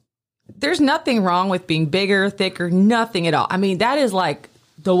 there's nothing wrong with being bigger, thicker, nothing at all. I mean, that is like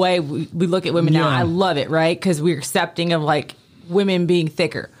the way we look at women now. Yeah. I love it, right? Because we're accepting of like women being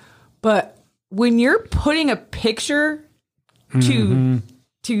thicker. But when you're putting a picture to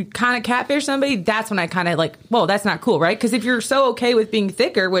kind of catfish somebody, that's when I kind of like, well, that's not cool, right? Because if you're so okay with being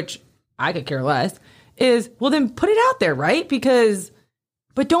thicker, which I could care less, well, then put it out there, right?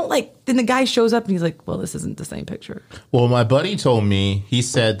 But don't like, then the guy shows up and he's like, well, this isn't the same picture. Well, my buddy told me, he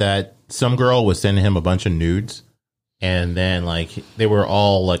said that some girl was sending him a bunch of nudes, and then like they were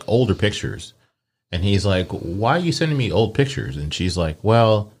all like older pictures. And he's like, why are you sending me old pictures? And she's like,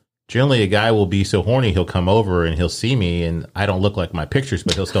 well, generally a guy will be so horny, he'll come over and he'll see me and I don't look like my pictures,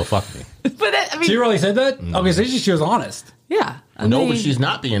 but he'll still fuck me. But that, I mean, She really said that? Okay, so she was honest. yeah. I No, mean, but she's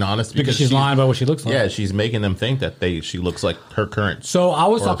not being honest Because she's lying about what she looks like. Yeah, she's making them think that she looks like her current. So I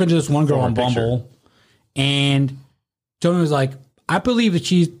was talking to this one girl on former picture. Bumble, and Tony was like, I believe that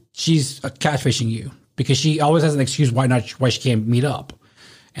she's catfishing you because she always has an excuse why she can't meet up.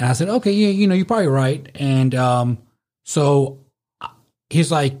 And I said, okay, yeah, you're probably right. And so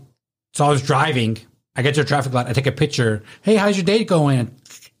he's like, so I was driving. I get to a traffic light. I take a picture. Hey, how's your date going?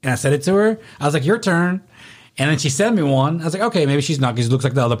 And I said it to her. I was like, your turn. And then she sent me one. I was like, okay, maybe she's not because it looks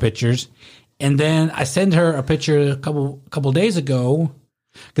like the other pictures. And then I sent her a picture a couple days ago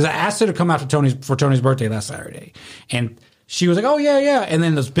because I asked her to come out for Tony's birthday last Saturday. And she was like, oh, yeah, yeah. And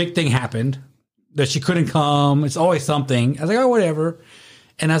then this big thing happened that she couldn't come. It's always something. I was like, oh, whatever.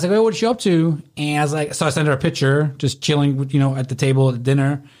 And I was like, well, what's she up to? And I was like, so I sent her a picture, just chilling, at the table at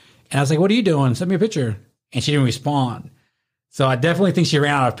dinner. And I was like, what are you doing? Send me a picture. And she didn't respond. So I definitely think she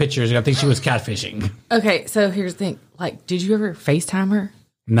ran out of pictures. I think she was catfishing. okay, so here's the thing. Like, did you ever FaceTime her?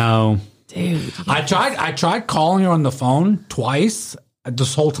 No. Dude. I tried calling her on the phone twice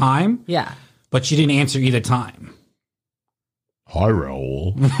this whole time. Yeah. But she didn't answer either time. Hi,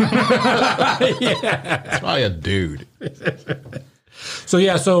 Raul. Yeah. It's probably a dude.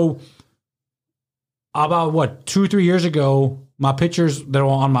 So about 2-3 years ago, my pictures that were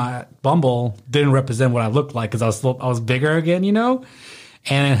on my Bumble didn't represent what I looked like because I was bigger again, And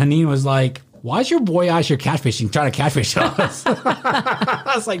then Haneen was like, why's your boy out here catfishing, trying to catfish us?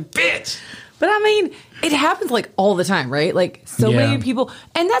 I was like, bitch. But I mean, it happens like all the time, right? Like so Yeah. many people,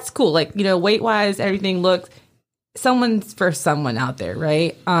 and that's cool. Like, weight wise, everything looks, someone's for someone out there,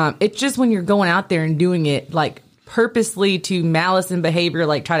 right? It's just when you're going out there and doing it like purposely to malice and behavior,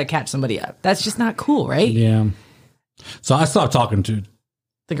 like try to catch somebody up. That's just not cool, right? Yeah. So I stopped talking to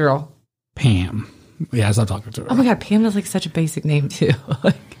The girl. Pam. Yeah, I stopped talking to her. Oh my God, Pam is like such a basic name too.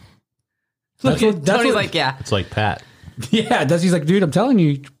 Like, That's look, what- that's Tony's what- like, yeah. It's like Pat. Yeah, he's like, dude, I'm telling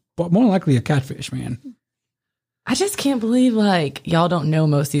you, but more likely a catfish, man. I just can't believe like y'all don't know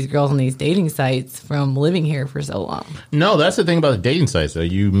most of these girls on these dating sites from living here for so long. No, that's the thing about the dating sites, though.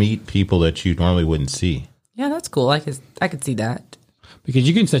 You meet people that you normally wouldn't see. Yeah, that's cool. I could see that. Because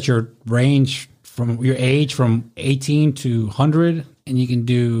you can set your range from your age from 18 to 100, and you can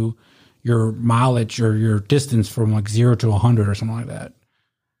do your mileage or your distance from like 0 to 100 or something like that.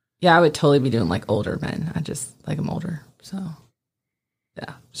 Yeah, I would totally be doing like older men. I just like them older. So,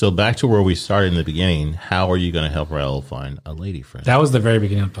 yeah. So back to where we started in the beginning. How are you going to help Raul find a lady friend? That was the very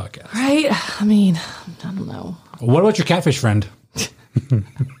beginning of the podcast. Right? I mean, I don't know. What about your catfish friend?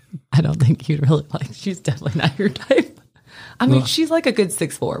 I don't think you'd really like. She's definitely not your type. I mean, she's like a good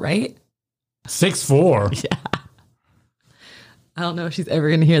 6'4", right? 6'4". Yeah. I don't know if she's ever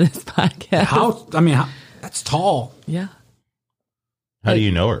going to hear this podcast. That's tall. Yeah. How do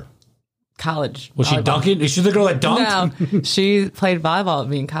you know her? College. Was she volleyball. dunking? Is she the girl that dunked? No, she played volleyball at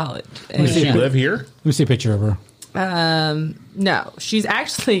me in college. Does she live here? Let me see a picture of her. No, she's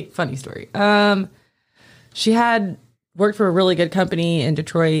actually funny story. She had worked for a really good company in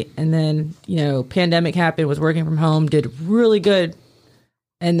Detroit, and then pandemic happened. Was working from home, did really good,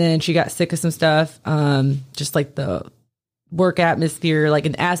 and then she got sick of some stuff. Just like the work atmosphere, like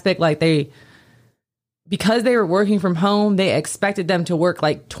an aspect, like because they were working from home, they expected them to work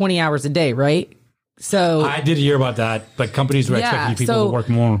like 20 hours a day, right? So I did hear about that. Like companies were expecting people to work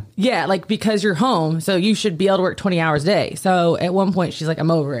more. Yeah, like because you're home, so you should be able to work 20 hours a day. So at one point she's like, I'm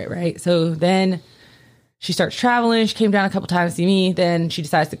over it, right? So then she starts traveling. She came down a couple times to see me. Then she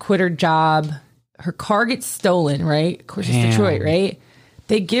decides to quit her job. Her car gets stolen, right? Of course, it's Detroit, right?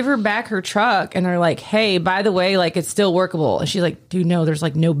 They give her back her truck and they're like, hey, by the way, like it's still workable. And she's like, dude, no, there's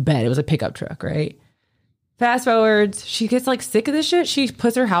like no bed. It was a pickup truck, right? Fast forwards, she gets like sick of this shit. She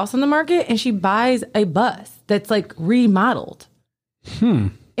puts her house on the market and she buys a bus that's like remodeled.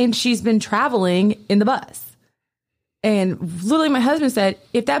 And she's been traveling in the bus. And literally my husband said,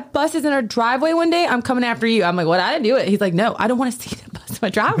 if that bus is in our driveway one day, I'm coming after you. I'm like, what? I didn't do it. He's like, no, I don't want to see the bus in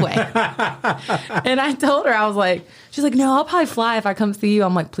my driveway. And I told her, I was like, she's like, no, I'll probably fly if I come see you.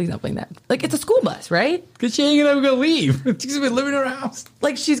 I'm like, please don't bring that. Like, it's a school bus, right? Because she ain't gonna leave. She's gonna be living in her house.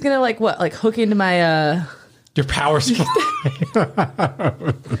 Like, she's gonna like what? Like hook into my your power supply.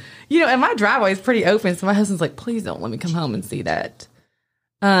 And my driveway is pretty open. So my husband's like, please don't let me come home and see that.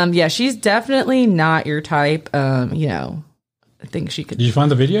 Yeah, she's definitely not your type. I think she could. Did you find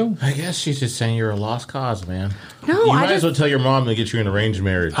the video? I guess she's just saying you're a lost cause, man. No, you might as well tell your mom to get you an arranged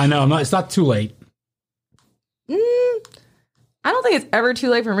marriage. I know. It's not too late. I don't think it's ever too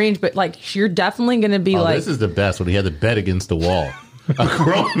late for arrange, but like you're definitely going to be like. This is the best when he had the bed against the wall. A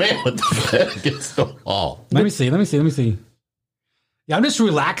grown man with the bed against the wall. Let me see. Yeah, I'm just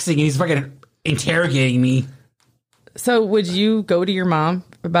relaxing, and he's fucking interrogating me. So, would you go to your mom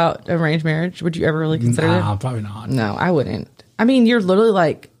about arranged marriage? Would you ever really consider it? No, probably not. No, I wouldn't. I mean, you're literally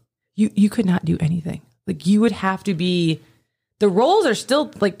like, you could not do anything. Like, you would have to be, the roles are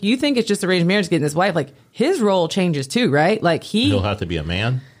still, like, you think it's just arranged marriage getting this wife. Like, his role changes too, right? Like, he'll have to be a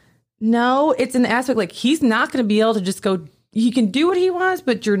man? No, it's an aspect, like, he's not going to be able to just go, he can do what he wants,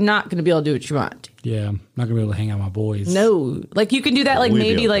 but you're not going to be able to do what you want. Yeah, I'm not going to be able to hang out with my boys. No. Like, you can do that, like,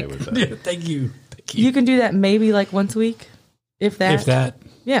 maybe, like, yeah, thank you. You can do that maybe like once a week, if that. If that.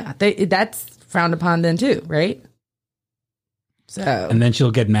 Yeah, that's frowned upon then too, right? So. And then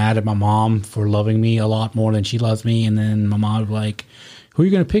she'll get mad at my mom for loving me a lot more than she loves me. And then my mom will be like, who are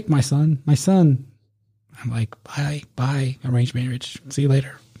you going to pick, my son? My son. I'm like, bye, arranged marriage. See you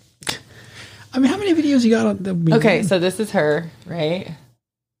later. I mean, how many videos you got on the Okay, so this is her, right?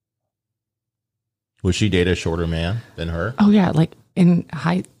 Would she date a shorter man than her? Oh yeah, like in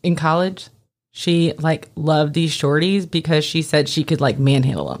college. She like loved these shorties because she said she could like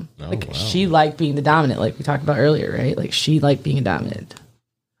manhandle them. She liked being the dominant, like we talked about earlier, right? Like she liked being a dominant.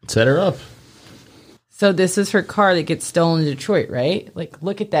 Set her up. So this is her car that gets stolen in Detroit, right? Like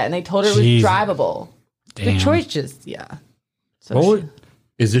look at that. And they told her it was drivable. Damn. Detroit's just, yeah. So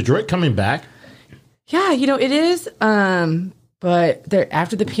is Detroit coming back? Yeah, it is. But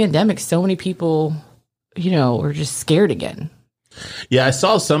after the pandemic, so many people, were just scared again. Yeah, I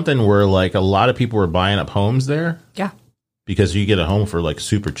saw something where like a lot of people were buying up homes there. Yeah. Because you get a home for like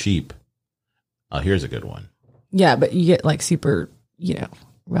super cheap. Here's a good one. Yeah, but you get like super,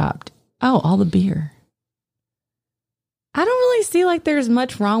 robbed. Oh, all the beer. I don't really see like there's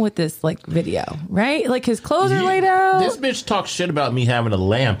much wrong with this like video, right? Like his clothes are laid out. This bitch talks shit about me having a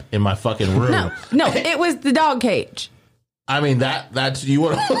lamp in my fucking room. No, it was the dog cage. I mean that's you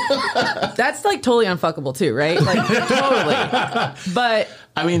want. That's like totally unfuckable too, right? Like totally. But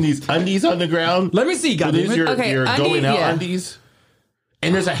I mean these undies on the ground. Let me see. These your going out undies.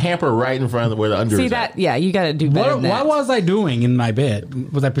 And there's a hamper right in front of where the under is that? At. Yeah, you got to do better than that. What was I doing in my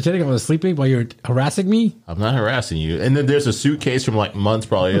bed? Was I pretending I was sleeping while you were harassing me? I'm not harassing you. And then there's a suitcase from like months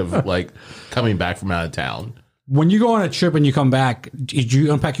probably of like coming back from out of town. When you go on a trip and you come back, did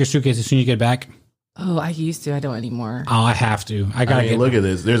you unpack your suitcase as soon as you get back? Oh, I used to. I don't anymore. Oh, I have to. I gotta look at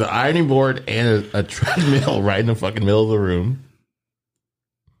this. There's an ironing board and a treadmill right in the fucking middle of the room.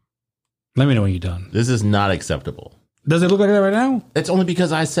 Let me know when you're done. This is not acceptable. Does it look like that right now? It's only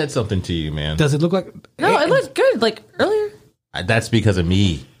because I said something to you, man. Does it look like... No, it looks good. Like earlier. That's because of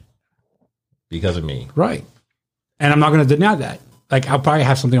me. Because of me. Right. And I'm not going to deny that. Like, I'll probably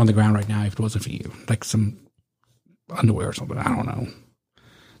have something on the ground right now if it wasn't for you. Like some underwear or something. I don't know.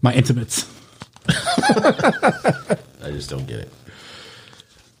 My intimates. I just don't get it.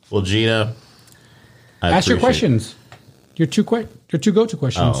 Well, Gina, ask your questions. Your two go-to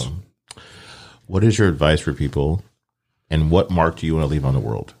questions. What is your advice for people, and what mark do you want to leave on the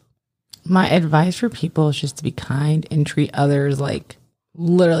world? My advice for people is just to be kind and treat others like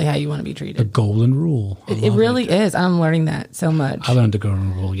literally how you want to be treated. The golden rule. It really is. I'm learning that so much. I learned the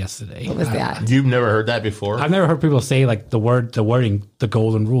golden rule yesterday. What was that? You've never heard that before? I've never heard people say like the wording, the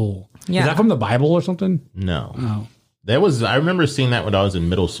golden rule. Yeah. Is that from the Bible or something? No. Oh. I remember seeing that when I was in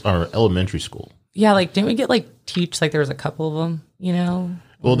middle or elementary school. Yeah, like didn't we get like teach like there was a couple of them,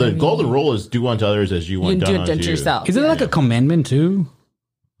 Well, the golden rule is do unto others as you want You done do it unto unto you. yourself. Isn't it like a commandment too?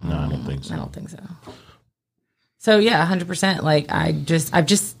 No, I don't think so. I don't think so. So yeah, 100%. Like I've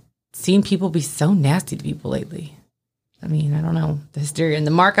just seen people be so nasty to people lately. I mean, I don't know, the hysteria. And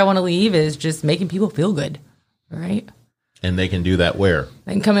the mark I want to leave is just making people feel good, right? And they can do that where?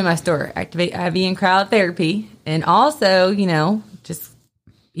 They can come in my store, activate IV and crowd therapy, and also, you know, just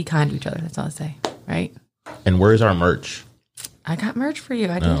be kind to each other. That's all I say, right? And where's our merch? I got merch for you.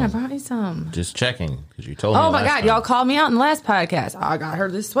 I did. I brought you some. Just checking because you told me. Oh my last God, time. y'all called me out in the last podcast. Oh, I got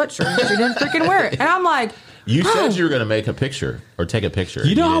her this sweatshirt. And she didn't freaking wear it. And I'm like, You said you were going to make a picture or take a picture.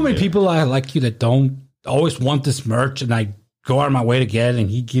 You know how didn't many do it. people I like you that don't always want this merch, and I go out of my way to get it, and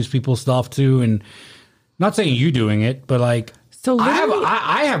he gives people stuff too. And not saying you doing it, but like, So literally-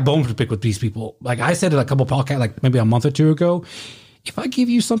 I have bones to pick with these people. Like I said it a couple podcasts, like maybe a month or two ago. If I give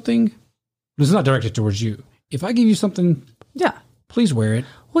you something, this is not directed towards you. If I give you something, yeah. please wear it.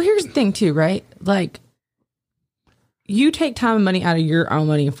 Well, here's the thing too, right? Like, you take time and money out of your own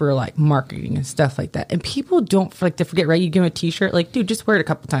money for like marketing and stuff like that. And people don't like to forget, right? You give them a t-shirt, like, dude, just wear it a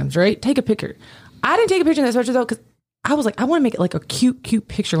couple times, right? Take a picture. I didn't take a picture of that sweatshirt though, because I was like, I want to make it like a cute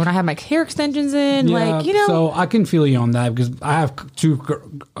picture when I have my hair extensions in, like, you know. So I can feel you on that because I have two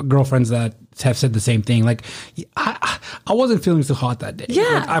girlfriends that have said the same thing. Like, I wasn't feeling so hot that day. Yeah.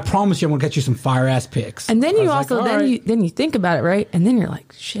 Like, I promise you, I'm gonna get you some fire ass pics. And then I you was also like, all right. then you think about it, right? And then you're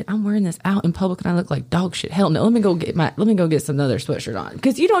like, shit, I'm wearing this out in public and I look like dog shit. Hell no, let me go get some other sweatshirt on,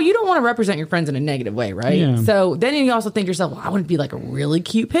 because you don't want to represent your friends in a negative way, right? Yeah. So then you also think to yourself, well, I want to be like a really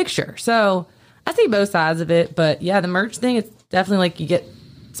cute picture. So I see both sides of it, but yeah, the merch thing, it's definitely like you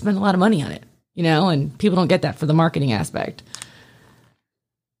spend a lot of money on it, you know, and people don't get that for the marketing aspect.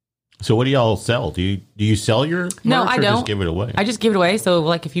 So what do y'all sell? Do you sell your merch No, I or don't. just give it away? I just give it away. So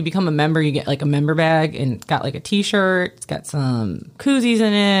like if you become a member, you get like a member bag, and it's got like a t-shirt, it's got some koozies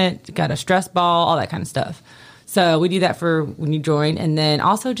in it, it's got a stress ball, all that kind of stuff. So we do that for when you join, and then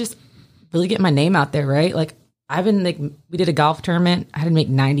also just really get my name out there, right? Like I've been like, we did a golf tournament. I had to make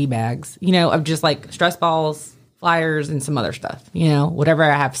 90 bags, you know, of just like stress balls, flyers, and some other stuff, you know, whatever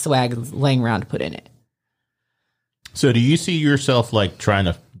I have swag laying around to put in it. So do you see yourself like trying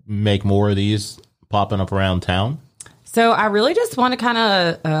to make more of these popping up around town? So I really just want to kind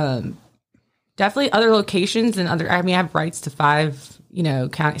of definitely other locations and other. I mean, I have rights to 5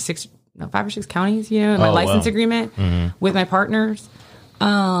 or 6 counties. You know, in my license agreement with my partners.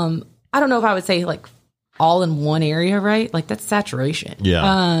 I don't know if I would say like all in one area, right? Like that's saturation.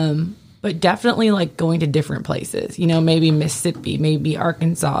 Yeah. But definitely like going to different places. You know, maybe Mississippi, maybe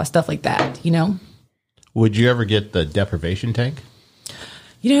Arkansas, stuff like that. You know. Would you ever get the deprivation tank?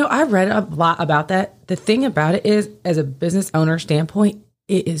 You know, I read a lot about that. The thing about it is, as a business owner standpoint,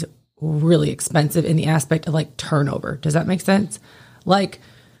 it is really expensive in the aspect of like turnover. Does that make sense? Like,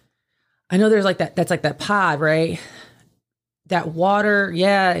 I know there's like that's like that pod, right? That water,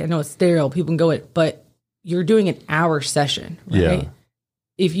 yeah, I know it's sterile. People can go in, but you're doing an hour session, right? Yeah.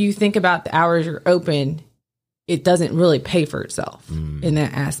 If you think about the hours you're open, it doesn't really pay for itself in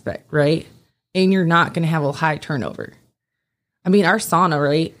that aspect, right? And you're not going to have a high turnover. I mean, our sauna,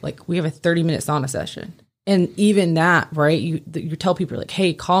 right? Like we have a 30-minute sauna session. And even that, right? You tell people like,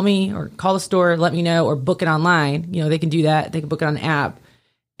 hey, call me or call the store, let me know, or book it online. You know, they can do that. They can book it on the app.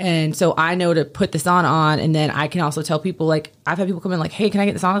 And so I know to put the sauna on. And then I can also tell people, like, I've had people come in like, hey, can I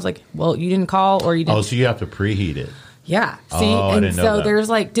get the sauna? I was like, well, you didn't call or you didn't. Oh, so you have to preheat it. Yeah. See, Oh, I and didn't know so that. there's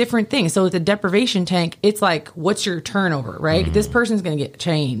like different things. So with the deprivation tank, it's like, what's your turnover, right? This person's going to get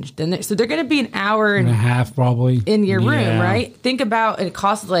changed. And so they're going to be an hour and a half probably in your room, Yeah. right? Think about it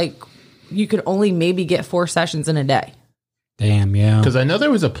costs like, you could only maybe get 4 sessions in a day. Damn, yeah. Because I know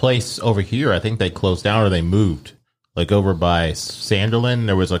there was a place over here. I think they closed down or they moved, like over by Sanderland.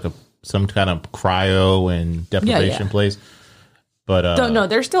 There was like some kind of cryo and deprivation place. But No,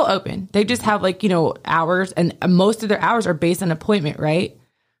 they're still open. They just have like, hours, and most of their hours are based on appointment, right?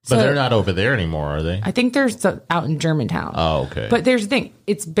 but they're not over there anymore, are they? I think they're out in Germantown. Oh, okay. But there's the thing.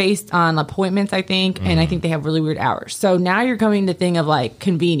 It's based on appointments, I think, and I think they have really weird hours. So now you're coming to thing of like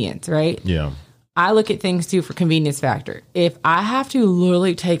convenience, right? Yeah. I look at things too for convenience factor. If I have to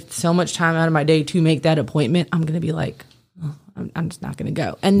literally take so much time out of my day to make that appointment, I'm going to be like, oh, I'm just not going to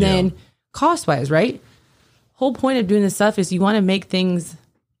go. And then cost wise, right? Whole point of doing this stuff is you want to make things,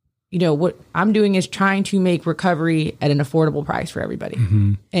 what I'm doing is trying to make recovery at an affordable price for everybody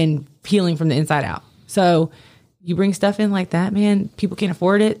and healing from the inside out. So you bring stuff in like that, man, people can't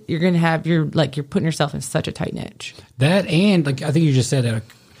afford it. You're going to have you're putting yourself in such a tight niche. That, and like I think you just said that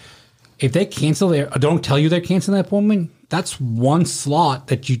if they cancel don't tell you they're canceling that appointment, that's one slot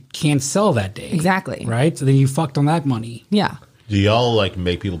that you can't sell that day. Exactly. Right? So then you fucked on that money. Yeah. Do y'all like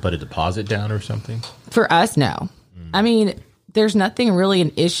make people put a deposit down or something? For us, no. I mean, there's nothing really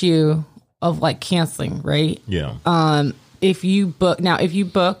an issue of like canceling, right? Yeah. If you book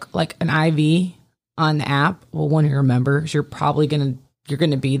like an IV on the app, well, one of your members, you're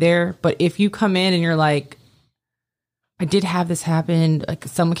gonna be there. But if you come in and you're like, I did have this happen, like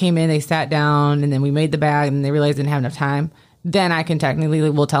someone came in, they sat down, and then we made the bag, and they realized they didn't have enough time, then I can technically,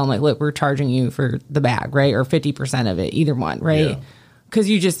 we'll tell them like, look, we're charging you for the bag, right? Or 50% of it, either one, right? Because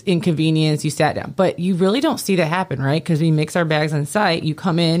you just inconvenience, you sat down. But you really don't see that happen, right? Because we mix our bags on site. You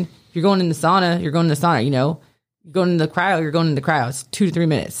come in, you're going in the sauna, you're going in the sauna, you're going into the cryo, you're going into the cryo. It's 2 to 3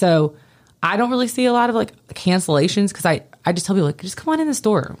 minutes. So I don't really see a lot of like cancellations because I just tell people like, just come on in the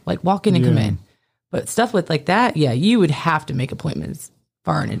store, like walk in and come in. But stuff with like that, you would have to make appointments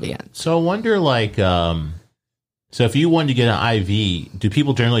far in advance. So I wonder like, so if you wanted to get an IV, do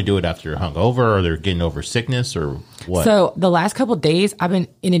people generally do it after you're hungover or they're getting over sickness or what? So the last couple of days, I've been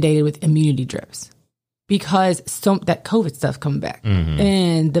inundated with immunity drips because that COVID stuff coming back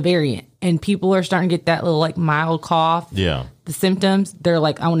and the variant, and people are starting to get that little like mild cough. Yeah, the symptoms. They're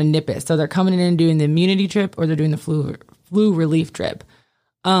like, I want to nip it, so they're coming in and doing the immunity drip or they're doing the flu relief drip.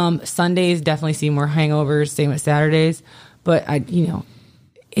 Sundays definitely see more hangovers. Same with Saturdays, but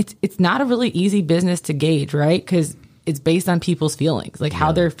it's not a really easy business to gauge, right? Because it's based on people's feelings, like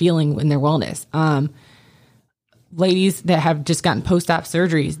how they're feeling in their wellness. Ladies that have just gotten post-op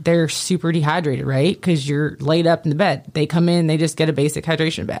surgeries, they're super dehydrated, right? Because you're laid up in the bed. They come in, they just get a basic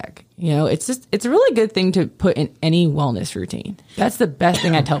hydration bag. It's a really good thing to put in any wellness routine. That's the best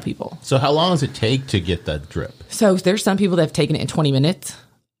thing I tell people. So how long does it take to get that drip? So there's some people that have taken it in 20 minutes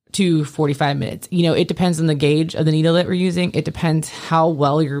to 45 minutes. It depends on the gauge of the needle that we're using. It depends how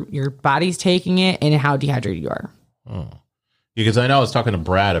well your body's taking it and how dehydrated you are. Oh, because I know I was talking to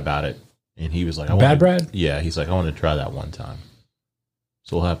Brad about it, and he was like, Brad? Yeah, he's like, I want to try that one time.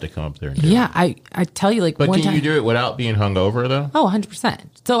 So we'll have to come up there and do it. Yeah, I tell you, like, but one can time, you do it without being hungover, though? Oh, 100%.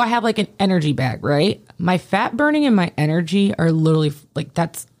 So I have like an energy bag, right? My fat burning and my energy are literally like,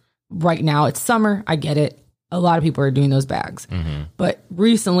 that's right now. It's summer. I get it. A lot of people are doing those bags. But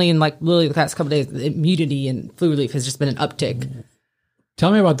recently, in like literally the past couple of days, the immunity and flu relief has just been an uptick.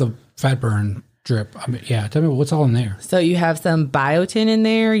 Tell me about the fat burn drip. Tell me what's all in there. So you have some biotin in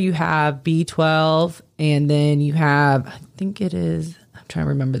there. You have B12, and then you have, I think it is, I'm trying to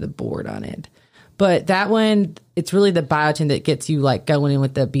remember the board on it. But that one, it's really the biotin that gets you like going in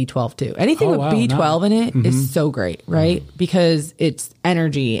with the B12 too. Anything with B12 in it is so great, right? Because it's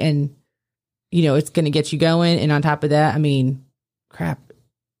energy and it's going to get you going. And on top of that, I mean, crap,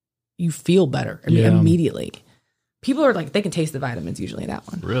 you feel better. I mean, immediately. People are like, they can taste the vitamins usually in that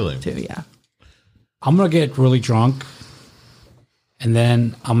one. Really? Too, yeah. I'm going to get really drunk, and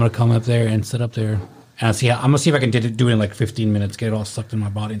then I'm going to come up there and sit up there. And I'm going to see if I can do it in like 15 minutes, get it all sucked in my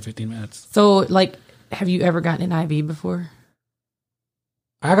body in 15 minutes. So, like, have you ever gotten an IV before?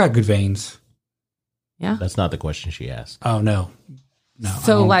 I got good veins. Yeah? That's not the question she asked. Oh, no. No.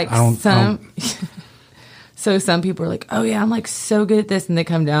 So, so some people are like, oh, yeah, I'm like so good at this. And they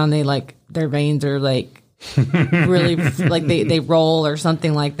come down, they like, their veins are like, really like they roll or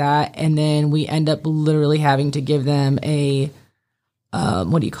something like that, and then we end up literally having to give them a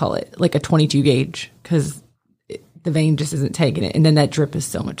what do you call it, like a 22 gauge, because the vein just isn't taking it, and then that drip is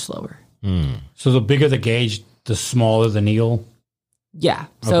so much slower. So the bigger the gauge, the smaller the needle. Yeah,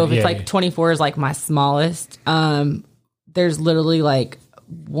 so if it's like 24 is like my smallest, there's literally like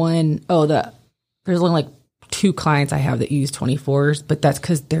there's only like 2 clients I have that use 24s, but that's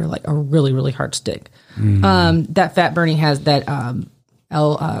because they're like a really, really hard stick. That fat burning has that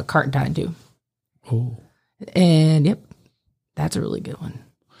L-carnitine too. Oh, and yep, that's a really good one.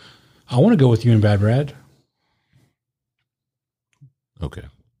 I want to go with you and Bad Brad. Okay.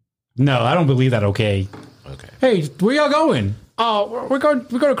 No, I don't believe that. Okay. Hey, where y'all going? Oh, we're going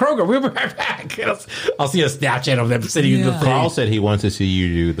to Kroger. We'll be right back. I'll see a Snapchat of them sitting in the thing. Carl said he wants to see you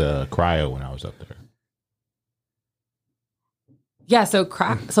do the cryo when I was up there. Yeah, so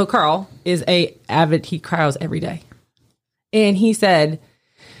Carl is he cryos every day. And he said,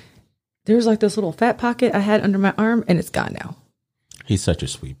 there's like this little fat pocket I had under my arm, and it's gone now. He's such a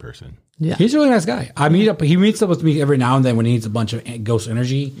sweet person. Yeah. He's a really nice guy. He meets up with me every now and then when he needs a bunch of ghost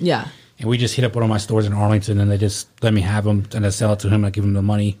energy. Yeah. And we just hit up one of my stores in Arlington, and they just let me have them, and I sell it to him, and I give him the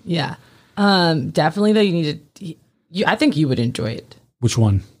money. Yeah. Definitely, though, you need to, I think you would enjoy it. Which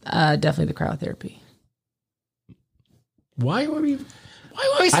one? Definitely the cryotherapy. Why are you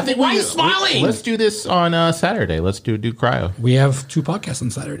smiling? Let's do this on Saturday. Let's do cryo. We have 2 podcasts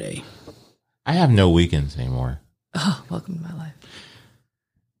on Saturday. I have no weekends anymore. Oh, welcome to my life.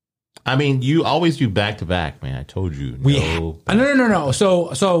 I mean, you always do back to back, man. I told you. No.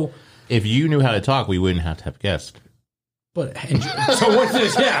 So if you knew how to talk, we wouldn't have to have guests. But so what's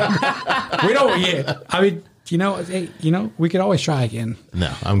this? Yeah, we don't. Yeah, I mean, we could always try again.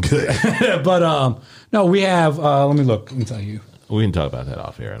 No, I'm good. But no, we have. Let me look and tell you. We can talk about that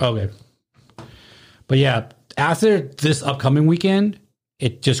off air. Okay. But yeah, after this upcoming weekend,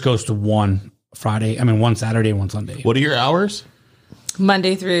 it just goes to one Saturday and one Sunday. What are your hours?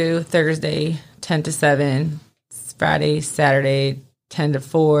 Monday through Thursday, 10 to 7. Friday, Saturday, 10 to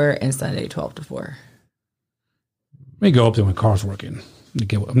 4, and Sunday, 12 to 4. Let me go up there when Carl's working. I'm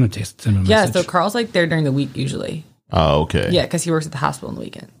going to send him a Yeah, message. so Carl's like there during the week usually. Oh, okay. Yeah, because he works at the hospital on the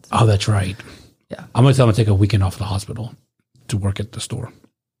weekends. Oh, that's right. Yeah. I'm going to tell him to take a weekend off of the hospital to work at the store.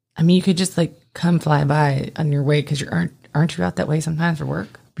 I mean, you could just like come fly by on your way because aren't you out that way sometimes for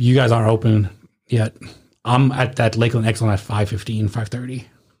work? You guys aren't open yet. I'm at that Lakeland Excellent at 5:15, 5:30.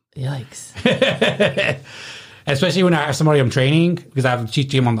 Yikes. Especially when I have somebody I'm training because I have to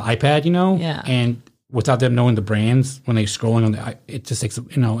teach them on the iPad, Yeah. And without them knowing the brands, when they're scrolling on it just takes,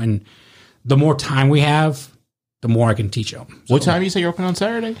 and the more time we have, the more I can teach them. So, What time you say you're open on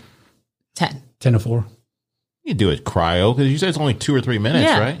Saturday? 10. 10 to 4. You do it cryo because you said it's only 2 or 3 minutes,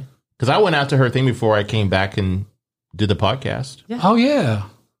 Yeah. right? Because I went out to her thing before I came back and did the podcast. Yeah. Oh, yeah.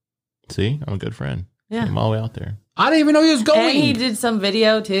 See, I'm a good friend. Yeah. I'm all the way out there. I didn't even know he was going. And he did some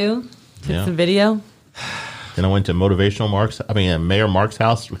video too. Yeah. Some video. Then I went to Mayor Mark's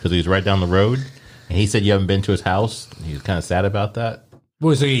house because he's right down the road. And he said you haven't been to his house. He was kind of sad about that.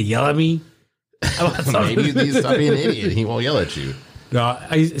 What, so he yell at me? Maybe he's stop being an idiot. He won't yell at you. No,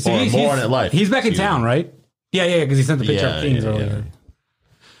 More on it live. He's back in Excuse town, me. right? Yeah, because he sent the picture of things earlier.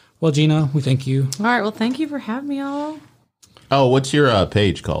 Well, Gina, we thank you. All right. Well, thank you for having me all. Oh, what's your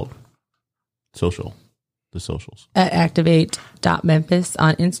page called? The socials. At activate.memphis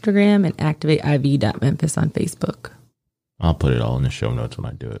on Instagram and activateiv.memphis on Facebook. I'll put it all in the show notes when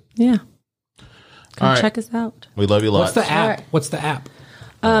I do it. Yeah. Come All right. check us out. We love you lots. What's the app? All right. What's the app?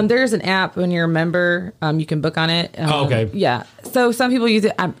 There's an app when you're a member. You can book on it. Okay. Yeah. So some people use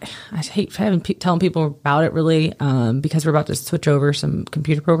it. I hate telling people about it really because we're about to switch over some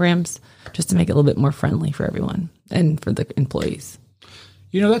computer programs just to make it a little bit more friendly for everyone and for the employees.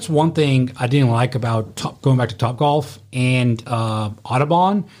 That's one thing I didn't like about going back to Topgolf and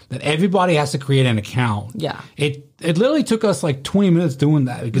Audubon, that everybody has to create an account. Yeah. It literally took us like 20 minutes doing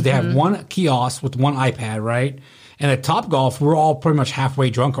that because they have one kiosk with one iPad, right? And at Topgolf, we're all pretty much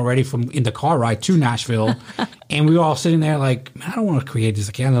halfway drunk already in the car ride to Nashville. And we were all sitting there like, man, I don't want to create this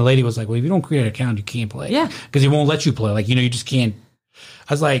account. And the lady was like, well, if you don't create an account, you can't play. Yeah. Because he won't let you play. Like, you just can't.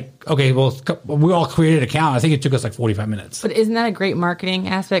 I was like, okay, well, we all created an account. I think it took us like 45 minutes. But isn't that a great marketing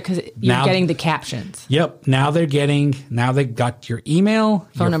aspect? Because you're Now- getting the captions. Yep. Now they got your email,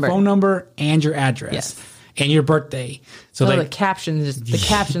 phone number, and your address. Yes. And your birthday. So The captions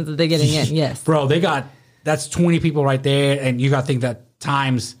that they're getting in. Yes. Bro, that's 20 people right there. And you got to think that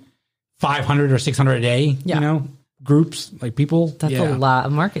times 500 or 600 a day, Yeah. Groups, like people. That's a lot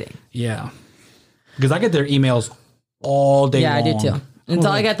of marketing. Yeah. Because I get their emails all day long. Yeah, I do too. And so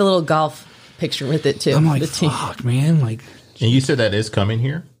I got the little golf picture with it too. I'm like, the team. fuck, man. Like, And you said that is coming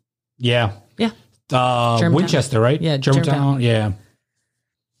here? yeah. Yeah. Germantown. Winchester, right? Yeah, Germantown. Yeah.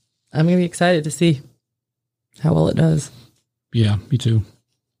 I'm going to be excited to see how well it does. Yeah, me too.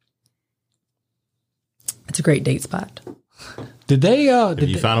 It's a great date spot. Did they, If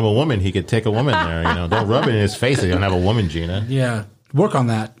you found him a woman, he could take a woman there. Don't rub it in his face if you don't have a woman, Gina. yeah, work on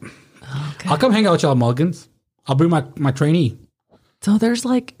that. Okay. I'll come hang out with y'all at Mulligan's. I'll bring my trainee. So there's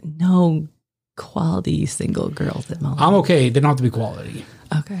like no quality single girls at Mulligan. I'm okay. They don't have to be quality.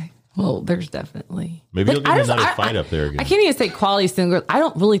 Okay. Well, there's definitely. Maybe you'll Like, get another fight up there again. I can't even say quality single girls. I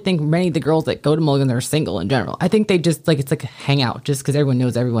don't really think many of the girls that go to Mulligan are single in general. I think they just like, it's like a hangout just because everyone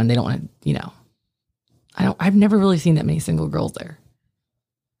knows everyone. They don't want to, I've never really seen that many single girls there.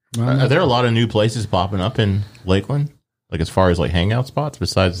 Are there a lot of new places popping up in Lakeland? Like as far as like hangout spots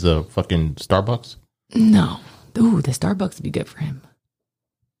besides the fucking Starbucks? No. Ooh, the Starbucks would be good for him.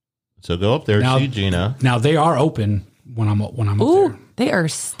 So go up there, Now- see Gina. Now they are open when I'm up Ooh, there. they are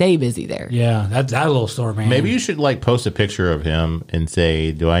stay busy there. Yeah, that little store, man. Maybe you should like post a picture of him and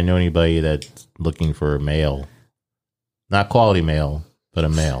say, do I know anybody that's looking for a male? Not quality male, but a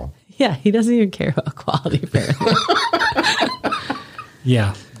male. Yeah, he doesn't even care about quality apparently.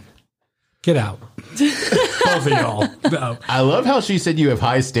 Yeah. Get out. Both of y'all. No. I love how she said you have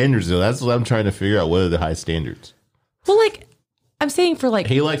high standards though. That's what I'm trying to figure out. What are the high standards? Well, like, I'm saying for like.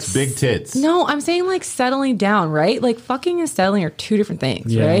 He likes big tits. No, I'm saying like settling down, right? Like fucking and settling are two different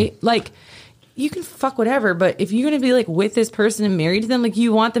things, Yeah. right? Like you can fuck whatever, but if you're going to be like with this person and married to them, like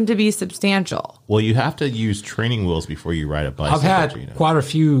you want them to be substantial. Well, you have to use training wheels before you ride a bicycle. I've had Gina. quite a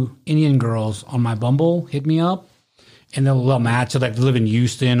few Indian girls on my Bumble hit me up, and they'll match. So like they live in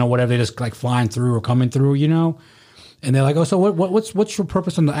Houston or whatever. They just like flying through or coming through, you know. And they're like, "Oh, so what's your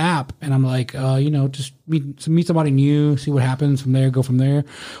purpose on the app?" And I'm like, just meet somebody new, see what happens from there, go from there.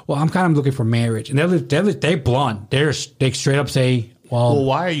 Well, I'm kind of looking for marriage, and they blunt. They straight up say, Well,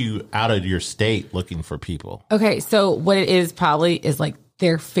 why are you out of your state looking for people? Okay, so what it is probably is like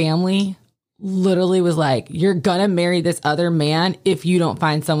their family literally was like, you're gonna marry this other man if you don't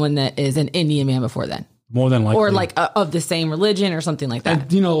find someone that is an Indian man before then. more than likely, Or like of the same religion or something like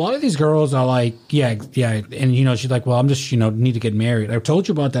that. And, a lot of these girls are like, yeah. And, she's like, well, I'm just, need to get married. I told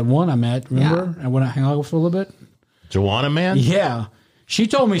you about that one I met, remember? I went to hang out with for a little bit. Joanna Man? Yeah. She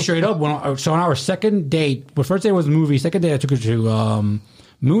told me straight up, so on our second date, well, first day was the movie, second day I took her to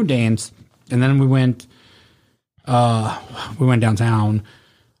Moondance, and then we went downtown,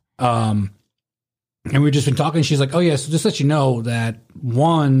 and we've just been talking. She's like, oh, yeah, so just let you know that,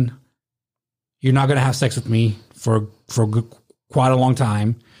 one, you're not going to have sex with me for quite a long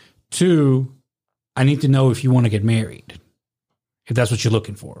time. Two, I need to know if you want to get married, if that's what you're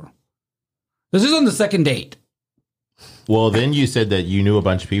looking for. This is on the second date. Well, then you said that you knew a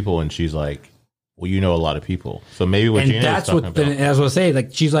bunch of people, and she's like, well, you know a lot of people. So maybe what Gina was talking about. And as I was saying, like,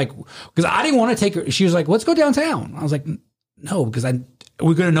 she's like, because I didn't want to take her. She was like, let's go downtown. I was like, no, because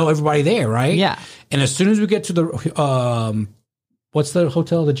we're going to know everybody there, right? Yeah. And as soon as we get to the, what's the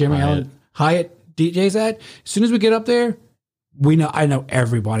hotel that Jeremy Allen Hyatt DJ's at? As soon as we get up there, I know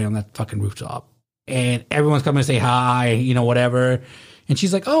everybody on that fucking rooftop, and everyone's coming to say hi, whatever. And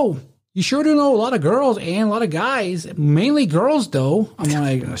she's like, oh, you sure do know a lot of girls and a lot of guys, mainly girls though. I'm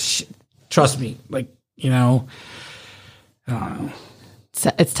like, oh, shit. Trust me, like, I don't know.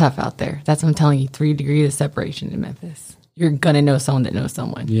 It's tough out there. That's what I'm telling you. 3 degrees of separation in Memphis. You're gonna know someone that knows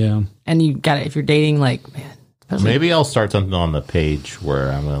someone. Yeah. And you got it. If you're dating, like, man. Maybe I'll start something on the page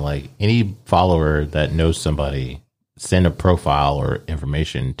where I'm gonna, like, any follower that knows somebody, send a profile or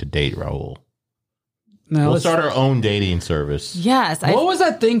information to date Raul. No, We'll start our own dating service. Yes. What was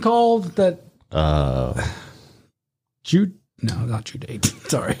that thing called? That Jude? No, not Jude Date.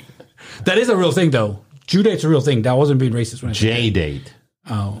 Sorry, that is a real thing though. Jude Date's a real thing. That wasn't being racist when I said J Date.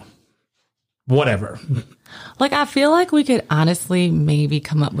 Oh, whatever. Like, I feel like we could honestly maybe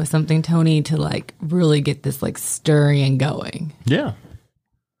come up with something, Tony, to like really get this like stirring and going. Yeah.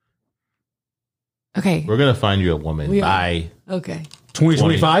 Okay. We're gonna find you a woman by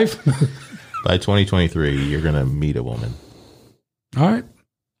 2025. By 2023, you're gonna meet a woman. All right.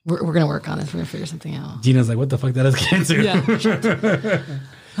 We're gonna work on this. We're gonna figure something out. Gina's like, what the fuck? That is cancer. Yeah.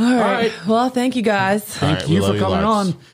 All right. Well, thank you guys. Thank you for coming on.